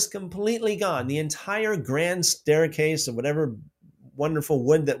 Just completely gone. The entire grand staircase of whatever wonderful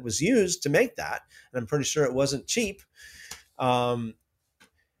wood that was used to make that, and I'm pretty sure it wasn't cheap.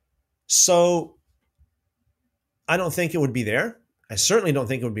 So I don't think it would be there. I certainly don't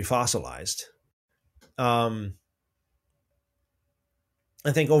think it would be fossilized.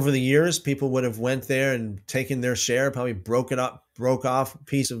 I think over the years, people would have went there and taken their share, probably broke off a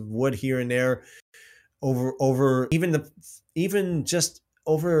piece of wood here and there over even just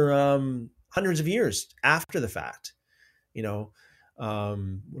over hundreds of years after the fact, you know,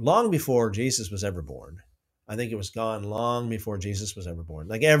 long before Jesus was ever born. I think it was gone long before Jesus was ever born.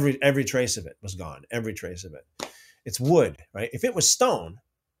 Like every trace of it was gone. Every trace of it. It's wood, right? If it was stone,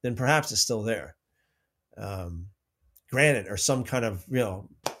 then perhaps it's still there. Granite or some kind of, you know,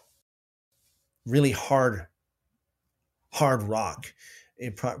 really hard rock,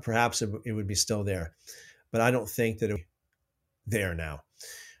 perhaps it would be still there, but I don't think that it would be there now.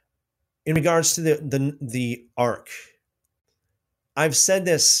 In regards to the ark, I've said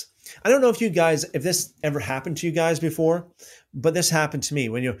this. I don't know if this ever happened to you guys before, but this happened to me.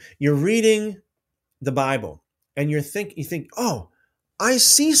 When you're reading the Bible and you think, oh, I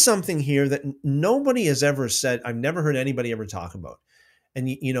see something here that nobody has ever said. I've never heard anybody ever talk about. And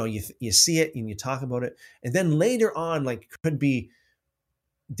you see it and you talk about it. And then later on, like could be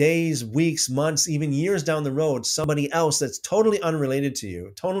days, weeks, months, even years down the road, somebody else that's totally unrelated to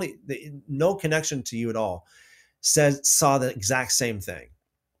you, totally no connection to you at all, saw the exact same thing.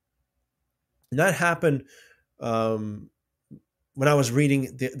 And that happened when I was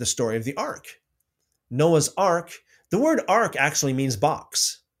reading the story of the ark. Noah's ark. The word ark actually means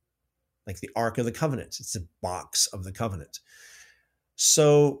box, like the Ark of the Covenant. It's a box of the covenant.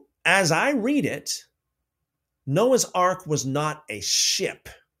 So as I read it, Noah's ark was not a ship.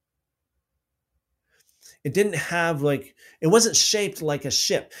 It didn't have it wasn't shaped like a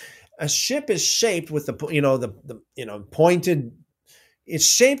ship. A ship is shaped with the pointed. It's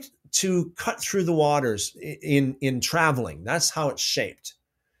shaped to cut through the waters in traveling. That's how it's shaped.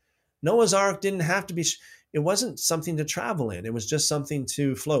 Noah's ark didn't have to be. It wasn't something to travel in. It was just something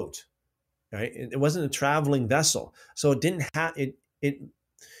to float, right? It wasn't a traveling vessel, so it didn't have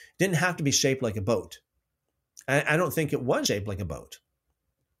to be shaped like a boat. I don't think it was shaped like a boat.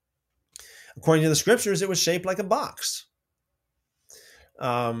 According to the scriptures, it was shaped like a box.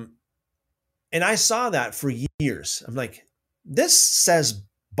 And I saw that for years. I'm like, this says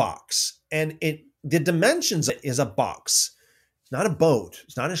box, and the dimensions is a box. It's not a boat.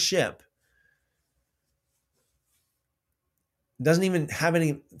 It's not a ship. It doesn't even have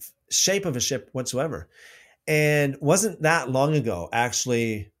any shape of a ship whatsoever. And wasn't that long ago,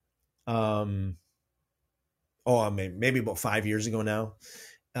 actually, maybe about 5 years ago now,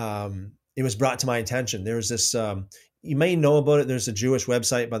 it was brought to my attention. There was this, you may know about it. There's a Jewish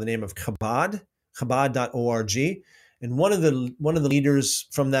website by the name of Chabad, chabad.org. And one of the leaders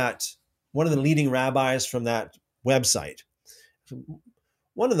from that, one of the leading rabbis from that website,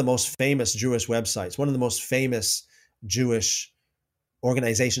 one of the most famous Jewish websites, one of the most famous Jewish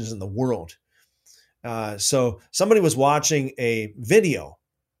organizations in the world. So somebody was watching a video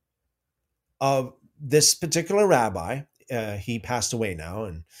of this particular rabbi. He passed away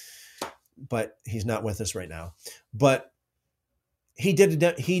now, but he's not with us right now. But he did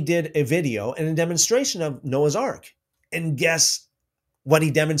a video and a demonstration of Noah's Ark. And guess what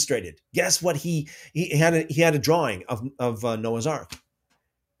he demonstrated. Guess what he had a drawing of Noah's Ark.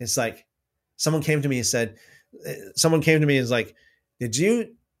 It's like someone came to me and said,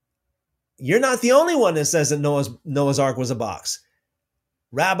 you're not the only one that says that Noah's Ark was a box.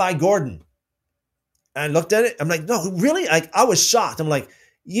 Rabbi Gordon. And I looked at it. I'm like, no, really? I was shocked. I'm like,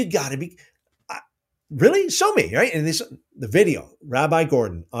 you got to be, really? Show me, right? And the video, Rabbi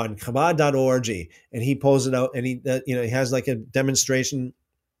Gordon on Chabad.org, and he pulls it out, and he has like a demonstration,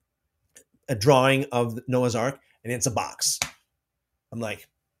 a drawing of Noah's Ark, and it's a box. I'm like,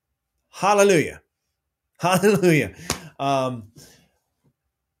 hallelujah, hallelujah.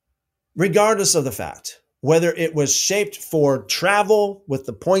 Regardless of the fact, whether it was shaped for travel with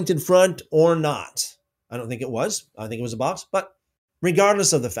the pointed front or not, I don't think it was. I think it was a box, but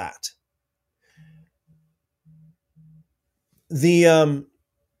regardless of the fact, the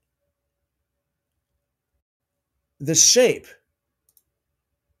shape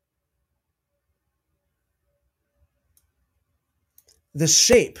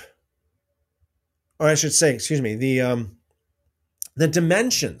or I should say, excuse me, the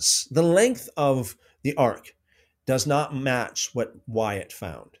dimensions, the length of the ark does not match what Wyatt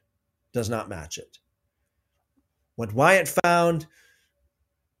found. Does not match it. What Wyatt found,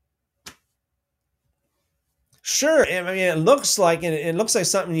 sure, I mean, it looks like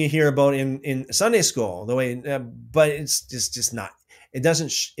something you hear about in Sunday school, the way, but it's just not. It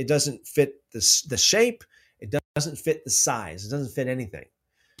doesn't fit the shape. It doesn't fit the size. It doesn't fit anything.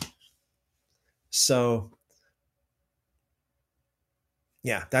 So,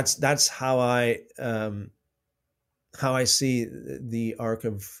 yeah, that's how I see the Ark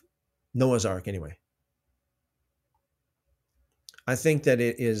of Noah's Ark. Anyway, I think that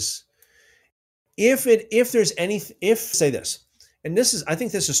it is. If say this, and I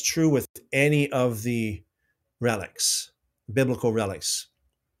think this is true with any of the relics, biblical relics.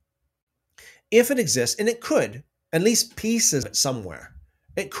 If it exists, and it could, at least pieces of it somewhere,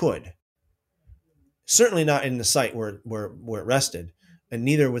 it could. Certainly not in the site where it rested, and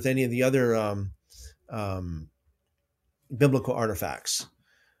neither with any of the other biblical artifacts.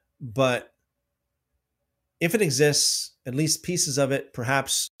 But if it exists, at least pieces of it,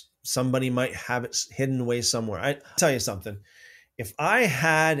 perhaps somebody might have it hidden away somewhere. I'll tell you something. If I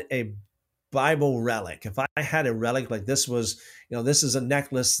had a Bible relic, if I had a relic like this was, this is a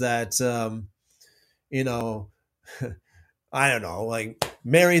necklace that, I don't know, like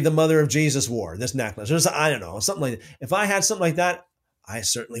Mary, the mother of Jesus, wore this necklace. Or I don't know, something like that. If I had something like that, I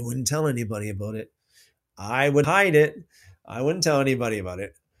certainly wouldn't tell anybody about it. I would hide it. I wouldn't tell anybody about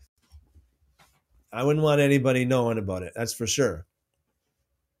it. I wouldn't want anybody knowing about it. That's for sure.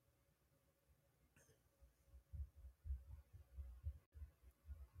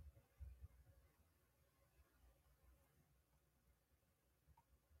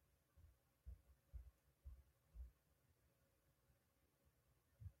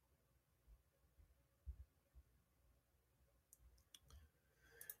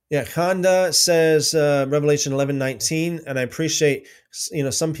 Yeah, Khanda says Revelation 11:19, and I appreciate,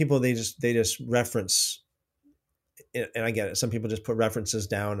 some people they just reference, and I get it. Some people just put references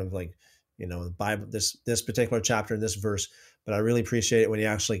down of like, the Bible, this particular chapter and this verse. But I really appreciate it when you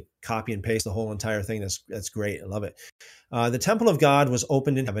actually copy and paste the whole entire thing. That's great. I love it. The temple of God was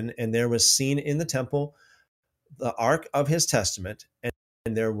opened in heaven, and there was seen in the temple the ark of His testament,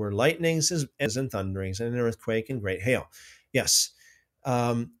 and there were lightnings and thunderings, and an earthquake and great hail. Yes.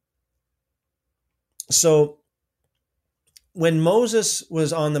 So when Moses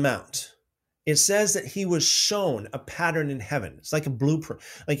was on the mount, it says that he was shown a pattern in heaven. It's like a blueprint.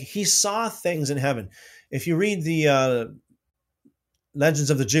 Like he saw things in heaven. If you read the Legends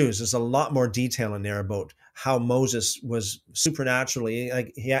of the Jews, there's a lot more detail in there about how Moses was supernaturally,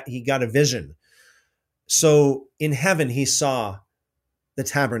 like he got a vision. So in heaven, he saw the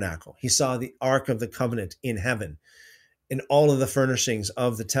tabernacle. He saw the Ark of the Covenant in heaven, and all of the furnishings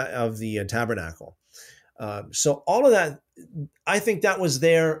of the tabernacle. So all of that, I think that was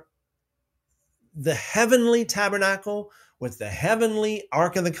there. The heavenly tabernacle with the heavenly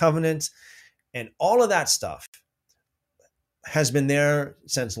Ark of the Covenant and all of that stuff has been there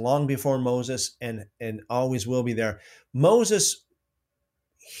since long before Moses and always will be there. Moses,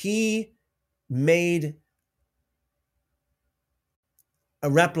 he made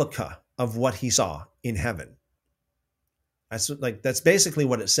a replica of what he saw in heaven. That's basically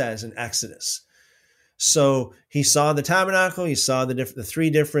what it says in Exodus. So he saw the tabernacle, he saw the three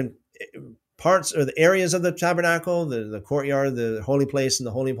different parts or the areas of the tabernacle, the courtyard, the holy place, and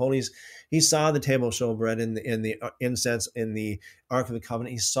the Holy of Holies. He saw the table of showbread in the incense in the Ark of the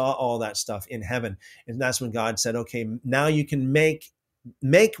Covenant. He saw all that stuff in heaven. And that's when God said, okay, now you can make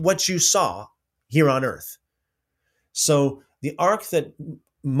make what you saw here on earth. So the ark that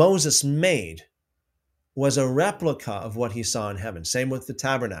Moses made was a replica of what he saw in heaven. Same with the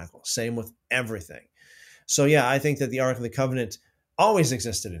tabernacle, same with everything. So yeah, I think that the Ark of the Covenant always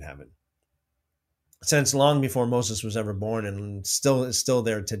existed in heaven since long before Moses was ever born, and still is still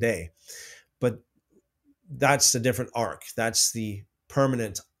there today. But that's a different ark. That's the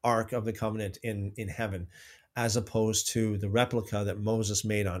permanent Ark of the Covenant in heaven, as opposed to the replica that Moses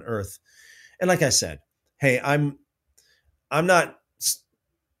made on earth. And like I said, hey, I'm not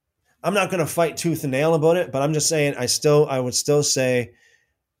going to fight tooth and nail about it, but I'm just saying I would still say,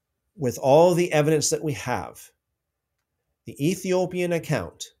 with all the evidence that we have, the Ethiopian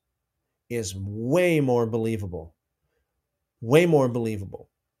account is way more believable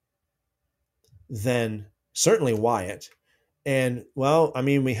than certainly Wyatt. And well, I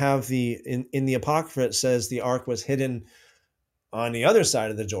mean, we have in the Apocrypha, it says the ark was hidden on the other side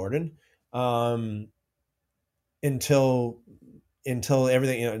of the Jordan until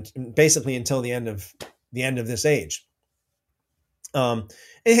everything, basically until the end of this age. And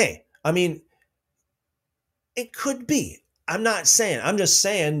hey, I mean, it could be. I'm just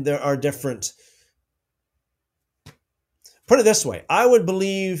saying there are different. Put it this way, I would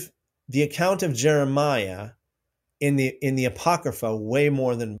believe the account of Jeremiah in the Apocrypha way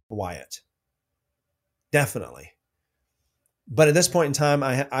more than Wyatt. Definitely. But at this point in time,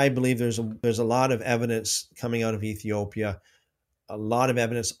 I believe there's a lot of evidence coming out of Ethiopia, a lot of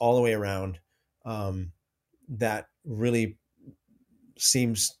evidence all the way around that really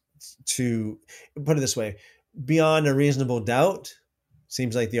seems to, put it this way, beyond a reasonable doubt,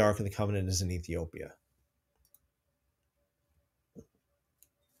 seems like the Ark of the Covenant is in Ethiopia.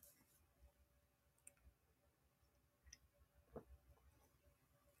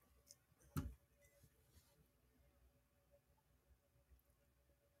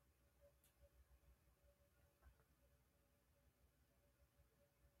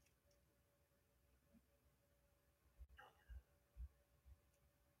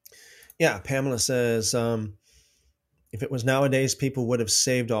 Yeah, Pamela says, if it was nowadays, people would have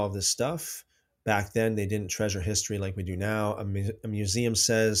saved all of this stuff. Back then, they didn't treasure history like we do now. A museum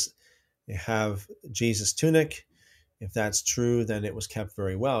says they have Jesus' tunic. If that's true, then it was kept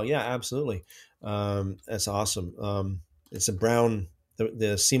very well. Yeah, absolutely. That's awesome. It's a brown,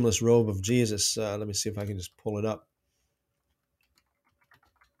 the seamless robe of Jesus. Let me see if I can just pull it up.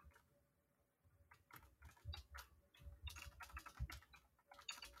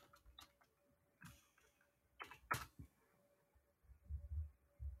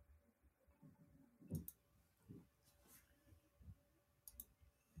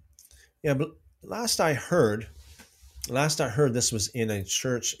 Yeah, but last I heard, this was in a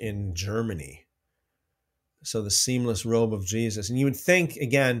church in Germany. So the seamless robe of Jesus. And you would think,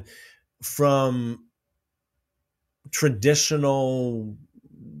 again, from traditional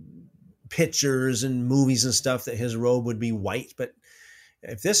pictures and movies and stuff, that his robe would be white. But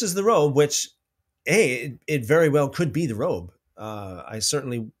if this is the robe, which, hey, it very well could be the robe. I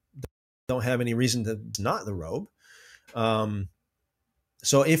certainly don't have any reason to not the robe.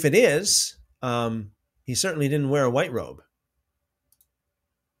 So if it is, he certainly didn't wear a white robe.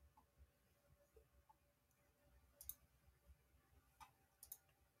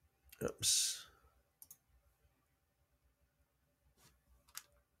 Oops.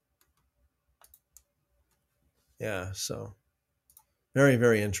 Yeah, so very,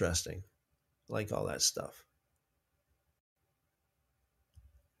 very interesting. Like all that stuff.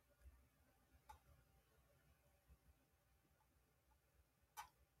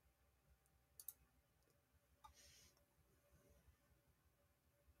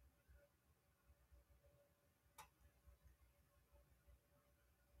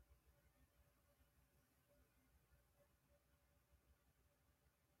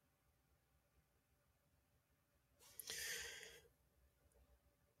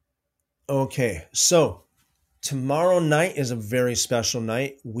 Okay, so tomorrow night is a very special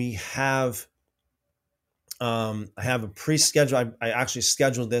night. We have, I have a pre-schedule. I actually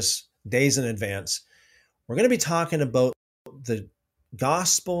scheduled this days in advance. We're going to be talking about the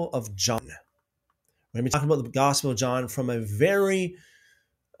Gospel of John. We're going to be talking about the Gospel of John from a very,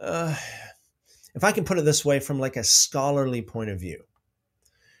 if I can put it this way, from like a scholarly point of view.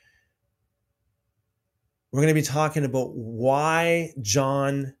 We're going to be talking about why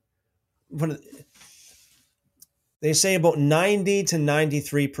John, they say about 90 to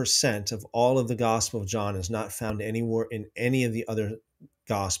 93% of all of the Gospel of John is not found anywhere in any of the other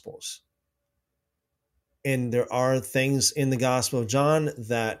Gospels. And there are things in the Gospel of John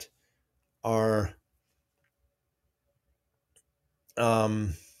that are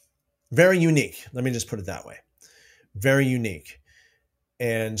very unique. Let me just put it that way. Very unique.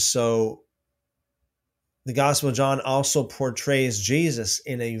 And so the Gospel of John also portrays Jesus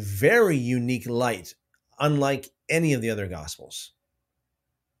in a very unique light, unlike any of the other Gospels.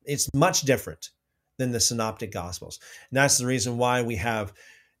 It's much different than the Synoptic Gospels. And that's the reason why we have,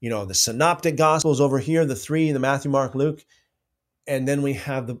 the Synoptic Gospels over here, the three, the Matthew, Mark, Luke. And then we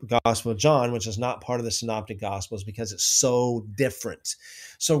have the Gospel of John, which is not part of the Synoptic Gospels because it's so different.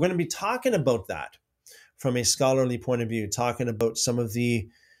 So we're going to be talking about that from a scholarly point of view, talking about some of the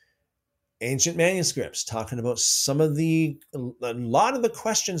ancient manuscripts, talking about a lot of the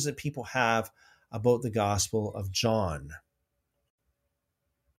questions that people have about the Gospel of John.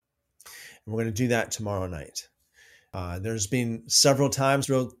 And we're going to do that tomorrow night. There's been several times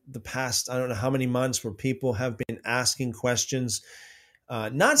throughout the past, I don't know how many months, where people have been asking questions,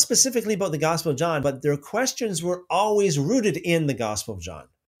 not specifically about the Gospel of John, but their questions were always rooted in the Gospel of John.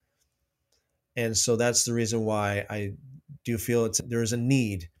 And so that's the reason why I do feel there's a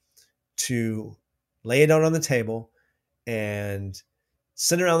need to lay it out on the table and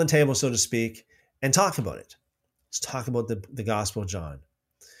sit around the table, so to speak, and talk about it. Let's talk about the Gospel of John.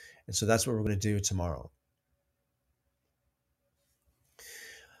 And so that's what we're going to do tomorrow.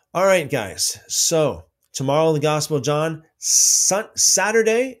 All right, guys. So tomorrow, the Gospel of John.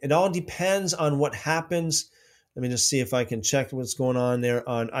 Saturday, it all depends on what happens. Let me just see if I can check what's going on there.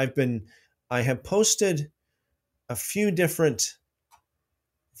 I have posted a few different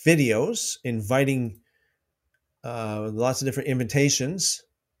videos inviting lots of different invitations.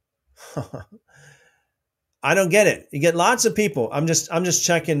 I don't get it. You get lots of people. I'm just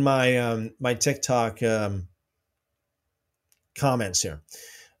checking my my TikTok comments here.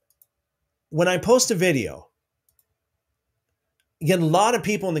 When I post a video, you get a lot of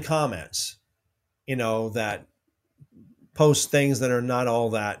people in the comments, that post things that are not all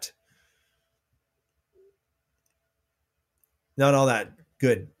that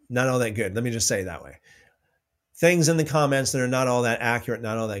good. Not all that good. Let me just say it that way. Things in the comments that are not all that accurate,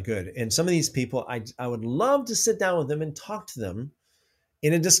 not all that good. And some of these people, I would love to sit down with them and talk to them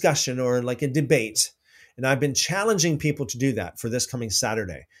in a discussion or like a debate. And I've been challenging people to do that for this coming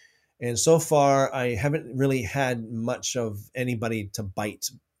Saturday. And so far, I haven't really had much of anybody to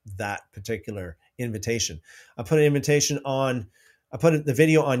bite that particular invitation. I put the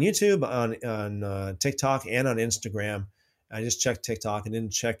video on YouTube, on TikTok, and on Instagram. I just checked TikTok. I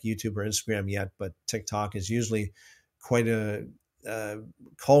didn't check YouTube or Instagram yet, but TikTok is usually quite a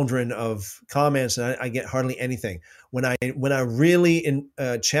cauldron of comments, and I get hardly anything. When I really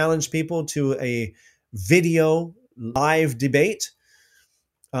challenge people to a video live debate,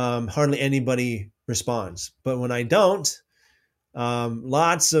 hardly anybody responds. But when I don't,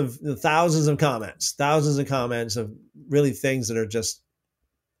 lots of thousands of comments of really things that are just,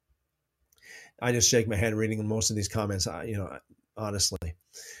 I just shake my head reading most of these comments, honestly.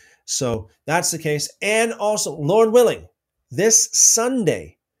 So that's the case. And also, Lord willing, this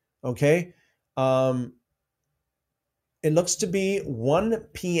Sunday, okay, it looks to be 1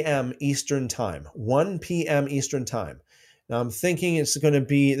 p.m. Eastern time. 1 p.m. Eastern time. Now I'm thinking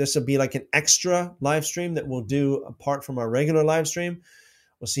this will be like an extra live stream that we'll do apart from our regular live stream.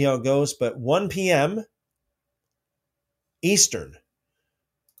 We'll see how it goes. But 1 p.m. Eastern.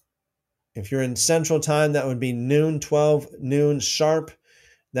 If you're in Central Time, that would be 12 noon sharp.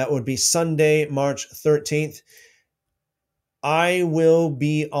 That would be Sunday, March 13th. I will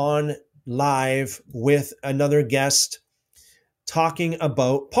be on live with another guest talking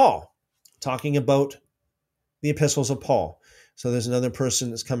about Paul, talking about the epistles of Paul. So there's another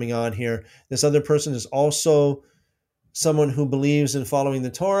person that's coming on here. This other person is also someone who believes in following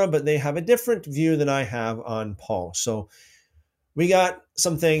the Torah, but they have a different view than I have on Paul. So we got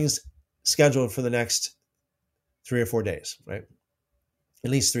some things scheduled for the next 3 or 4 days, right? At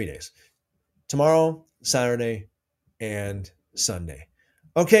least 3 days. Tomorrow, Saturday, and Sunday.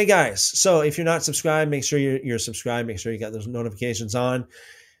 Okay, guys. So if you're not subscribed, make sure you're subscribed. Make sure you got those notifications on.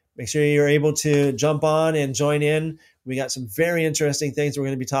 Make sure you're able to jump on and join in. We got some very interesting things we're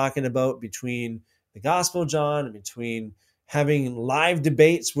going to be talking about between the Gospel of John and between having live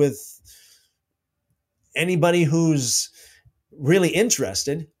debates with anybody who's really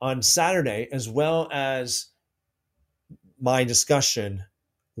interested on Saturday, as well as my discussion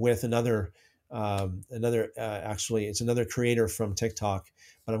with actually, it's another creator from TikTok,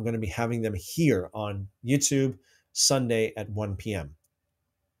 but I'm going to be having them here on YouTube Sunday at 1 p.m.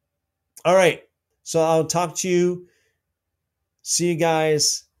 All right. So I'll talk to you. See you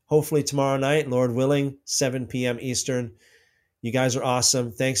guys hopefully tomorrow night, Lord willing, 7 p.m. Eastern. You guys are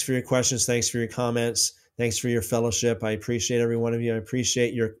awesome. Thanks for your questions. Thanks for your comments. Thanks for your fellowship. I appreciate every one of you. I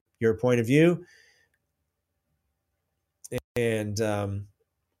appreciate your point of view. And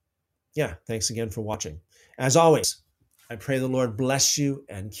yeah, thanks again for watching. As always, I pray the Lord bless you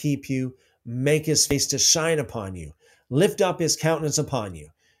and keep you, make his face to shine upon you, lift up his countenance upon you,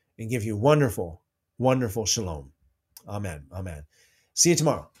 and give you wonderful, wonderful shalom. Amen. Amen. See you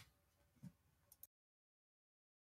tomorrow.